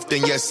pennies off,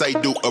 then yes I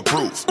do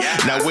approve.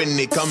 Now when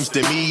it comes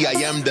to me, I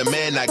am the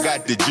man, I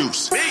got the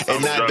juice.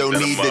 And I don't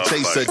need the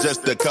chaser,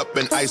 just a cup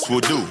and ice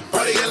will do.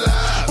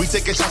 We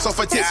taking shots off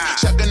her tits,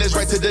 shotgun is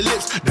right to the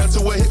lips, down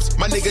to her hips.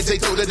 My nigga J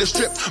told her to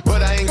strip,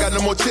 but I ain't got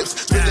no more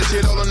tips. Spit that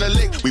shit all on the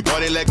lick, we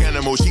party like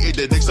animals. She ate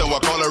the dick, so I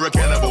call her a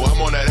cannibal. I'm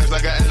on that ass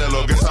like an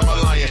antelope, guess I'm a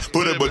lion.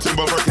 Put a button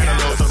over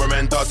cantaloupe.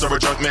 Superman thoughts are a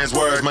drunk man's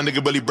words. My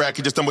nigga Billy Bragg,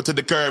 he just stumbled to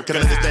the curb. Can't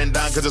understand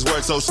down cause his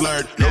words so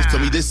slurred. Nose to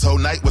me, this whole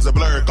night was a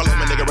blur. Call him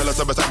a nigga Rello,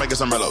 summertime, I get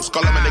some Rellos.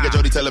 Call him a nigga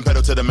Jody, tell him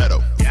pedal to the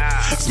meadow.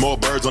 Small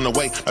birds on the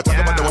way. I talk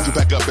about the ones you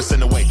pack up and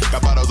send away.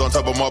 Got bottles on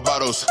top of more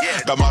bottles.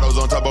 Got models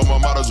on top of more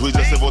models. We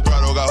just civil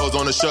throttle, got hoes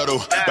on the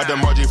shuttle. Got the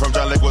Margie from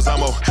John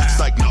Leguizamo. It's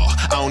like, no,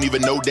 I don't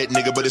even know that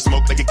nigga, but it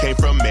smoke like it came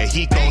from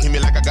Mexico. Hit me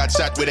like I got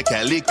shot with a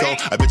calico.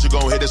 I bet you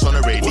gon' hit this on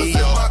the radio.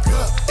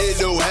 It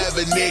don't have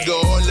a nigga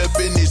all up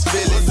in his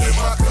feelings.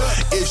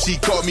 If she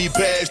caught me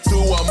past 2,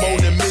 I'm on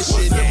a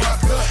mission.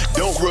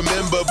 Don't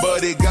remember,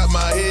 but it got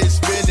my head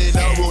spinning.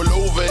 I roll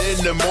over in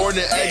the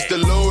morning, ask the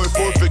Lord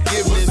for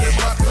forgiveness.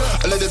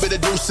 A little bit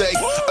of do say,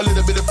 a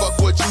little bit of fuck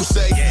what you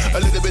say, a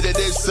little bit of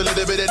this, a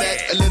little bit of that,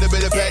 a little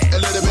bit of pack, a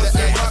little bit of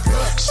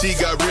act. She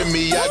got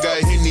Remy, I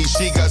got Henny,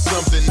 she got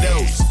something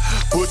else.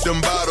 Put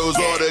them bottles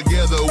all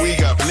together, we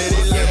got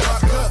plenty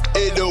left.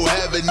 It don't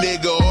have a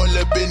nigga all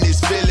up in his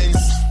feelings.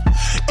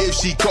 If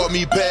she caught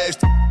me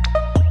past,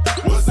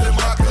 what's in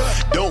my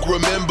cup? Don't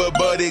remember,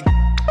 but it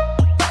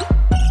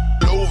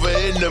over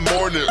in the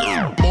morning.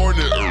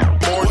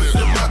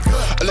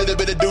 A little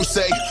bit of do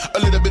say, a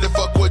little bit of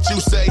fuck what you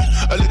say,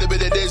 a little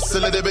bit of this, a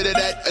little bit of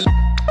that.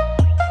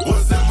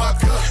 What's in my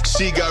cup?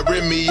 She got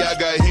Remy, I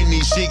got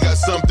Henny, she got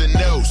something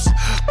else.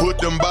 Put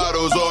them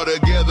bottles all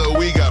together,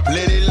 we got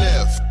plenty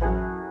left.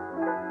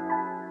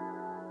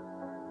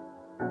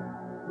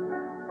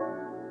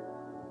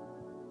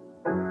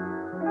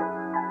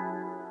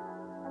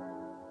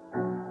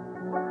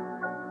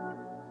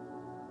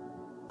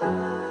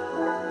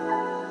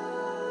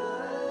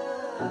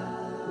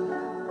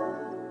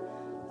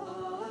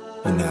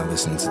 You're now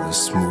listening to the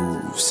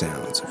smooth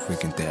sounds of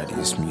Rick and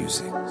Thaddeus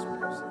music.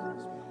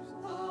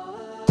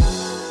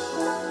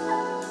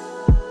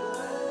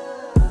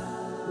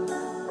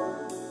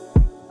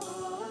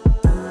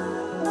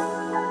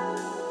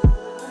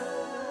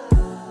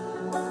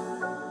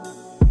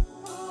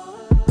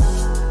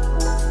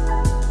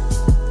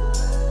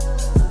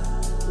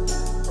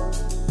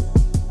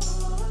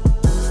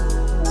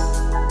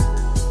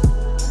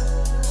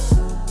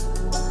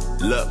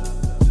 Look.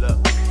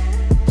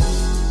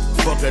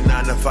 Fuck a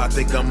 9 to 5,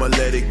 think I'ma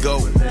let it go.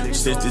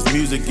 Since this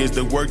music is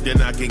the work,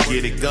 then I can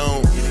get it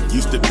gone.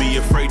 Used to be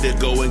afraid to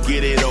go and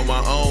get it on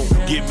my own.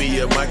 Give me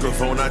a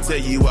microphone, I tell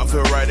you I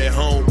feel right at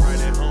home.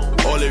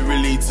 All it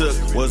really took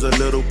was a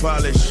little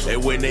polish.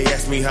 And when they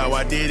ask me how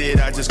I did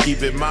it, I just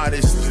keep it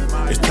modest.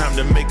 It's time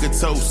to make a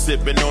toast,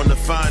 sipping on the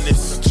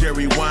finest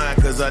cherry wine,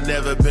 cause I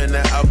never been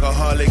an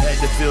alcoholic. Had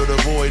to fill the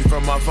void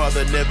from my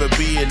father never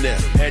being there.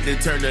 Had to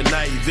turn the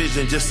night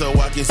vision just so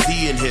I can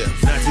see in here.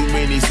 Not too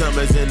many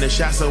summers in the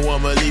shot, so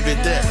I'ma leave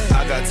it there.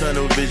 I got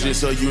tunnel vision,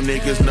 so you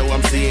niggas know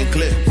I'm seeing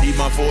clear. Need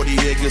my 40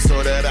 niggas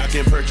so that I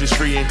can purchase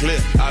free and clear.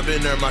 I've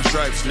been earned my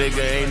stripes, nigga,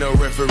 ain't no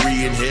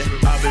referee in here.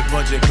 I've been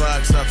punching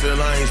clocks, I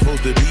feel I ain't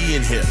supposed to be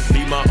in here.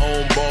 Be my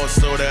own boss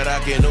so that I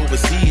can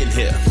oversee in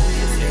here.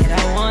 Said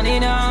I want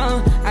it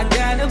all, I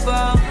got a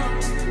ball.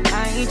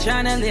 I ain't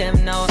tryna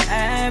live no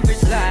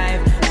average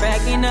life.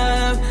 Backing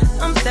up,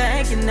 I'm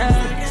stacking up,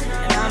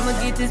 and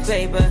I'ma get this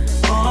paper.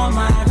 Oh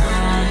my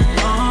God,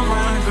 oh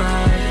my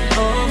God,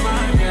 oh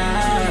my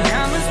God. And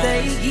I'ma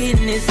stay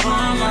getting this. Oh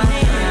my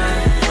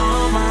God,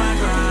 oh my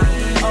God,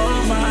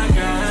 oh my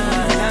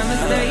God. And I'ma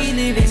stay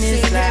living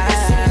this life.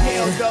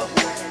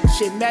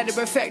 Shit,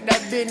 matter of fact,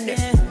 I've been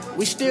there.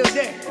 We still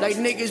there, like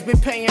niggas been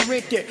paying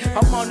rent there.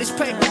 I'm on this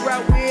paper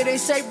route where they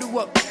save the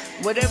work.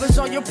 Whatever's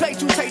on your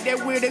plate, you take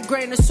that with a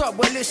grain of salt.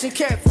 But listen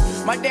careful,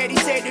 my daddy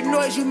said the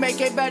noise you make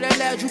ain't better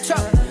loud you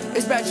talk.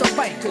 It's about your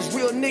bite, cause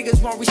real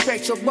niggas won't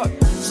respect your buck.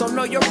 So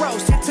know your role,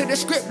 stick to the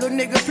script, little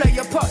nigga, play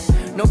your part.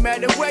 No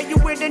matter where you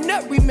ending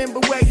up, remember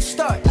where you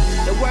start.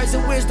 The words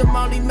of wisdom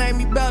only made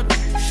me better.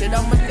 Shit,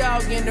 I'm a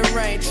dog in the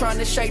rain, trying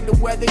to shake the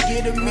weather,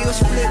 get a meal,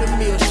 split a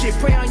meal. Shit,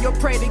 pray on your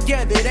pray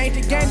together. It ain't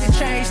the game to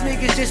change,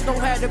 niggas just know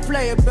how to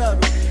play it better.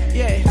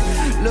 Yeah,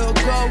 little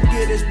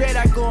go-getters, bet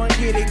I go and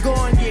get it, go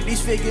and get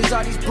these figures.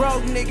 All these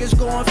broke niggas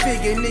go and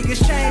figure.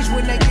 Niggas change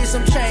when they get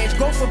some change.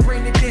 Go for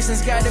bring the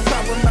distance, got it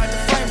problem about the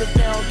flame if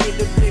they don't get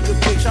the bigger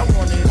picture. I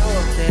want it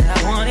all. Said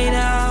I want it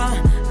all,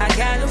 I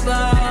got a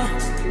ball.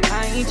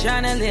 I ain't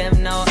tryna live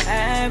no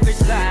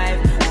average life.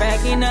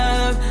 Backing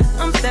up,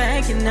 I'm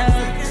stacking up,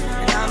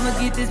 and I'ma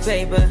get this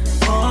paper.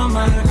 Oh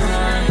my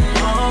God,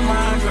 oh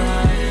my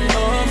God,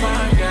 oh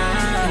my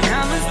God. And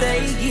I'ma stay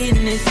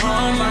getting this. Oh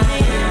my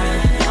God,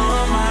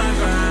 oh my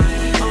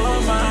God,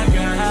 oh my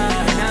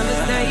God. And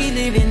I'ma stay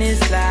living this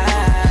life.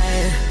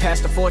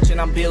 Past the fortune,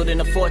 I'm building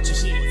a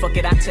fortress. Fuck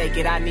it, I take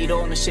it, I need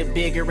ownership,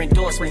 bigger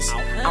endorsements.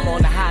 I'm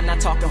on the high, not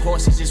talking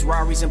horses, just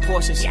Rarries and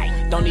Porsches.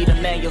 Don't need a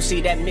man, you'll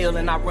see that meal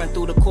and I run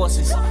through the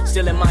courses.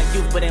 Still in my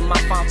youth, but in my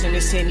fountain,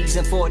 it's Hennies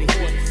and 40.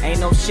 Ain't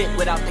no shit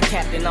without the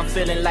captain, I'm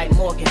feeling like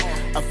Morgan.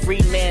 A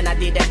free man, I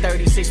did that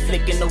 36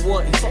 flick in the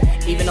Wardens.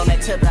 Even on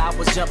that tether, I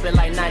was jumping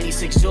like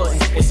 96 Jordan.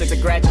 It's a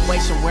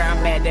graduation where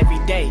I'm at every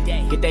day.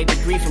 Get their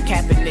degree from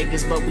capping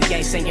niggas, but we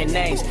ain't saying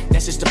names.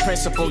 That's just the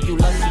principle, you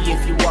lucky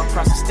if you walk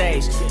across the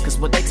stage. Cause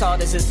what they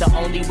taught us is the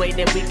only way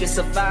that we can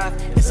survive.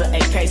 It's an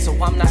AK, so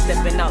I'm not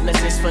stepping out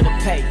unless it's for the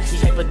pay.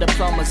 Paper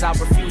diplomas, I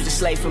refuse to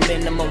slave for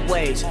minimum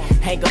wage.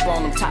 Hang up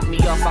on them, top me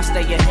off, I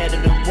stay ahead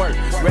of the work.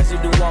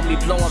 Residue on me,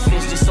 blowing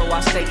fish just so I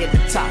stay at the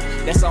top.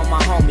 That's all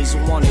my homies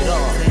who want it all.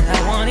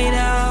 I want it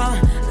all,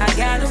 I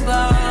got a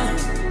ball.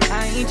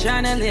 I ain't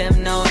tryna live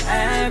no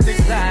average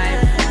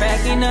life.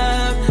 Backing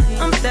up,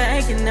 I'm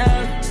stacking up,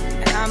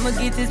 and I'ma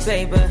get this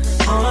paper.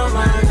 Oh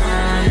my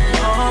God,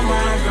 oh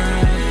my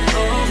God,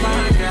 oh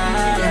my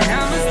God. And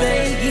I'ma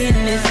stay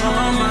getting this. Oh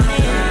my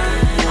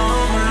God,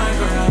 oh my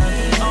God,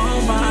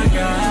 oh my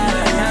God.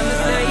 And I'ma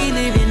stay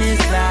living this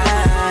life.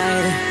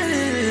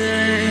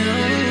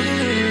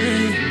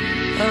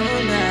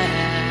 Oh my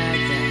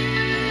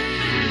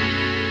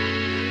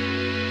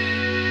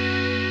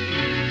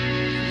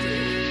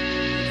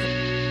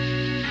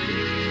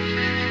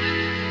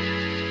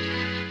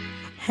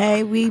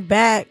Hey, we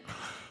back,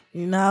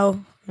 you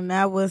know, and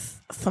that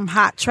was some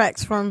hot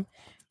tracks from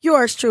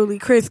yours truly,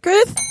 Chris.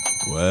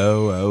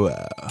 Well.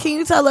 Can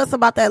you tell us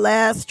about that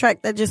last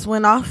track that just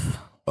went off?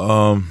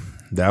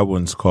 That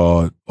one's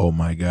called "Oh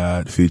My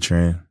God,"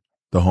 featuring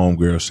the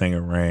homegirl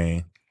singer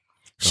Rain.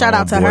 Shout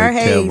out to her.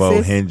 Hey, Kevo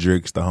sis.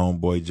 Hendrix, the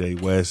homeboy Jay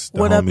West,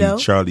 the What up, homie though?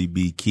 Charlie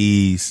B.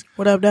 Keys.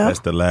 What up, though? That's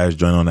the last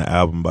joint on the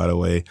album, by the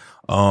way.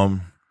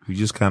 We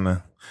just kind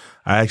of,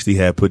 I actually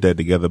had put that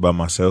together by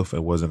myself.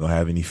 It wasn't gonna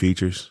have any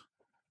features,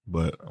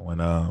 but when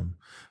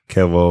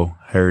Kevo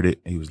heard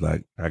it, he was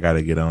like, "I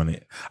gotta get on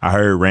it." I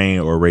heard Rain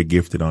or Ray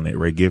Gifted on it.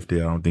 Ray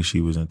Gifted, I don't think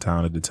she was in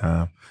town at the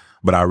time,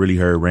 but I really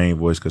heard Rain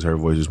voice because her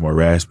voice is more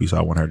raspy, so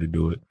I want her to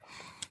do it.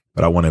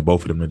 But I wanted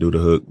both of them to do the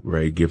hook.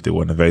 Ray Gifted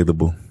wasn't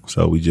available,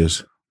 so we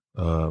just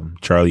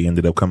Charlie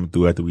ended up coming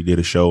through after we did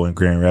a show in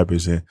Grand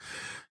Rapids, and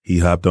he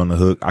hopped on the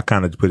hook. I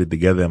kind of put it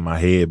together in my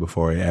head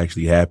before it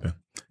actually happened.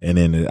 And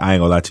then I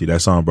ain't gonna lie to you,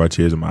 that song brought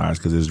tears in my eyes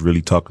because it's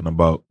really talking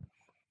about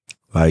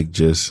like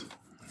just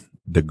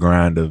the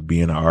grind of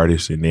being an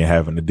artist and then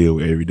having to deal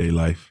with everyday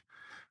life.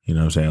 You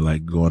know what I'm saying?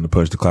 Like going to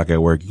punch the clock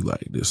at work, you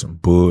like, there's some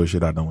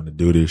bullshit. I don't want to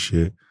do this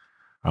shit.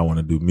 I want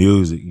to do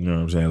music. You know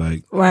what I'm saying?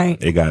 Like, right.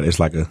 It's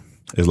like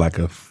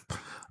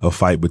a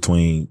fight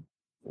between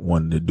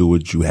wanting to do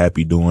what you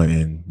happy doing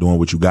and doing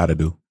what you got to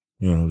do.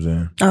 You know what I'm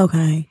saying?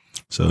 Okay.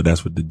 So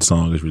that's what the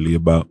song is really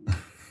about.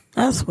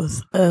 That's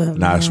what's up.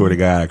 Nah, I swear to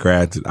God,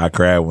 I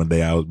cried one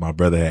day. My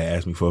brother had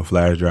asked me for a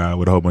flash drive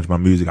with a whole bunch of my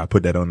music. I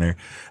put that on there,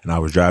 and I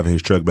was driving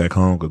his truck back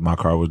home because my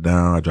car was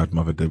down. I dropped him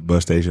off at the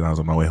bus station. I was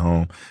on my way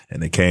home,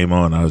 and it came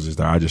on. I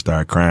just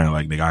started crying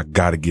like, nigga, I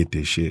gotta get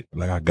this shit.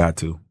 Like, I got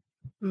to.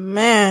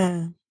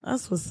 Man,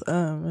 that's what's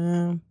up,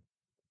 man.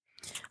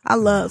 I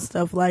love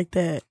stuff like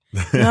that. You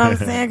know what I'm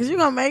saying? Because you're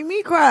going to make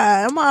me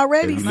cry. I'm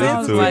already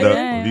sensitive.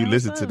 If you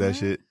listen to that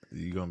shit,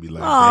 you're going to be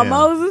like, oh, damn.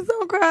 Moses,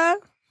 don't cry.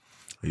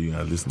 You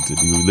gotta listen to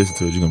it,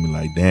 you're gonna be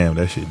like, damn,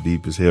 that shit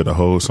deep as hell. The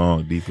whole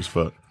song deep as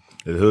fuck.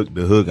 The hook,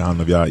 I don't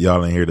know if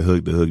y'all ain't hear the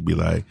hook. The hook be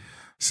like,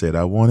 said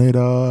I want it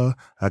all,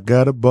 I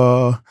got a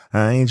ball,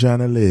 I ain't trying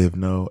to live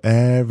no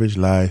average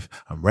life.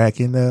 I'm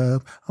racking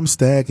up, I'm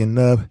stacking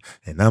up,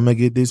 and I'ma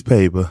get this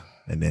paper.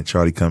 And then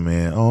Charlie come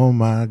in, oh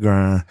my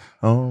grind,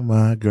 oh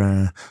my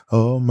grind,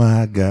 oh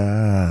my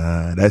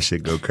God. That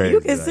shit go crazy.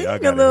 You can sing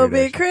a little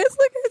bit, Chris.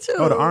 Look at you.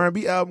 Oh, the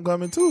R&B album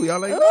coming too.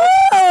 Y'all like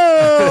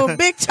oh,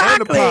 Big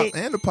Chocolate.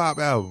 and the pop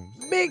album.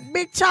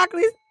 Big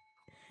Chocolate.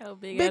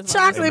 Big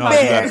Chocolate No,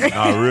 Bear.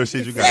 No, real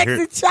shit. You gotta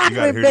hear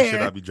Chocolate the Bear.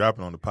 shit I be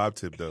dropping on the pop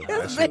tip though.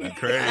 That shit be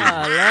crazy.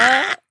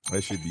 That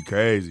shit be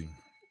crazy.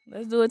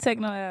 Let's do a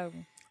techno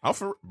album.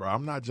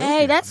 I'm not joking.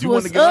 Hey, that's you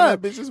what's get on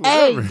up. that bitch, it's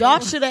Hey, whatever. y'all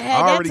should have had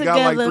I that already together.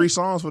 got like 3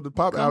 songs for the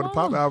pop album. The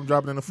pop album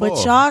dropping in the fall.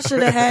 But y'all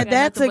should have had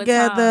that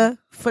together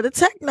for the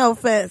Techno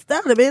Fest.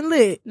 That would have been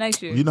lit.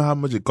 Next year. You know how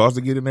much it costs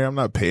to get in there? I'm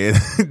not paying.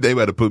 They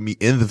better put me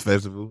in the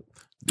festival.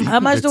 How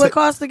much do it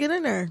cost to get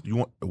in there? You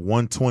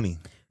want $120.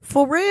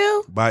 For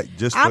real?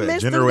 Just I for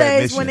missed general them days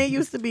admission. when it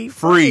used to be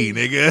free,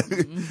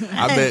 nigga.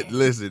 I bet.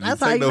 Listen, That's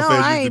the how you Techno know Fest I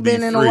used to ain't be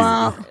been in a free.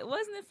 while.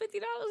 Wasn't it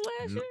 $50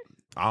 last year?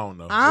 I don't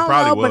know. I It don't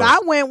probably know, was. but I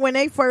went when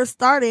they first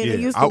started. Yeah, It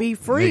used to be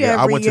free nigga,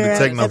 I every went to year the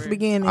Techno, at the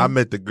beginning. I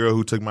met the girl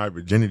who took my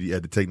virginity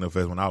at the Techno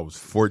Fest when I was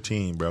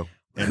 14, bro.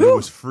 And it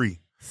was free.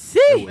 See,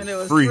 it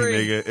was free,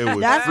 nigga. It was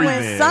that's free,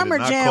 when man. Summer It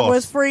did not Jam cost.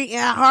 was free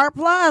at Hart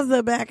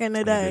Plaza back in the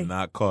It day. did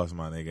not cost,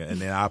 my nigga. And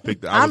then I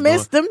picked. I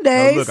missed them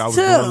days, look, I was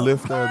too. doing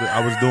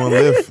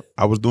Lyft.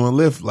 I was doing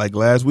Lyft like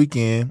last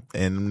weekend,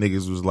 and them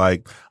niggas was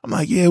like, I'm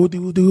like, yeah, we'll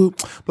do, blah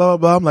blah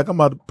blah. I'm like, I'm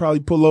about to probably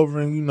pull over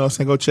and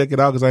say go check it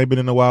out because I ain't been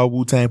in a while.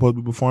 Wu-Tang supposed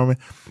to be performing.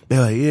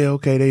 They're like, yeah,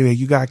 okay. They like,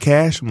 you got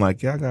cash? I'm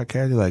like, yeah, I got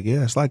cash. They're like,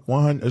 yeah, it's like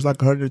 $100. It's like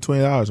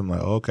 $120. I'm like,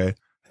 okay.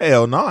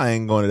 Hell no, I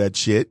ain't going to that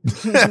shit.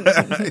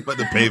 I ain't about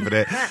to pay for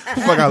that.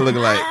 Fuck, I look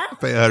like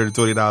pay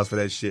 $120 for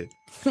that shit.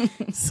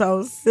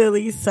 So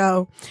silly.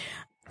 So,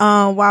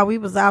 while we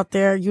was out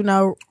there,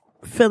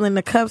 filling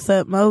the cups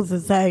up,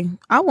 Moses say,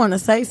 I want to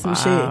say some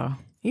shit.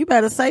 You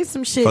better say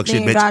some shit, Fuck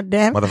then, shit, bitch.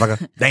 goddamn.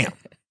 Motherfucker. Damn.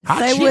 Hot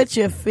Say shit. what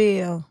you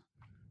feel.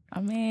 I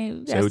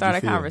mean, we Say gotta what start you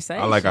a feel.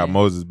 conversation. I like how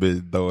Moses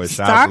been throwing shots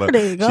Started low.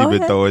 it. Go She been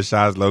ahead. throwing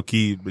shots low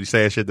key, but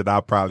saying shit that I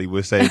probably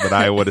would say, but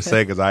I didn't want to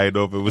say because I didn't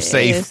know if it was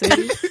safe.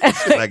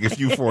 Like if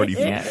you 40,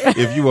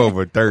 if you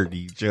over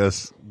 30,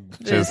 just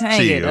hang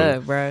chill. it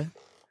up, bro.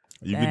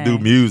 You can do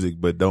music,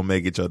 but don't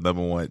make it your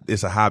number one.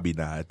 It's a hobby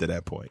now after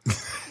that point.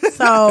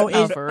 So,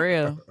 Oh, for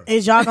real.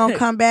 is y'all gonna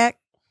come back?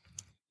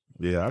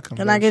 Yeah, I come.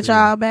 Can back, I get shit.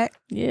 y'all back?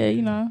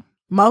 Yeah,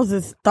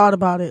 Moses thought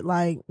about it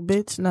like,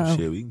 bitch, no.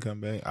 Shit, we can come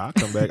back. I'll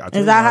come back. I told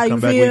Is that I'll how you come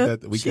back feel?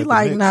 week She after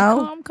like, next.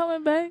 no. I'm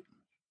coming back.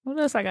 What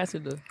else I got to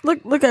do?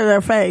 Look at her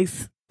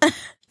face.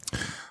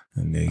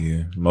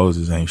 Nigga,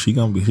 Moses ain't. She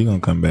gonna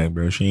come back,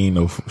 bro. She ain't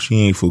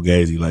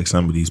fugazi like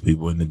some of these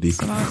people in the D.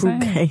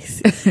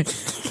 Fugazi.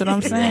 That's what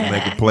I'm saying.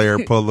 Make a player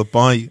pull up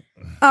on you.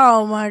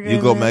 Oh my goodness.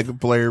 You gonna make a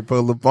player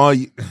pull up on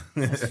you.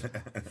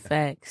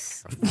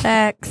 Facts.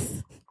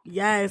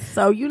 Yes.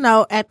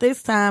 So, at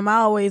this time, I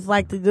always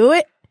like to do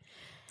it.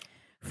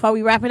 Before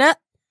we wrap it up,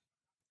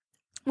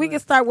 we can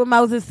start with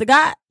Moses the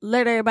God.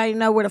 Let everybody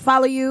know where to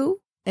follow you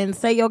and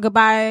say your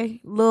goodbye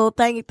little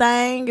thingy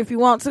thing if you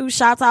want to.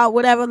 Shout out,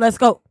 whatever. Let's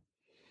go.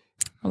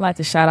 I'd like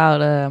to shout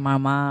out my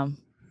mom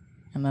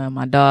and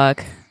my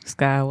dog,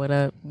 Sky. What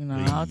up? I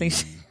don't think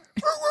she...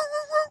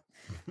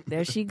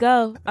 There she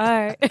go. All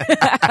right.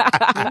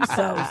 I'm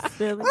so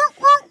silly.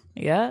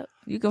 Yep.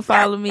 You can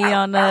follow me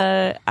on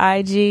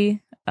IG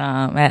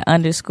at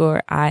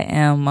 _I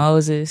am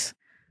Moses.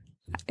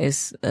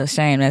 It's a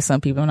shame that some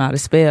people don't know how to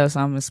spell, so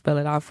I'm gonna spell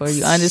it out for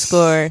you.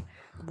 _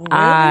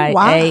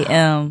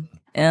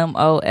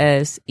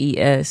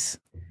 IAMMOSES.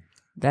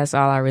 That's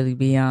all I really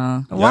be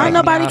on. Why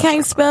nobody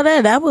can't spell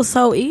that? That was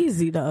so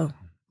easy though.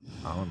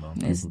 I don't know.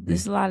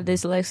 There's a lot of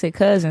dyslexic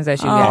cousins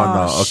that you Oh got.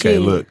 no! Okay,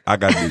 shit. look, I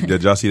got.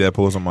 Did y'all see that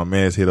post on my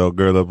man's hit old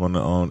girl up on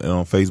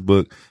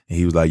Facebook? And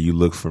he was like, "You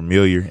look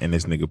familiar," and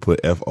this nigga put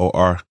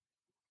FOR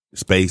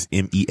space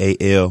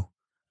MEAL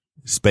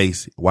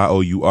space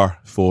YOUR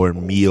for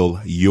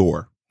meal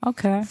your.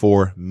 Okay.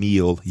 For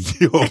meal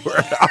your. I'm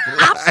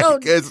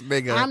like, this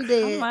nigga. I'm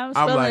dead. I'm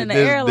I'm like, in the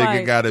this air nigga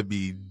like, gotta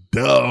be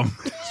dumb.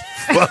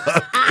 Fuck.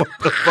 What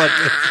the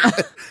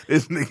fuck?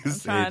 This nigga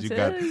said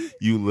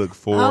you look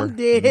I'm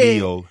dead.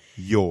 familiar.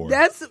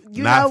 That's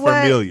you not know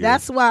what? familiar.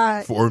 That's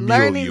why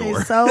learning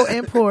is so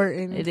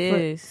important. It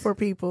is for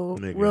people.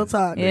 Nigga. Real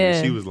talk. Yeah.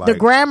 She was like, the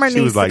grammar she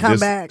needs was like to come this,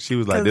 back. She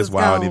was like, 'cause "This it's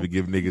why I don't gone. even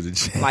give niggas a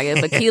chance." Like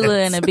if Aquila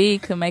and a B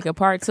could make a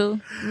part 2.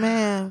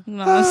 Man, you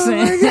know what I'm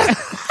saying?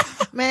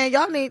 Man,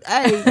 y'all need.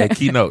 Hey, Hey,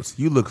 Keynotes,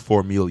 you look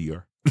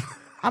familiar.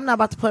 I'm not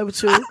about to play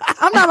with you.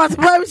 I'm not about to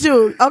play with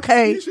you.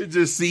 Okay. You should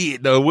just see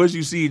it though. Once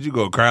you see it, you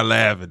gonna cry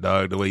laughing,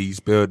 dog. The way you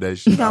spelled that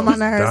shit, You got I my was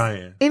nerves.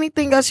 dying.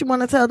 Anything else you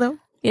want to tell them?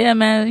 Yeah,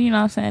 man, you know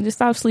what I'm saying? Just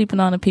stop sleeping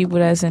on the people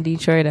that's in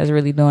Detroit that's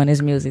really doing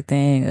this music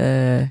thing.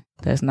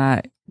 That's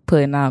not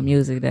putting out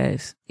music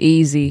that's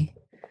easy.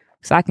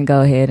 So I can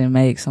go ahead and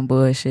make some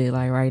bullshit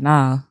like right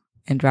now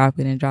and drop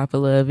a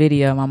little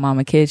video in my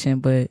mama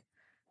kitchen, but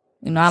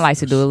you know, I like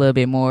to do a little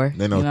bit more.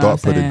 They no you know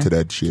thought what I'm put into saying?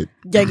 that shit.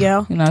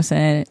 Yeah. You know what I'm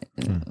saying?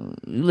 You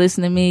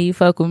listen to me, you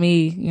fuck with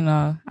me. You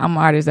know, I'm an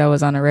artist that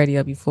was on the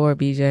radio before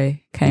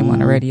BJ came on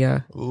the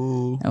radio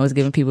and was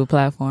giving people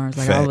platforms.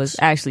 Like I was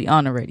actually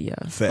on the radio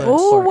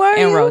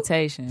in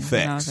rotation. You know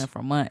what I'm saying?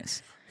 For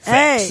months.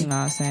 Hey. You know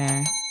what I'm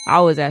saying?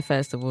 I was at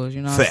festivals.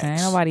 You know what I'm saying?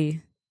 Nobody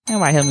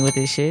helped me with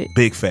this shit.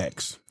 Big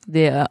facts.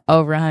 Did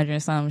over 100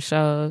 and something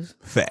shows.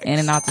 Facts. In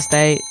and out the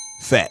state.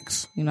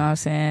 Facts. You know what I'm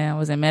saying? I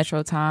was in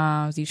Metro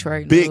Times,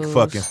 Detroit Big News,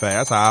 fucking facts.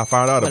 That's how I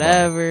found out about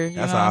it.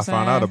 That's how I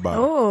found out about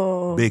it.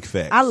 Oh, big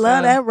facts. I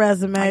love that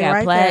resume I got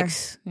right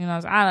plaques. You know,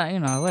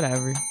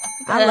 whatever.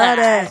 I love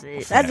that.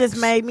 That just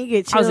made me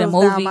get chills I was in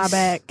movies. down my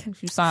back.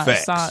 If you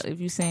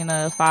seen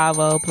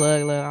 5-0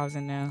 Plug Love, I was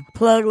in there.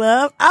 Plug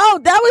Love.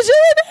 Oh, that was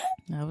you in there?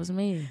 That was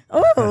me.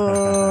 Oh, you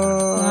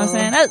know what I'm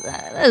saying?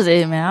 That's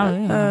it,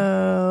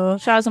 man.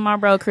 Shout out to my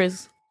bro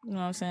Chris. You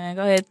know what I'm saying?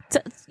 Go ahead.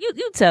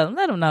 You tell him.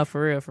 Let him know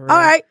for real. All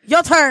right,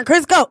 your turn,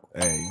 Chris. Go.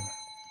 Hey.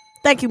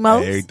 Thank you,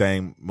 Moses.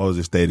 Everything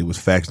Moses stated was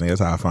facts, nigga.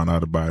 That's how I found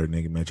out about it,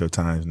 nigga. Metro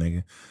Times,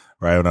 nigga.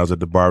 Right when I was at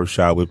the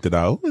barbershop, whipped it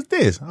out. Who's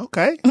this?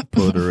 Okay.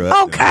 Pulled her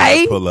up.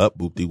 Okay. Pull up,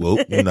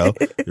 whoop-de-whoop. You know,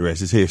 the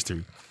rest is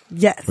history.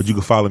 Yes. But you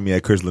can follow me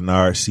at Chris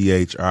Leonard,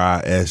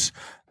 ChrisLanard,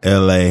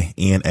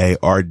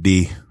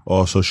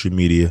 all social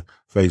media,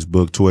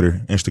 Facebook,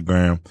 Twitter,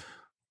 Instagram.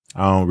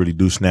 I don't really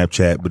do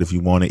Snapchat, but if you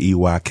want to,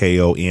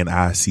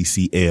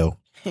 EYKONICCL.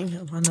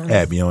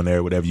 Add me on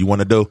there, whatever you want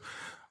to do.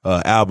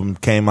 Album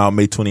came out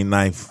May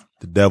 29th.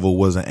 The Devil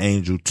Was an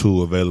Angel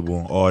 2, available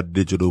on all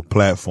digital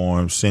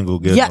platforms. Single,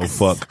 Give No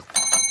Fuck.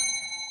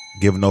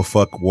 Give No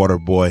Fuck,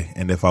 Waterboy.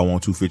 And If I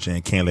Want to,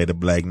 featuring Can't Let the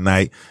Black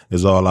Knight,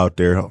 is all out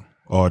there,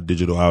 all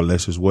digital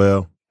outlets as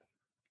well.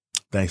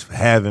 Thanks for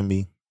having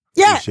me.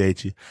 Yeah.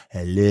 Appreciate you.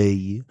 I love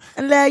you.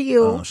 I love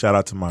you. Shout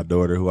out to my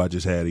daughter who I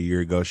just had a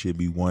year ago. She'll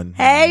be 1.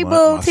 Hey,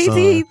 boo.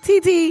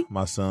 TT.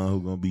 My son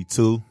who's going to be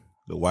 2.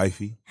 The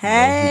wifey.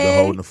 Hey. Who's been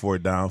holding the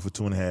fort down for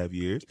 2.5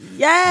 years.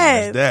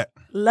 Yes. And that's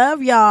that.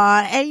 Love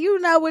y'all. And you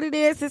know what it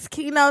is. It's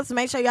Keynotes.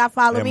 Make sure y'all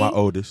follow and me. my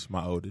oldest.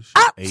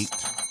 8.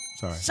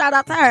 Sorry. Shout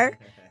out to her.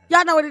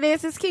 Y'all know what it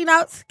is. It's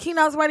Keynotes.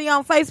 Keynotes Radio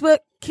on Facebook.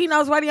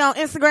 Keynotes Radio on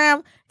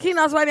Instagram.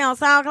 Keynotes Radio on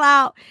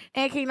SoundCloud.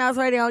 And Keynotes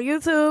Radio on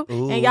YouTube.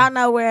 Ooh. And y'all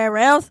know wherever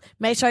else.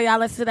 Make sure y'all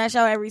listen to that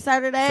show every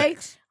Saturday.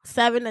 Facts.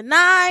 7 to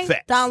 9.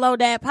 Facts. Download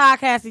that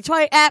Podcast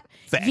Detroit app.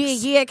 Facts.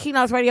 Yeah.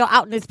 Keynotes Radio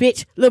out in this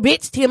bitch. Little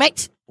bitch.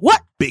 TMH.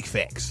 What? Big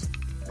facts.